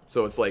 Yeah.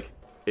 So it's like,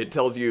 it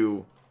tells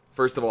you,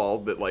 first of all,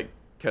 that like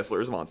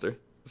Kessler is a monster.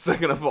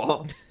 Second of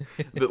all,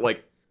 that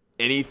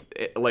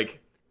like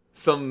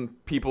some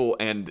people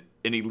and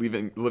any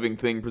living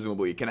thing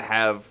presumably can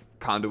have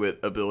conduit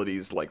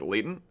abilities like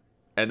latent,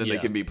 and then they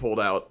can be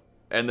pulled out.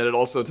 And then it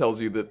also tells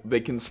you that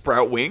they can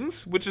sprout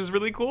wings, which is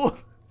really cool.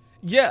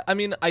 Yeah, I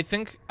mean, I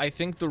think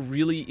the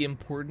really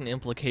important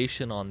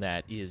implication on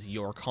that is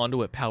your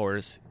conduit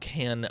powers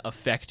can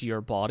affect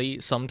your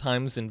body,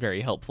 sometimes in very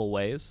helpful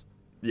ways.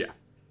 Yeah.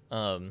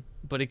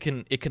 But it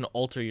can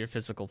alter your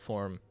physical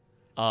form,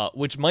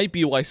 which might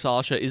be why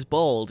Sasha is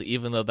bald,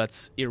 even though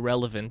that's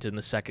irrelevant in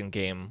the second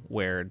game,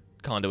 where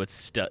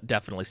conduits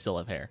definitely still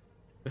have hair.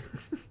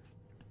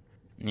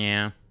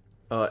 Yeah.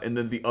 And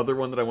then the other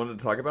one that I wanted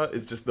to talk about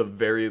is just the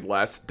very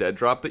last dead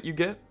drop that you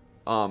get.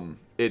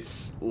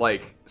 It's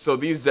like, so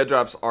these dead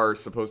drops are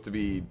supposed to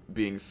be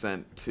being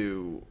sent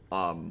to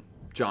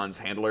John's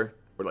handler,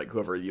 or like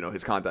whoever, you know,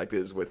 his contact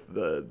is with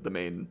the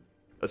main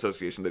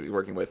association that he's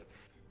working with.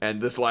 And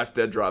this last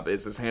dead drop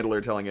is his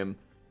handler telling him,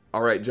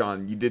 all right,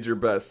 John, you did your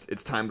best.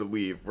 It's time to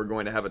leave. We're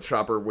going to have a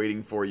chopper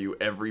waiting for you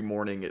every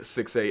morning at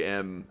 6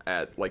 a.m.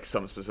 at like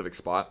some specific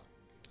spot.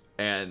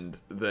 And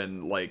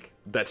then like,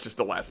 that's just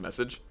the last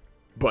message.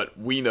 But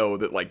we know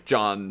that like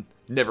John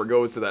never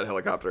goes to that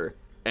helicopter,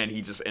 and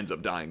he just ends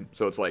up dying.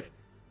 So it's like,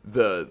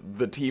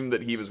 the team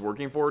that he was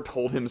working for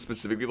told him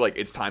specifically, like,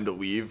 it's time to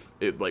leave.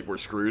 We're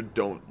screwed.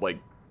 Don't, like,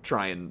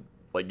 try and,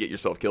 like, get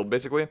yourself killed,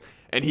 basically.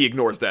 And he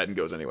ignores that and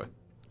goes anyway.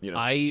 You know?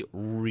 I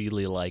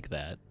really like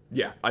that.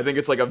 Yeah, I think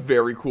it's, like, a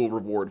very cool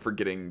reward for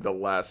getting the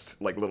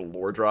last, like, little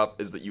lore drop,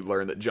 is that you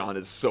learn that John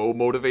is so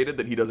motivated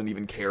that he doesn't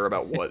even care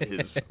about what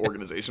his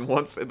organization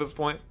wants at this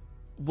point.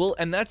 Well,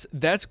 and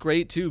that's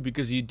great, too,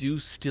 because you do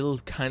still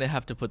kind of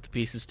have to put the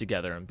pieces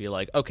together and be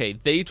like, okay,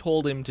 they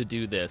told him to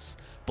do this,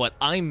 but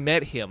I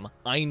met him.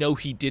 I know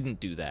he didn't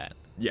do that.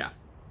 Yeah.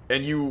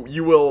 And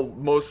you will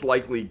most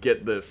likely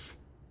get this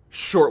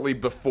shortly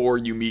before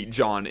you meet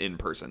John in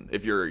person,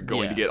 if you're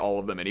going to get all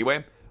of them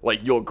anyway.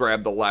 Like, you'll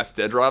grab the last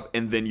dead drop,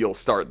 and then you'll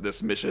start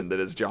this mission that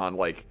is John,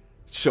 like,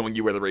 showing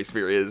you where the race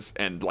sphere is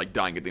and, like,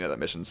 dying at the end of that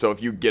mission. So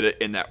if you get it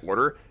in that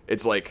order,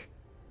 it's, like,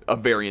 a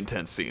very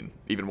intense scene,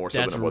 even more so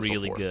than it was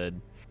really before. Good.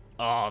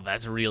 Oh,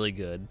 that's really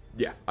good.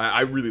 Yeah,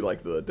 I really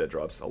like the dead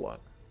drops a lot.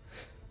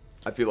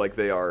 I feel like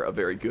they are a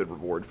very good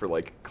reward for,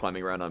 like,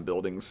 climbing around on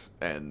buildings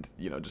and,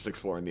 you know, just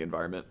exploring the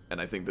environment.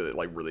 And I think that it,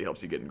 like, really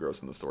helps you get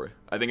engrossed in the story.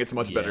 I think it's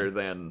much better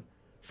than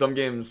some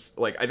games.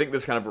 Like, I think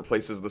this kind of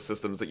replaces the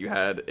systems that you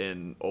had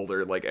in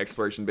older, like,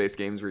 exploration-based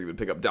games where you would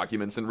pick up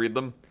documents and read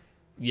them.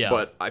 Yeah.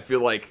 But I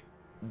feel like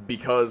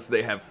because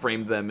they have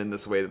framed them in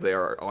this way that they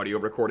are audio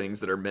recordings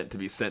that are meant to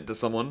be sent to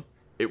someone,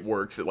 it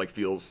works. It, like,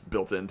 feels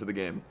built into the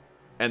game.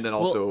 And then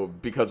also,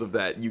 because of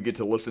that, you get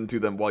to listen to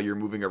them while you're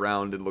moving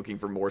around and looking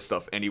for more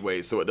stuff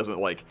anyway, so it doesn't,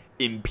 like,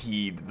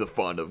 impede the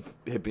fun of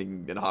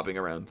hipping and hopping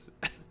around.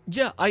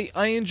 Yeah,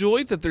 I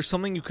enjoy that there's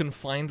something you can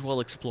find while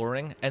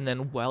exploring, and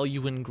then while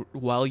you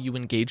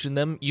engage in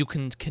them, you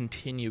can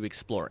continue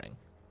exploring.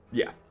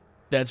 Yeah.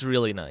 That's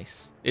really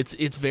nice.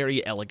 It's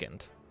very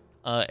elegant.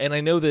 And I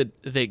know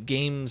that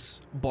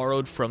games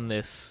borrowed from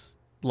this,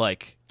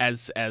 like,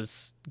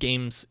 as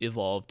games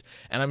evolved,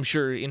 and I'm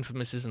sure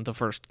Infamous isn't the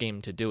first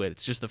game to do it.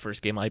 It's just the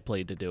first game I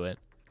played to do it.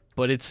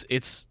 But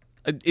it's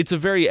a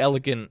very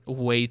elegant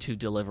way to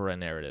deliver a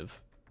narrative.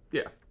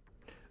 Yeah.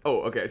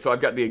 Oh, okay. So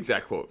I've got the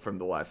exact quote from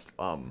the last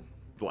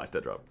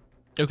dead drop.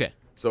 Okay.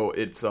 So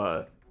it's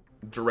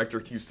Director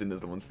Houston is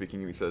the one speaking,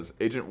 and he says,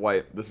 "Agent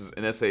White, this is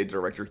NSA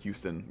Director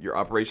Houston. Your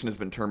operation has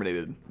been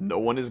terminated. No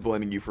one is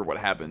blaming you for what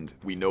happened.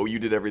 We know you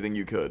did everything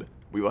you could.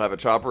 We will have a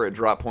chopper at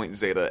Drop Point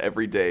Zeta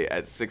every day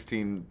at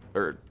 16,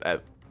 or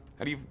at,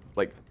 how do you,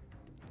 like,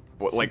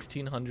 what, like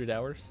 1600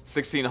 hours?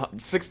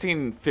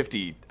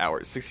 1650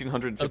 hours.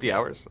 1650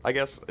 hours, I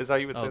guess, is how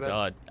you would say that. Oh,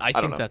 God. I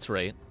don't think know. that's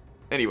right.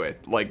 Anyway,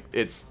 like,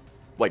 it's,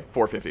 like,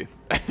 4:50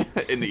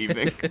 in the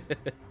evening.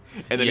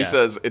 And then he Yeah.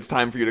 says, it's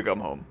time for you to come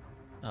home.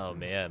 Oh,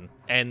 man.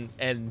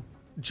 And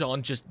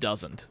John just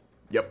doesn't.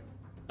 Yep.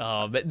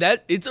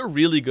 But it's a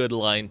really good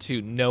line,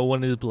 too. No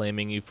one is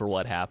blaming you for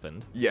what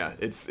happened. Yeah,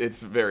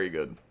 it's very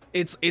good.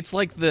 It's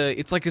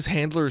like his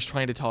handler is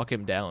trying to talk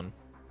him down.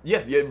 Yeah,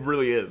 it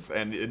really is,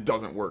 and it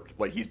doesn't work.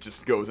 Like, he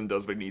just goes and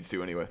does what he needs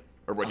to anyway,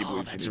 or what he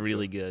believes he needs That's to.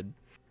 really good.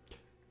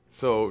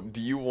 So,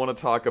 do you want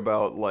to talk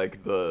about,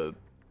 like, the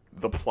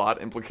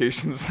plot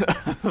implications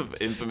of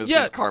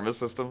Infamous's karma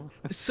system?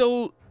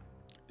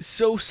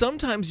 So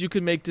sometimes you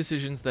can make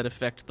decisions that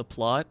affect the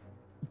plot,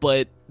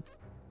 but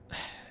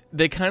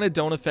they kind of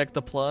don't affect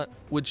the plot,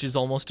 which is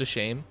almost a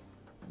shame.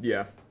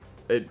 Yeah.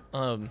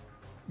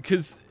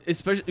 Because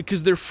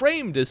they're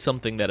framed as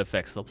something that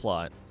affects the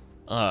plot,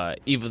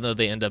 even though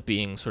they end up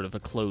being sort of a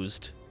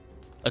closed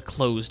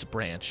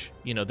branch.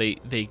 You know,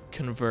 they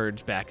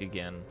converge back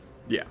again.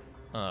 Yeah.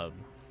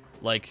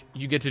 Like,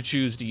 you get to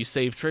choose, do you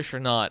save Trish or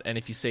not? And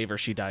if you save her,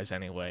 she dies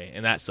anyway,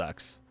 and that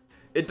sucks.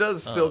 It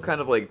does still kind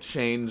of, like,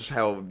 change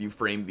how you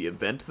frame the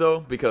event, though,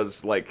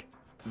 because, like,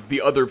 the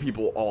other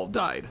people all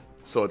died.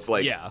 So it's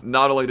like,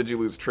 not only did you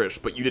lose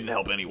Trish, but you didn't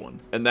help anyone.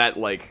 And that,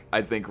 like,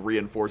 I think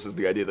reinforces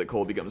the idea that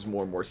Cole becomes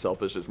more and more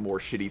selfish as more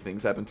shitty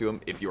things happen to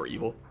him, if you're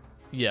evil.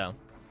 Yeah.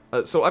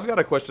 So I've got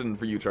a question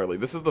for you, Charlie.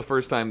 This is the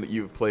first time that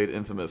you've played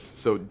Infamous.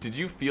 So did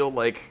you feel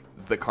like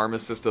the karma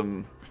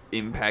system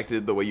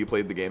impacted the way you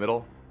played the game at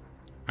all?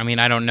 I mean,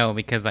 I don't know,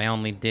 because I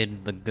only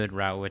did the good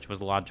route, which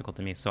was logical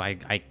to me, so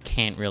I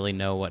can't really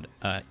know what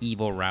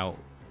evil route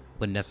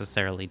would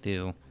necessarily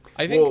do.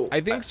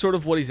 I think sort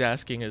of what he's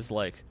asking is,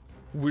 like,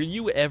 were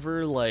you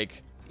ever,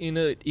 like, in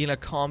a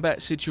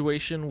combat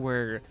situation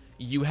where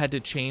you had to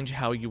change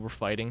how you were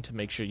fighting to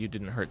make sure you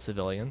didn't hurt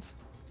civilians?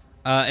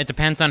 It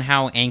depends on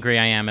how angry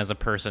I am as a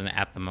person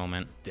at the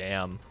moment.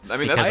 Damn. I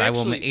mean, because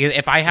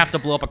if I have to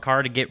blow up a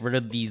car to get rid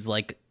of these,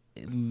 like,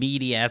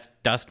 meaty ass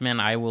dustmen,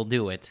 I will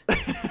do it.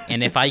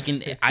 And if I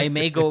can, I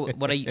may go.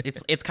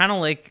 It's kind of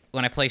like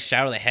when I play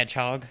Shadow the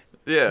Hedgehog.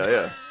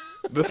 Yeah.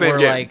 The same where,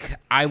 game. like,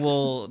 I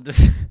will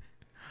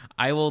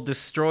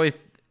destroy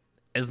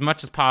as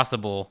much as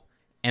possible,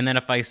 and then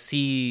if I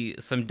see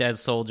some dead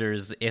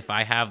soldiers, if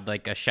I have,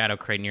 like, a shadow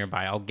crate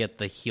nearby, I'll get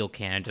the heal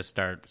can and just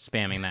start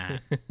spamming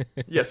that.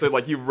 Yeah, so,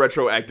 like, you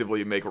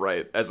retroactively make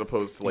right, as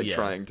opposed to, like,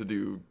 trying to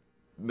do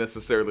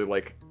necessarily,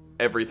 like,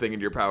 everything in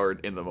your power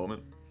in the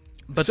moment.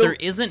 But there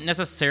isn't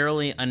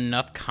necessarily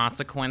enough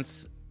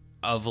consequence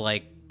of,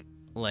 like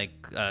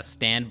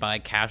standby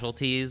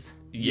casualties.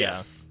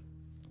 Yes.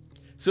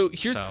 So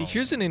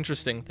here's an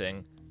interesting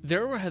thing.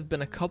 There have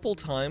been a couple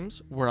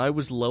times where I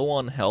was low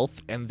on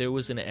health and there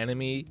was an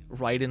enemy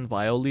right in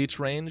BioLeech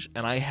range,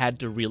 and I had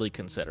to really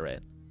consider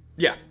it.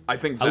 Yeah, I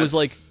think that's... I was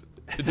like,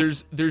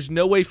 there's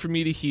no way for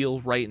me to heal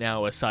right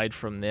now aside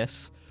from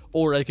this,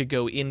 or I could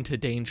go into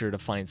danger to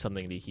find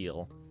something to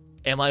heal.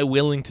 Am I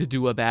willing to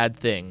do a bad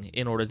thing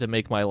in order to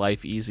make my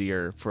life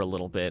easier for a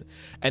little bit?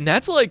 And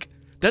that's like,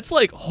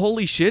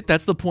 holy shit,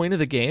 that's the point of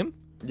the game?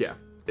 Yeah.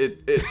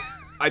 It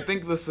I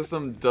think the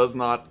system does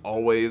not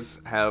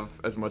always have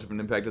as much of an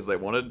impact as I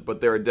wanted,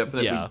 but there are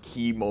definitely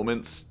key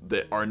moments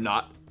that are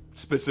not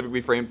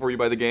specifically framed for you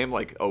by the game,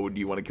 like, oh, do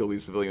you want to kill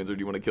these civilians, or do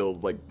you want to kill,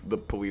 like, the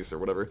police or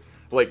whatever?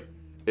 Like,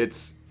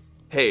 it's,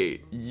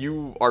 hey,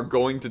 you are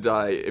going to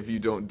die if you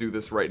don't do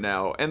this right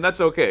now, and that's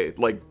okay.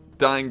 Like,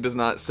 dying does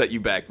not set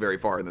you back very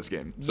far in this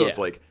game. So it's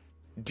like,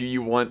 do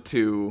you want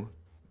to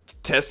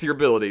test your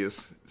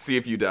abilities, see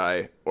if you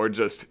die, or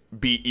just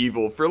be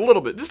evil for a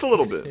little bit, just a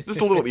little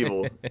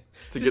evil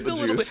to get the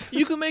juice.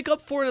 You can make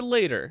up for it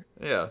later.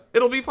 Yeah,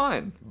 it'll be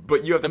fine,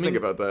 but you have to think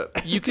about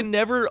that. You can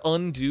never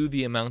undo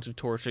the amount of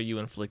torture you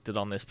inflicted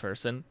on this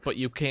person, but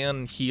you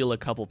can heal a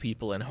couple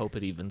people and hope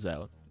it evens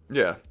out.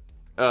 Yeah.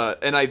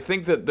 And I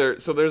think that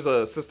there's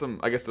a system,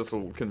 I guess this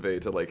will convey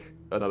to, like,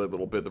 another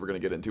little bit that we're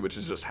going to get into, which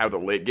is just how the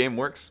late game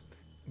works.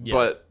 Yeah.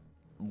 But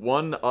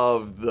one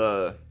of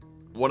the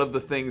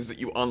things that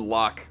you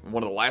unlock,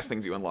 one of the last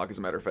things you unlock, as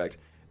a matter of fact,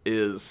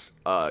 is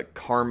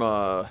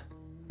karma.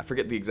 I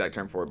forget the exact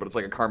term for it, but it's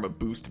like a karma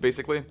boost,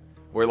 basically,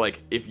 where,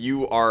 like, if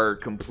you are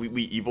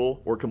completely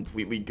evil or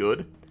completely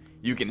good,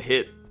 you can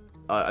hit,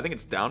 I think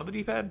it's down on the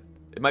D-pad.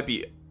 It might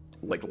be,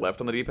 like,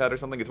 left on the D-pad or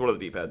something. It's one of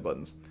the D-pad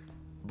buttons.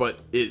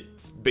 But it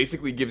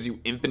basically gives you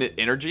infinite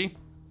energy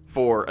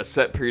for a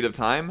set period of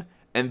time,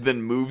 and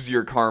then moves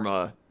your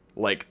karma,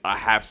 like, a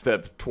half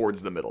step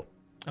towards the middle.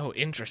 Oh,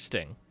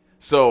 interesting.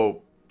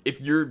 So, if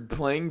you're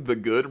playing the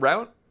good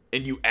route,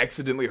 and you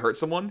accidentally hurt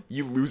someone,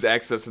 you lose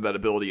access to that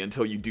ability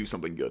until you do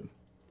something good.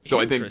 So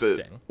I think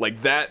that,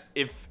 like, that,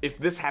 if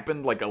this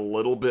happened, like, a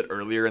little bit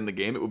earlier in the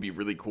game, it would be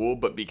really cool,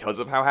 but because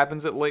of how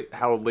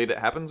late it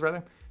happens,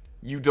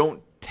 you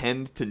don't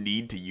tend to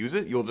need to use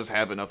it. You'll just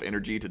have enough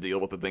energy to deal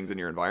with the things in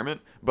your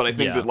environment. But I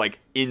think that, like,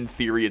 in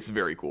theory, it's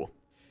very cool.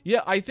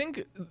 Yeah, I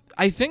think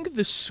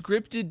the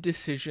scripted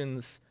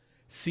decisions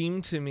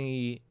seem to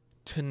me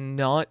to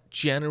not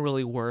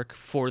generally work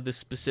for the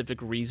specific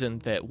reason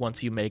that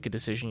once you make a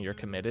decision, you're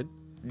committed.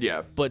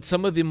 Yeah. But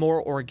some of the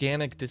more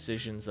organic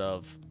decisions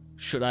of,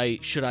 should I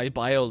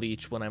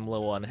BioLeech when I'm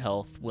low on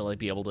health? Will I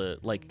be able to,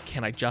 like,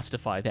 can I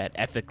justify that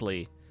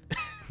ethically?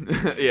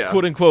 Yeah.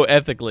 Quote unquote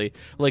ethically.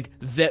 Like,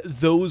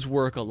 those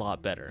work a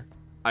lot better.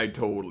 I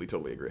totally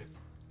agree.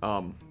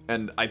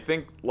 And I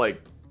think,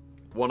 like,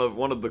 one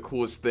of the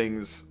coolest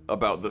things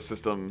about the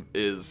system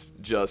is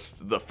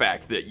just the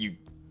fact that you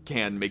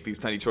can make these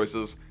tiny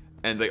choices,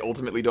 and they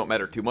ultimately don't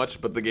matter too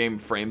much, but the game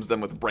frames them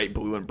with bright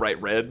blue and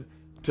bright red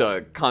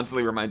to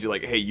constantly remind you,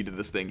 like, hey, you did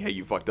this thing, hey,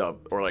 you fucked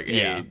up, or, like,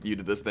 hey, you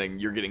did this thing,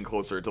 you're getting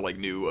closer to, like,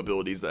 new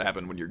abilities that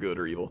happen when you're good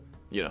or evil,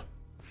 you know?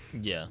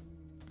 Yeah.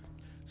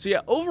 So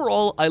yeah,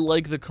 overall, I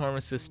like the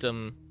karma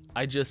system.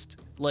 I just,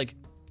 like,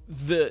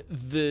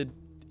 the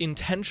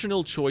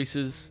intentional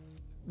choices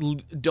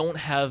don't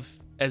have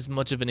as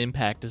much of an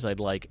impact as I'd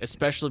like,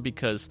 especially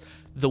because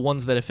the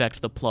ones that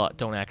affect the plot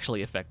don't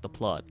actually affect the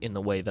plot in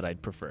the way that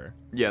I'd prefer.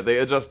 Yeah, they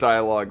adjust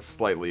dialogue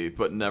slightly,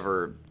 but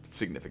never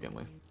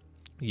significantly.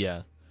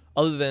 Yeah.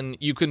 Other than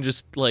you can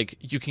just, like,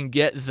 you can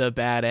get the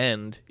bad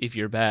end if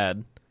you're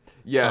bad.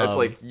 Yeah, it's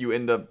like you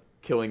end up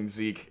killing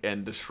Zeke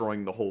and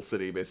destroying the whole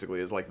city,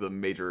 basically, is, like, the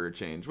major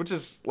change, which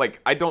is,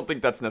 like, I don't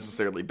think that's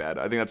necessarily bad.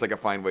 I think that's, like, a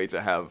fine way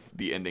to have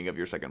the ending of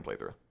your second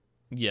playthrough.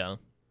 Yeah.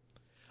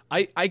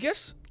 I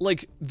guess,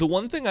 like, the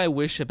one thing I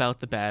wish about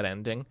the bad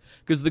ending,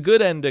 because the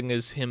good ending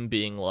is him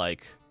being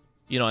like,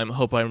 you know, I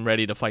hope I'm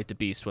ready to fight the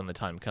beast when the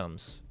time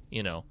comes,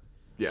 you know.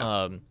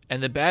 Yeah.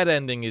 And the bad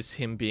ending is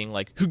him being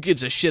like, who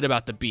gives a shit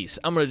about the beast?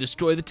 I'm gonna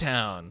destroy the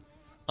town.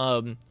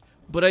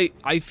 But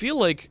I feel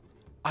like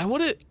I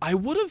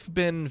would have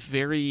been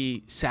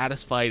very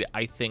satisfied,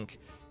 I think,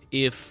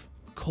 if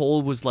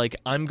Cole was like,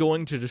 I'm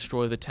going to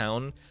destroy the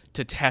town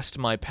to test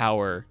my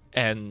power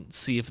and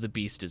see if the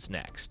beast is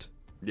next.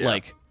 Yeah.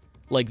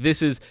 Like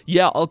this is,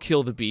 I'll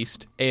kill the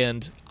beast,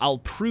 and I'll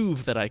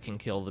prove that I can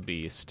kill the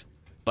beast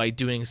by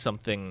doing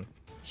something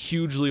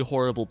hugely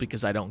horrible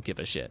because I don't give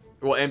a shit.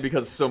 Well, and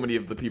because so many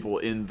of the people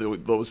in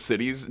those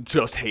cities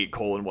just hate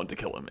Cole and want to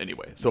kill him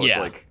anyway. So it's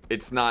like,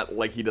 it's not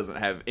like he doesn't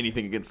have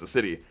anything against the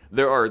city.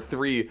 There are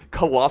 3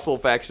 colossal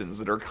factions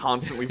that are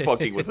constantly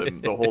fucking with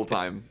him the whole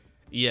time.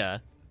 Yeah.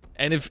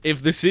 And if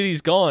the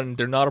city's gone,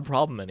 they're not a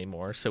problem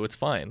anymore, so it's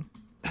fine.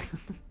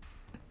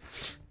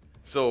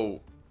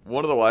 So,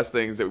 one of the last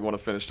things that we want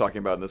to finish talking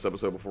about in this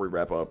episode before we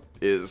wrap up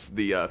is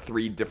the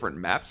 3 different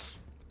maps.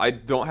 I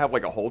don't have,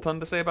 like, a whole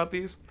ton to say about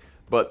these,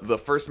 but the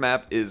first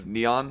map is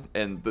Neon,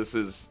 and this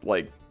is,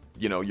 like,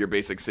 you know, your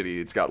basic city.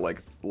 It's got,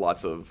 like,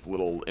 lots of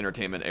little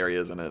entertainment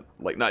areas in it.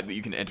 Like, not that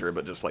you can enter,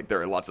 but just, like,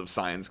 there are lots of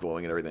signs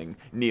glowing and everything.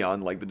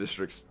 Neon, like the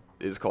district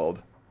is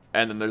called.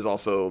 And then there's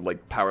also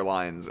like power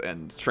lines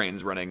and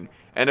trains running,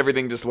 and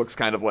everything just looks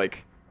kind of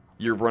like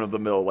your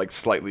run-of-the-mill, like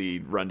slightly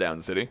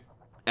rundown city.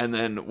 And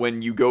then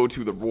when you go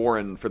to the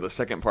Warren for the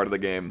second part of the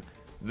game,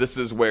 this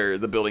is where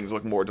the buildings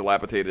look more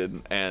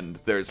dilapidated, and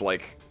there's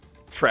like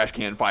trash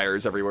can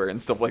fires everywhere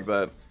and stuff like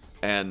that.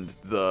 And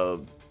there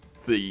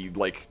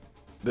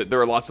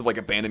are lots of like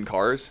abandoned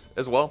cars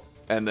as well,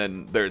 and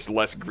then there's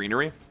less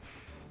greenery.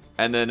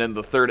 And then in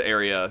the third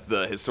area,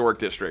 the historic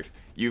district,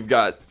 you've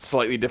got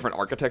slightly different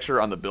architecture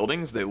on the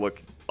buildings. They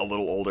look a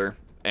little older,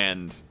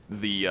 and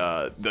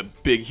the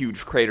big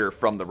huge crater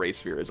from the ray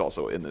sphere is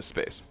also in this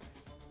space.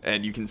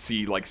 And you can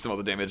see like some of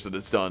the damage that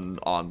it's done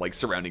on like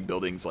surrounding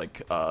buildings,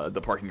 like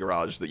the parking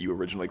garage that you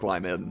originally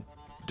climb in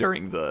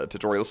during the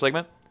tutorial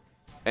segment.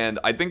 And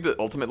I think that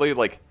ultimately,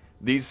 like,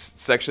 these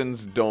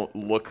sections don't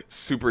look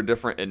super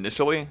different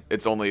initially.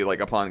 It's only like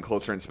upon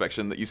closer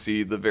inspection that you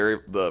see the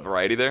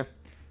variety there.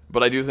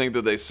 But I do think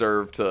that they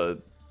serve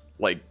to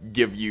like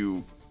give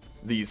you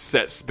these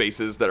set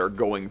spaces that are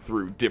going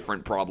through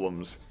different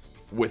problems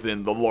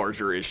within the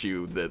larger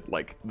issue that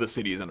like the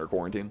city is under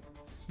quarantine.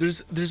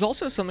 There's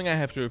also something I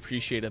have to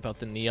appreciate about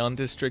the Neon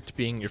District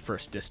being your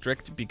first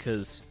district,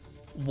 because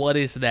what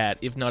is that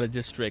if not a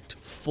district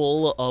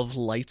full of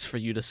lights for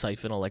you to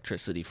siphon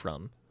electricity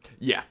from?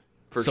 Yeah,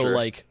 for so sure.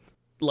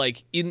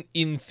 like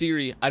in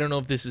theory, I don't know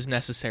if this is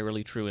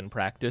necessarily true in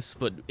practice,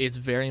 but it's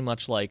very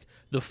much like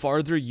the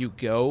farther you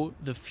go,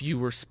 the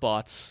fewer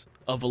spots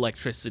of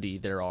electricity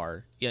there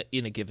are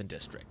in a given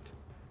district.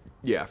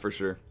 Yeah, for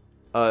sure.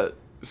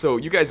 So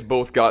you guys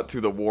both got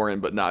to the Warren,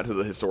 but not to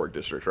the historic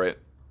district, right?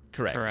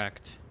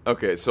 Correct.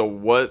 Okay, so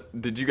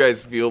what did you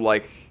guys feel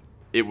like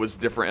it was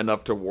different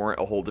enough to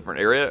warrant a whole different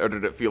area, or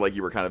did it feel like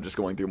you were kind of just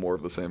going through more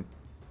of the same?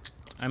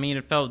 I mean,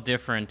 it felt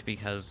different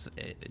because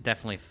it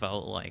definitely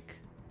felt like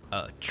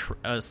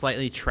a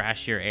slightly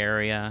trashier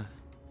area,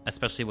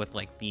 especially with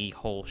like the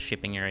whole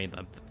shipping area,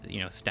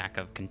 the stack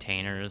of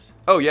containers.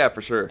 Oh yeah,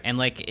 for sure. And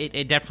like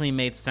it definitely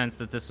made sense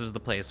that this was the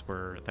place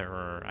where there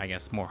were, I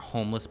guess, more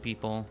homeless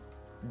people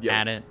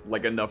at it.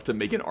 Like enough to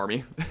make an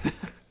army.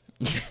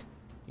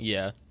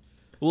 Yeah.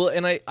 Well,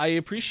 and I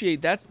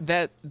appreciate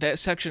that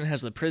section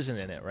has the prison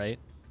in it, right?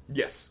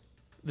 Yes.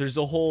 There's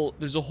a whole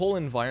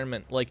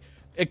environment, like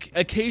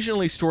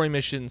occasionally story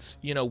missions,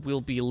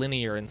 will be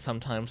linear, and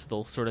sometimes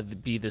they'll sort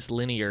of be this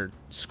linear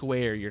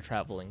square you're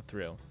traveling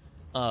through.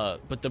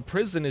 But the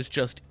prison is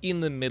just in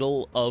the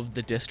middle of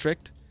the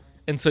district,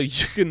 and so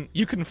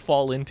you can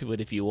fall into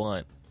it if you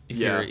want,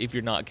 if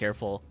you're not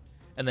careful,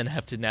 and then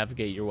have to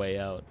navigate your way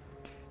out.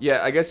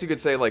 Yeah, I guess you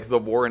could say, like, the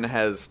Warren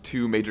has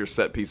two major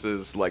set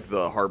pieces, like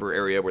the harbor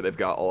area where they've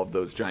got all of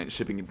those giant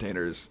shipping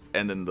containers,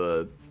 and then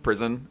the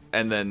prison.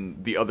 And then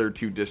the other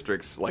two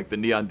districts, like the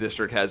Neon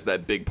District has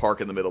that big park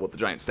in the middle with the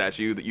giant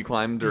statue that you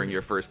climb during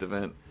your first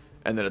event.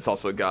 And then it's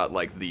also got,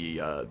 like,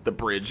 the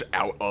bridge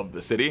out of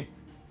the city.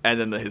 And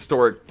then the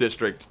Historic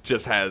District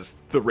just has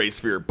the Ray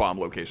Sphere bomb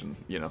location,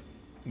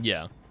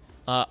 Yeah.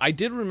 I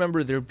did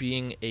remember there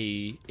being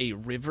a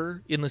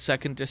river in the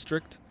second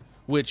district,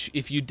 which,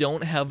 if you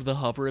don't have the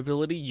hover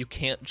ability, you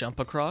can't jump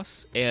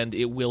across, and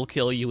it will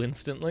kill you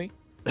instantly.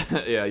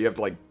 Yeah, you have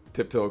to, like,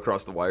 tiptoe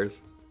across the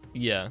wires.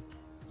 Yeah,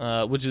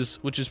 which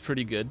is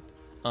pretty good.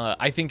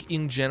 I think,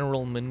 in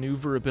general,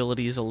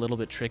 maneuverability is a little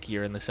bit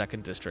trickier in the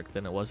second district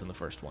than it was in the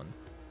first one,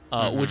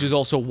 which is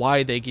also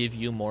why they give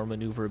you more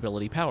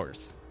maneuverability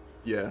powers.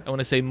 Yeah. I want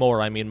to say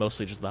more, I mean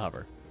mostly just the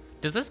hover.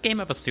 Does this game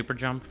have a super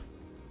jump?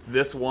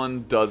 This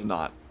one does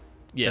not.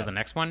 Yeah. Does the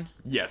next one?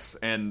 Yes,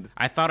 and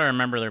I thought I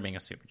remember there being a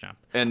super jump.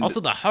 And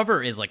also, the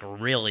hover is like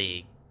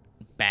really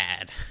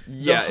bad.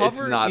 Yeah, it's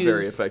not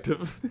very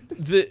effective.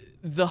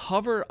 The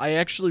hover I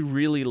actually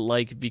really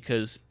like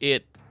because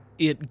it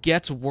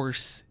gets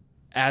worse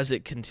as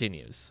it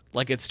continues.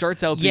 Like, it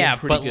starts out being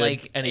pretty good,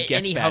 like, and it gets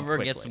any bad hover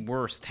quickly. gets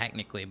worse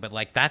technically, but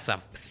like that's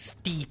a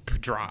steep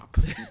drop.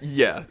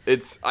 Yeah,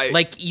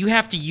 like you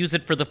have to use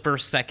it for the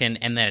first second,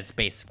 and then it's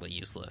basically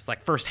useless.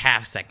 Like first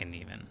half second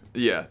even.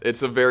 Yeah,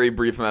 it's a very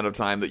brief amount of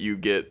time that you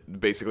get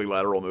basically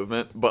lateral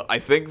movement. But I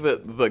think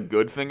that the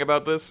good thing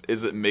about this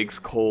is it makes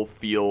Cole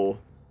feel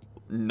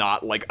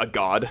not like a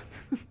god.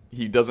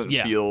 He doesn't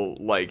feel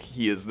like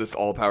he is this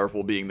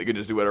all-powerful being that can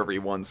just do whatever he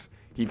wants.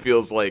 He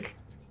feels like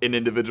an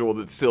individual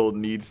that still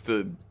needs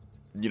to,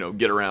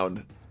 get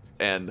around.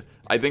 And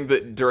I think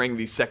that during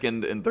the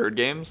second and third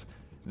games,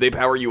 they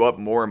power you up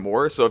more and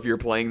more. So if you're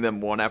playing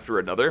them one after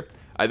another,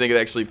 I think it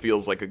actually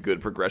feels like a good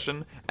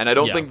progression. And I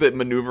don't think that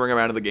maneuvering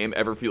around in the game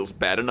ever feels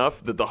bad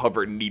enough that the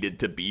hover needed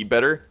to be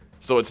better.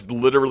 So it's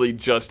literally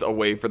just a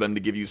way for them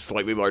to give you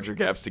slightly larger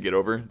gaps to get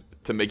over,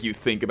 to make you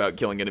think about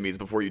killing enemies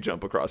before you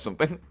jump across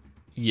something.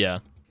 Yeah.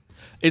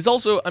 It's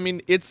also, I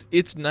mean, it's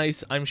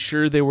nice. I'm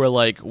sure they were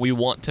like, we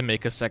want to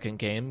make a second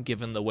game,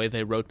 given the way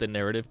they wrote the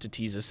narrative to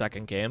tease a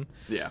second game.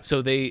 Yeah.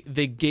 So they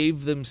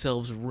gave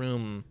themselves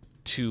room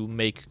to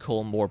make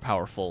Cole more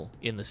powerful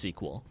in the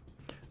sequel,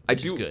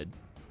 which is good.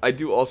 I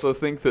do also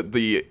think that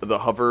the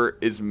hover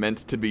is meant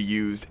to be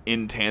used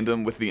in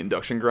tandem with the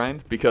induction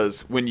grind,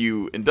 because when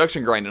you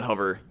induction grind and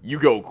hover, you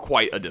go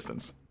quite a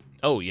distance.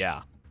 Oh,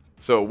 yeah.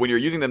 So when you're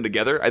using them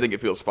together, I think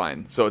it feels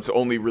fine. So it's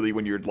only really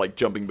when you're like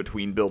jumping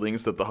between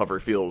buildings that the hover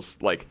feels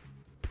like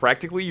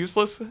practically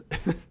useless.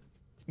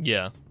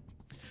 Yeah.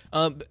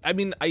 I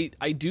mean,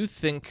 I do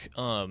think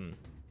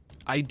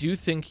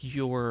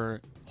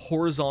your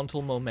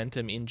horizontal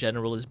momentum in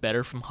general is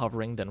better from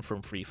hovering than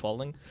from free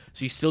falling.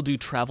 So you still do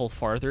travel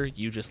farther,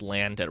 you just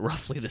land at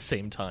roughly the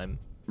same time.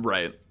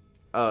 Right.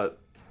 I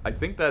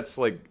think that's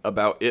like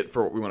about it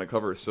for what we want to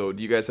cover. So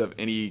do you guys have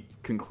any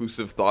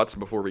conclusive thoughts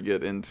before we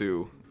get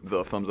into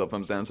the thumbs up,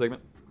 thumbs down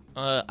segment?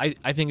 I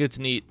think it's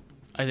neat.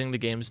 I think the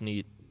game's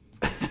neat.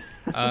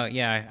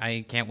 Yeah,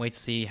 I can't wait to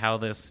see how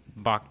this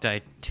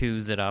Boktai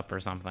 2s it up or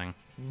something.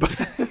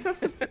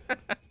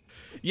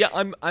 Yeah,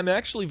 I'm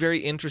actually very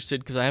interested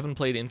because I haven't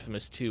played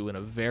Infamous 2 in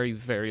a very,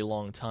 very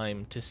long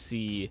time to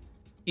see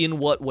in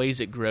what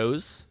ways it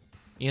grows,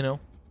 you know?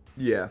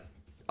 Yeah.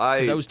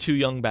 Because I was too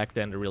young back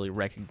then to really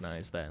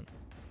recognize that.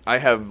 I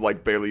have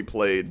like barely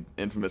played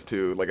Infamous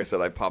 2. Like I said,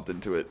 I popped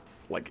into it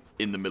like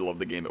in the middle of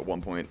the game at one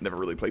point. Never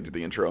really played through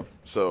the intro.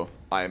 So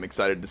I am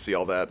excited to see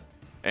all that.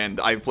 And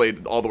I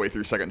played all the way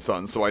through Second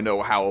Son, so I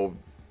know how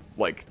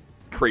like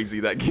crazy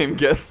that game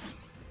gets.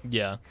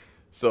 Yeah.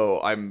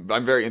 So I'm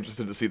very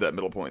interested to see that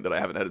middle point that I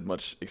haven't had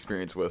much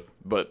experience with.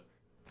 But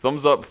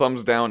thumbs up,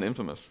 thumbs down,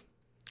 Infamous.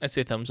 I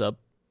say thumbs up.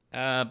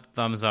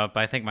 Thumbs up.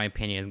 I think my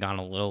opinion has gone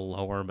a little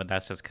lower, but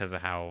that's just because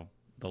of how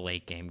the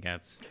late game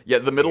gets. Yeah,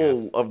 the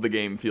middle of the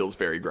game feels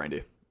very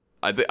grindy.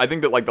 I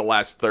think that like the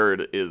last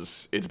third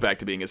it's back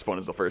to being as fun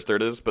as the first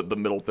third is, but the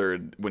middle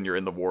third when you're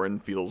in the Warren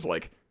feels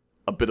like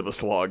a bit of a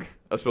slog,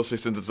 especially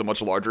since it's a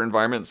much larger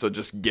environment. So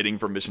just getting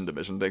from mission to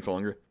mission takes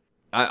longer.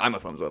 I'm a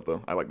thumbs up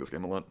though. I like this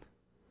game a lot,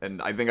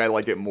 and I think I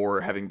like it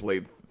more having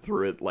played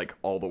through it like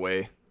all the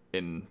way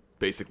in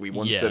basically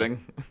one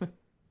sitting.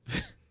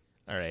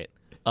 All right.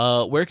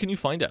 Where can you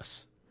find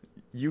us?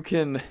 You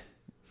can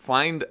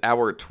find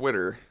our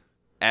Twitter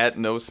at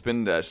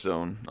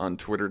NoSpin-Zone on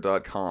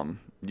Twitter.com.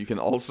 You can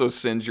also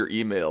send your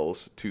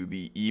emails to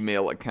the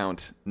email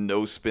account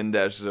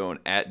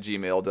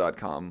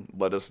nospin-zone@gmail.com.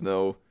 Let us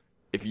know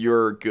if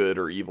you're good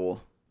or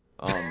evil.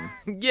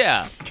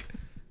 Yeah.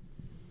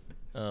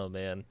 Oh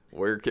man.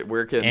 Where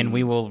can And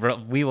we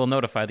will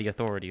notify the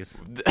authorities.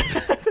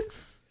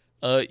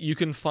 You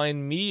can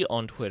find me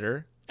on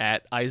Twitter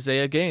at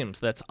Isaiah Games.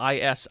 That's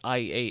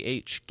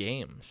ISIAH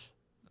Games.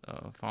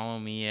 Follow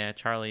me at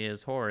Charlie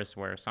is Horse,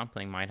 where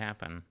something might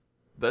happen.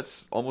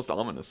 That's almost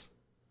ominous.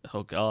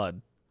 Oh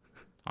God.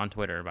 On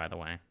Twitter, by the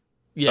way.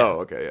 Yeah.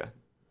 Oh, okay, yeah.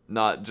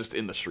 Not just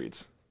in the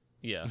streets.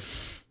 Yeah.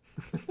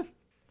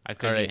 I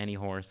could be any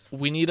horse.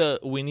 We need a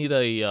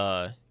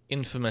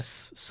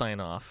infamous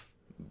sign off.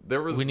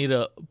 We need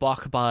a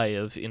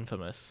Bokbai of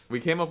Infamous. We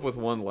came up with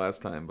one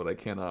last time, but I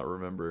cannot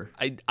remember.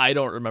 I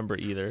don't remember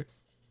either.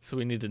 So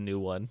we need a new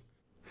one.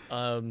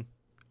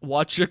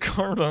 Watch your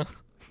karma.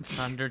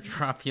 Thunder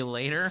drop you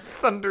later?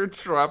 Thunder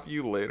drop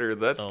you later.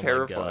 That's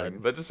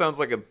terrifying. That just sounds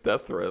like a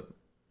death threat.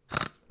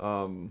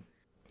 Well,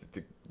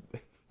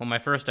 my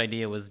first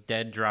idea was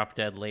dead drop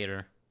dead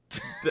later.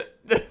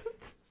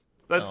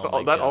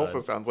 That also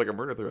sounds like a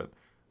murder threat.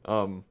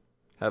 Have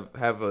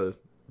a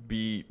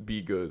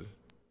be good.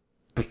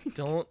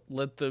 Don't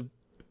let the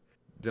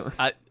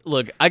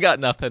look. I got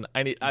nothing.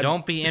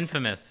 Don't be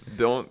infamous.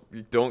 Don't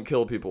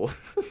kill people.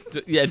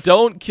 Yeah,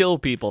 don't kill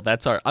people.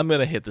 I'm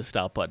gonna hit the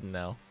stop button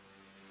now.